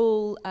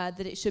overall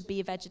that it should be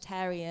a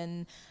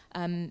vegetarian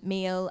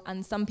meal,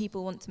 and some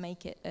people want to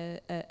make it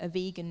a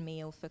vegan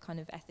meal for kind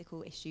of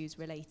ethical issues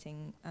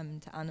relating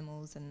to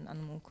animals and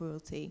animal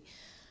cruelty.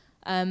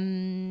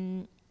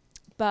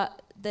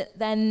 But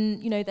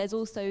then, there's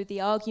also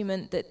the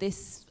argument that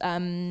this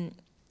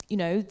you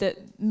know, that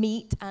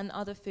meat and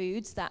other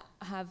foods that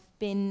have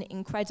been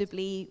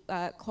incredibly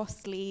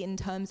costly in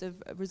terms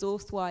of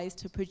resource-wise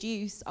to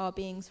produce are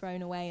being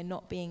thrown away and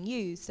not being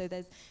used. So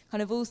there's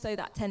kind of also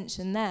that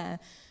tension there.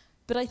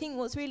 But I think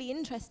what's really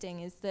interesting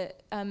is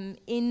that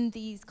in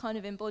these kind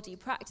of embodied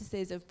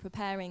practices of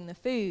preparing the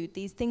food,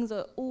 these things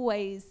are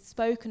always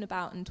spoken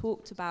about and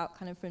talked about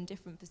kind of from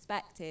different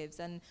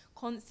perspectives and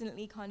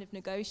constantly kind of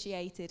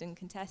negotiated and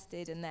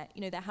contested, and that,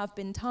 you know, there have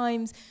been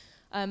times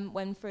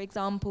when, for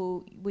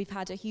example, we've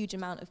had a huge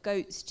amount of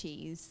goat's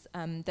cheese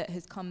that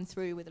has come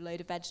through with a load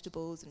of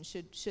vegetables, and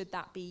should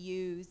that be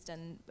used?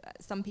 And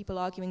some people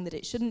arguing that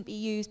it shouldn't be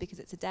used because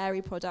it's a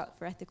dairy product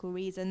for ethical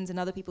reasons, and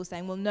other people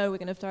saying, well, no, we're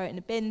going to throw it in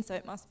a bin, so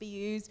it must be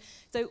used.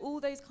 So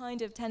all those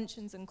kind of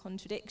tensions and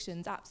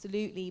contradictions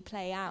absolutely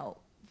play out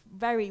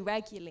very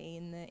regularly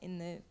in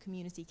the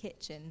community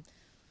kitchen.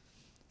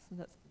 So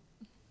that's,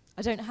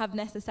 I don't have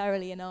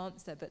necessarily an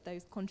answer, but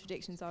those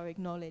contradictions are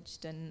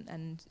acknowledged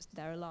and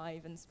they're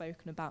alive and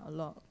spoken about a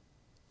lot.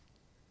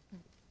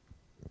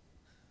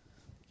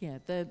 Yeah,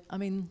 I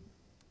mean,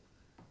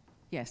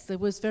 yes, there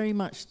was very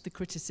much the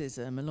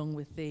criticism, along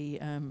with the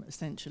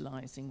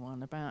essentialising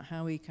one, about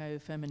how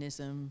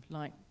ecofeminism,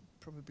 like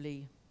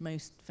probably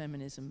most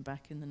feminism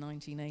back in the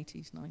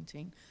 1980s,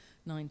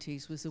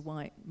 1990s, was a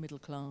white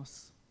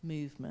middle-class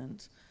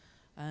movement.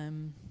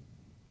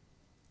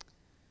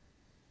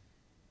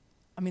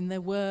 I mean,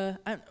 there were,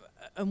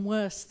 and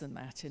worse than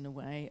that in a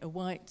way, a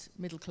white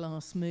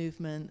middle-class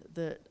movement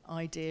that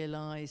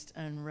idealised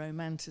and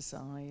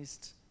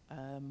romanticised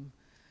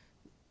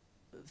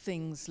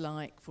things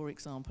like, for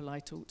example, I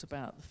talked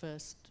about the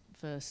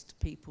first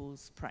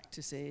people's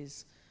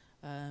practices.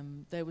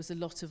 There was a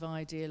lot of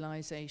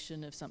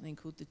idealisation of something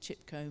called the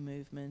Chipko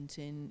movement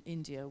in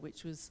India,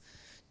 which was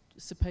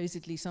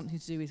supposedly something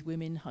to do with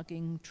women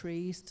hugging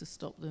trees to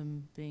stop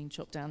them being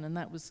chopped down, and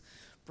that was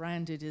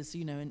branded as,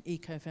 you know, an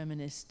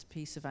ecofeminist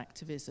piece of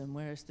activism,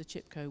 whereas the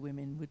Chipko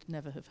women would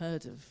never have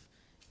heard of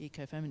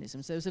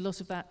ecofeminism. So there was a lot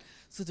of that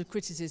sort of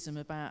criticism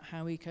about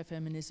how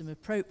ecofeminism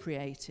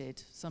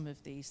appropriated some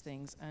of these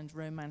things and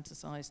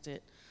romanticised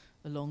it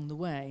along the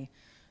way.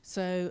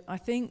 So I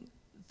think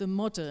the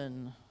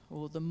modern,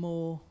 what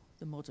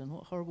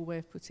horrible way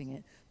of putting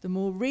it, the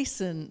more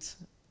recent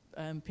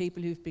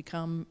people who've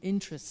become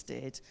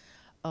interested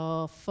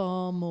are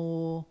far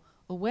more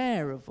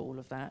aware of all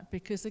of that,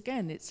 because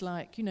again, it's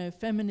like, you know,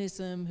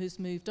 feminism has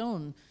moved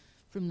on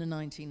from the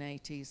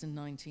 1980s and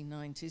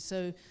 1990s.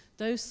 So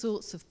those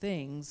sorts of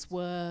things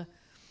were,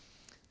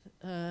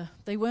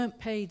 they weren't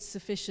paid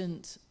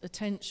sufficient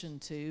attention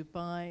to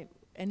by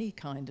any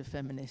kind of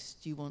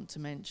feminist you want to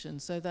mention.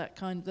 So that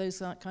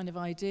those kind of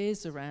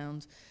ideas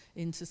around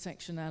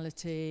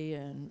intersectionality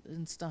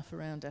and stuff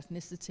around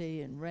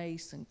ethnicity and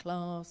race and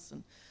class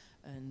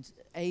and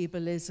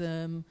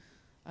ableism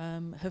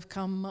have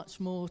come much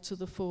more to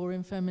the fore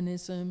in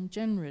feminism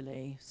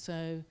generally.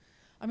 So,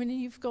 I mean,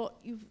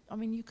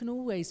 you can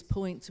always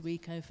point to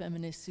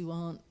ecofeminists who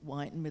aren't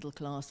white and middle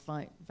class,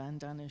 like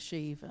Vandana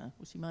Shiva.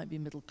 Well, she might be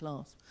middle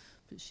class,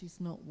 but she's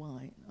not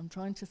white. I'm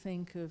trying to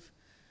think of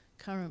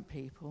current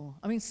people.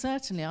 I mean,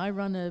 certainly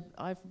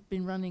I've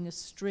been running a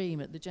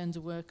stream at the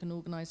Gender Work and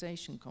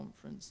Organisation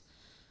Conference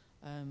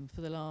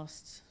for the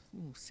last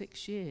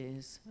 6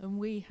 years, and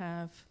we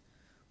have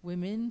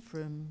women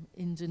from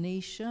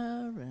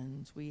Indonesia,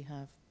 and we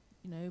have,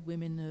 you know,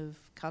 women of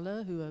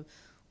colour who are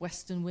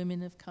Western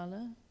women of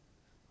colour.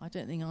 I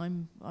don't think I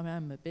am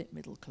a bit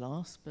middle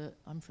class, but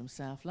I'm from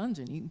South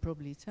London, you can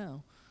probably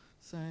tell.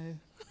 So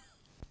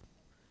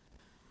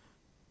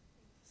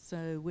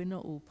we're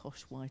not all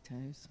posh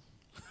whitos.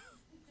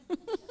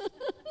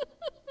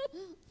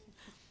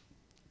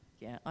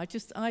 Yeah, I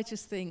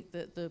just think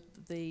that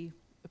the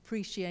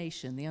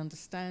appreciation, the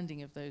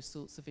understanding of those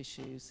sorts of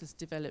issues has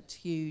developed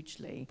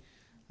hugely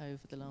over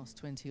the last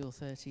 20 or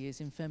 30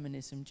 years in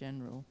feminism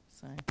general.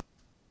 So.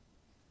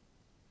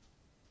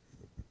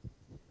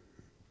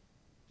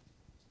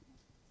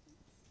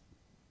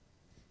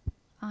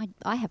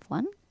 I have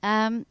one.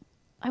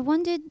 I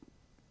wondered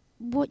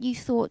what you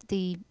thought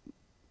the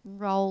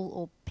role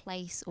or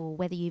place, or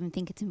whether you even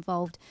think it's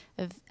involved,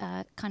 of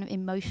kind of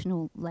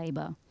emotional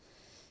labour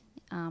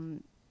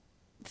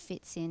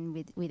fits in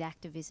with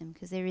activism,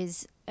 because there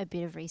is a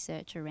bit of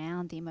research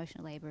around the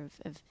emotional labour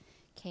of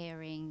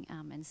caring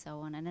and so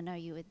on. And I know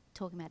you were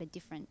talking about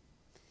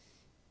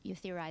you're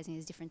theorising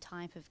as a different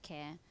type of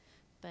care,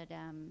 but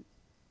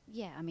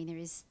yeah, I mean, there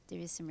is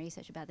some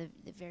research about the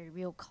very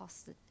real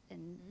cost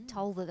and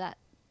toll that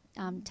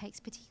takes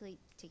particularly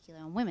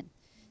on women.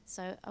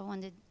 So I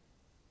wondered,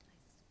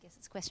 I guess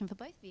it's a question for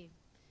both of you.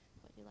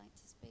 What would you like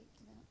to speak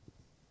about?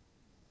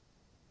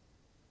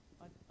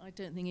 I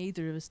don't think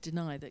either of us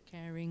deny that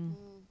caring,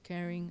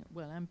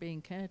 well, and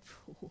being cared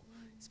for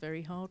is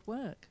very hard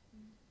work.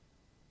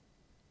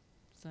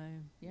 So,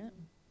 yeah.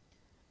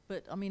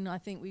 But, I mean, I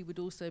think we would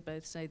also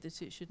both say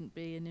that it shouldn't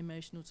be an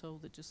emotional toll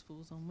that just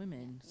falls on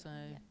women. So,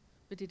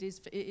 but it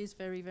is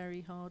very,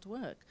 very hard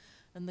work.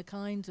 And the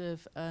kind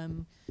of,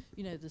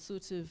 you know, the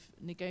sort of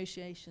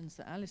negotiations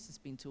that Alice has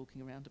been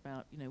talking around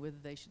about, you know, whether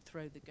they should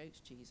throw the goat's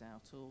cheese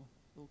out or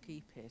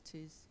keep it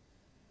is,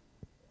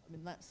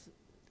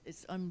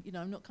 I mean,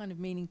 I'm not kind of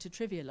meaning to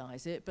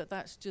trivialise it, but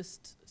that's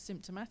just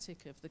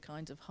symptomatic of the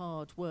kind of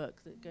hard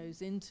work that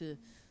goes into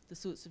the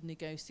sorts of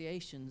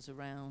negotiations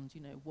around, you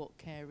know, what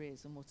care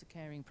is and what are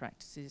caring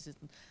practices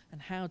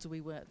and how do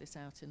we work this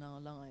out in our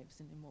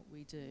lives and in what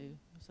we do.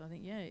 So I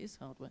think, yeah, it is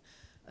hard work.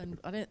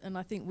 And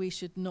I think we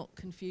should not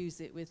confuse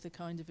it with the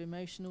kind of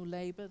emotional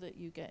labour that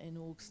you get in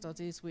org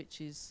studies,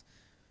 which is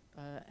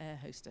air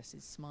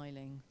hostesses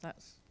smiling.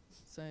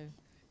 So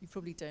you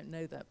probably don't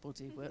know that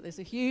body of work. There's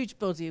a huge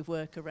body of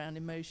work around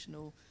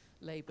emotional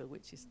labour,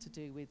 which is to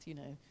do with, you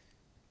know,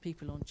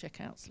 people on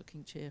checkouts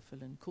looking cheerful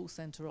and call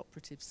centre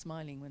operatives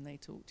smiling when they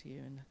talk to you,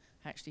 and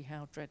actually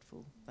how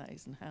dreadful that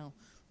is and how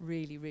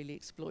really, really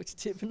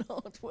exploitative and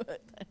hard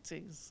work that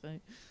is.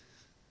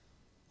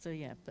 So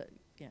yeah, but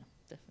yeah,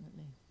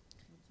 definitely.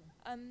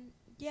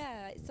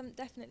 Yeah, it's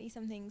definitely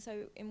something.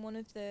 So in one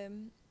of the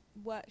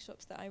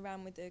workshops that I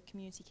ran with the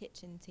community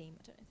kitchen team,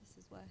 I don't know if this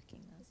is working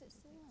now. Is it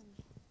still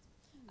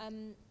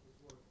on?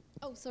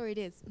 Oh, sorry, it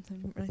is. I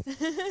didn't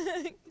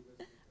realise.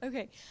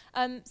 Okay.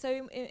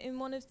 So in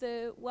one of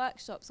the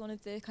workshops, one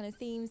of the kind of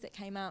themes that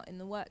came out in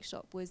the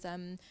workshop was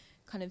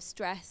kind of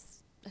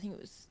stress. I think it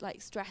was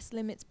like stress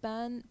limits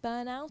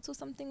burnout or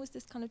something was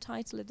this kind of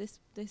title of this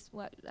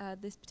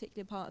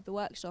particular part of the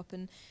workshop,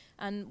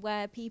 and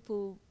where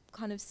people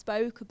kind of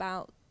spoke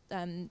about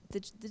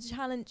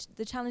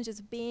the challenges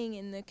of being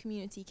in the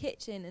community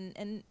kitchen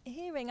and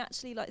hearing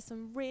actually like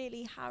some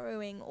really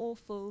harrowing,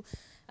 awful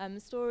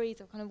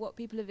stories of kind of what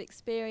people have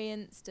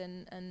experienced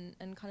and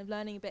kind of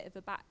learning a bit of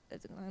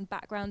a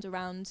background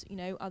around, you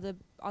know,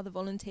 other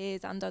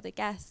volunteers and other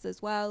guests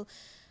as well.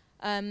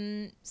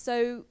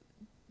 So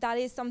that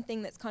is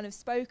something that's kind of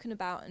spoken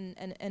about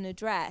and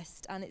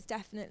addressed, and it's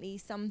definitely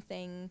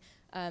something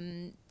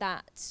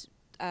that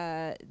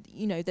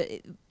you know,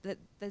 that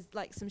there's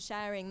like some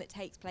sharing that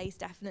takes place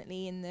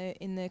definitely in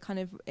the kind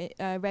of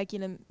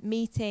regular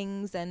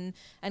meetings and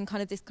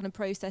kind of this kind of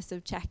process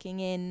of checking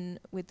in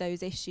with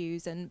those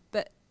issues,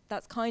 but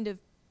that's kind of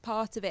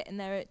part of it. And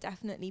there are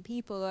definitely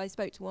people. I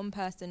spoke to one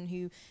person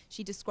who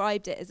she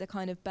described it as a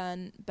kind of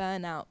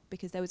burnout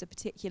because there was a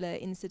particular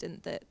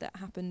incident that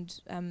happened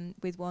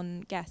with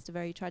one guest, a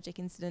very tragic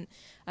incident.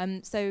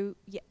 So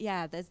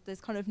yeah,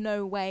 there's kind of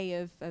no way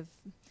of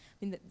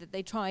I mean, that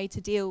they try to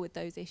deal with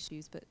those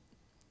issues, but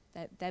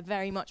they're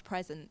very much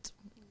present.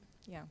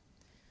 Yeah.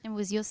 And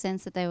was your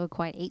sense that they were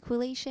quite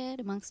equally shared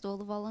amongst all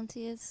the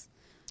volunteers?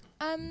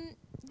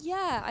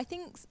 Yeah, I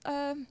think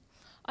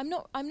I'm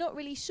not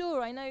really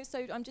sure. I know.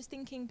 So I'm just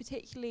thinking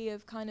particularly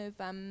of kind of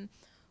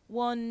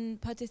one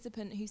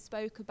participant who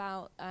spoke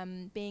about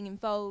being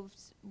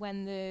involved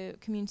when the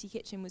community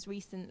kitchen was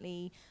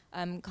recently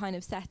kind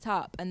of set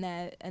up, and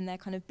there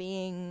kind of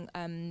being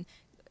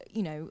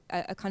you know,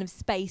 a kind of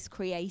space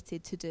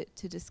created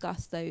to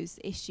discuss those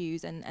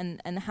issues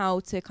and how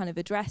to kind of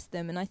address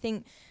them. And I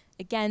think,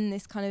 again,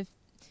 this kind of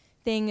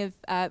thing of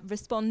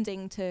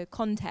responding to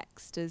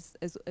context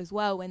as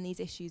well when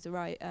these issues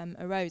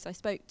arose. I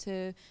spoke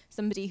to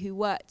somebody who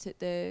worked at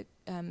the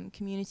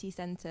community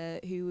centre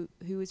who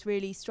was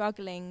really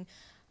struggling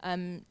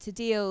to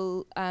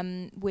deal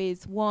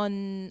with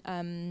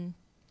one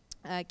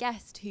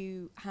guest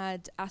who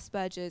had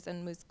Asperger's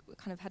and was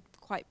kind of had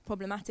quite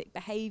problematic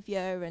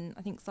behaviour and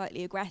I think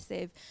slightly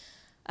aggressive.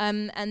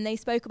 And they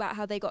spoke about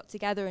how they got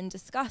together and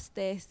discussed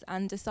this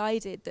and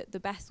decided that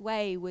the best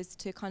way was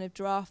to kind of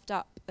draft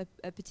up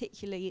a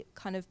particularly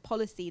kind of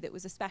policy that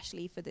was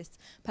especially for this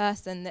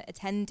person that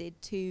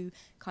attended to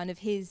kind of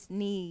his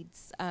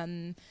needs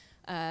and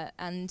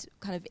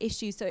kind of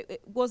issues. So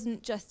it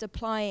wasn't just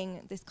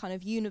applying this kind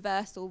of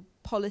universal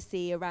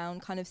policy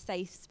around kind of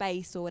safe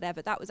space or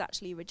whatever. That was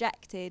actually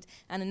rejected,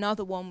 and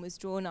another one was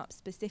drawn up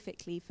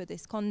specifically for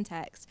this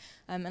context.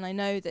 And I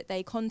know that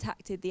they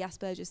contacted the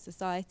Asperger's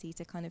Society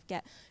to kind of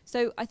get...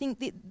 So I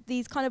think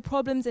these kind of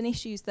problems and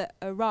issues that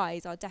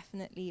arise are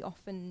definitely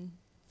often,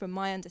 from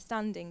my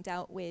understanding,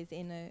 dealt with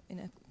in a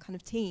kind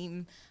of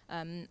team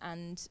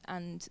and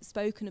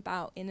spoken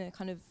about in a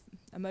kind of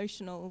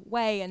emotional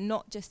way and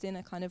not just in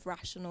a kind of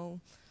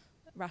rational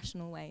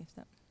way. If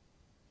that,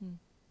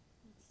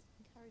 That's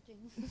encouraging.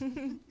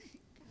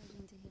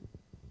 Encouraging to hear.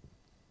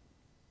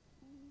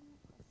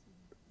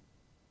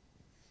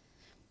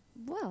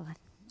 Well, I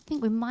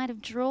think we might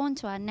have drawn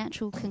to our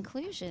natural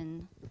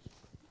conclusion.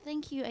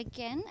 Thank you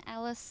again,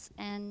 Alice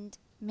and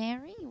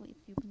Mary. If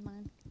you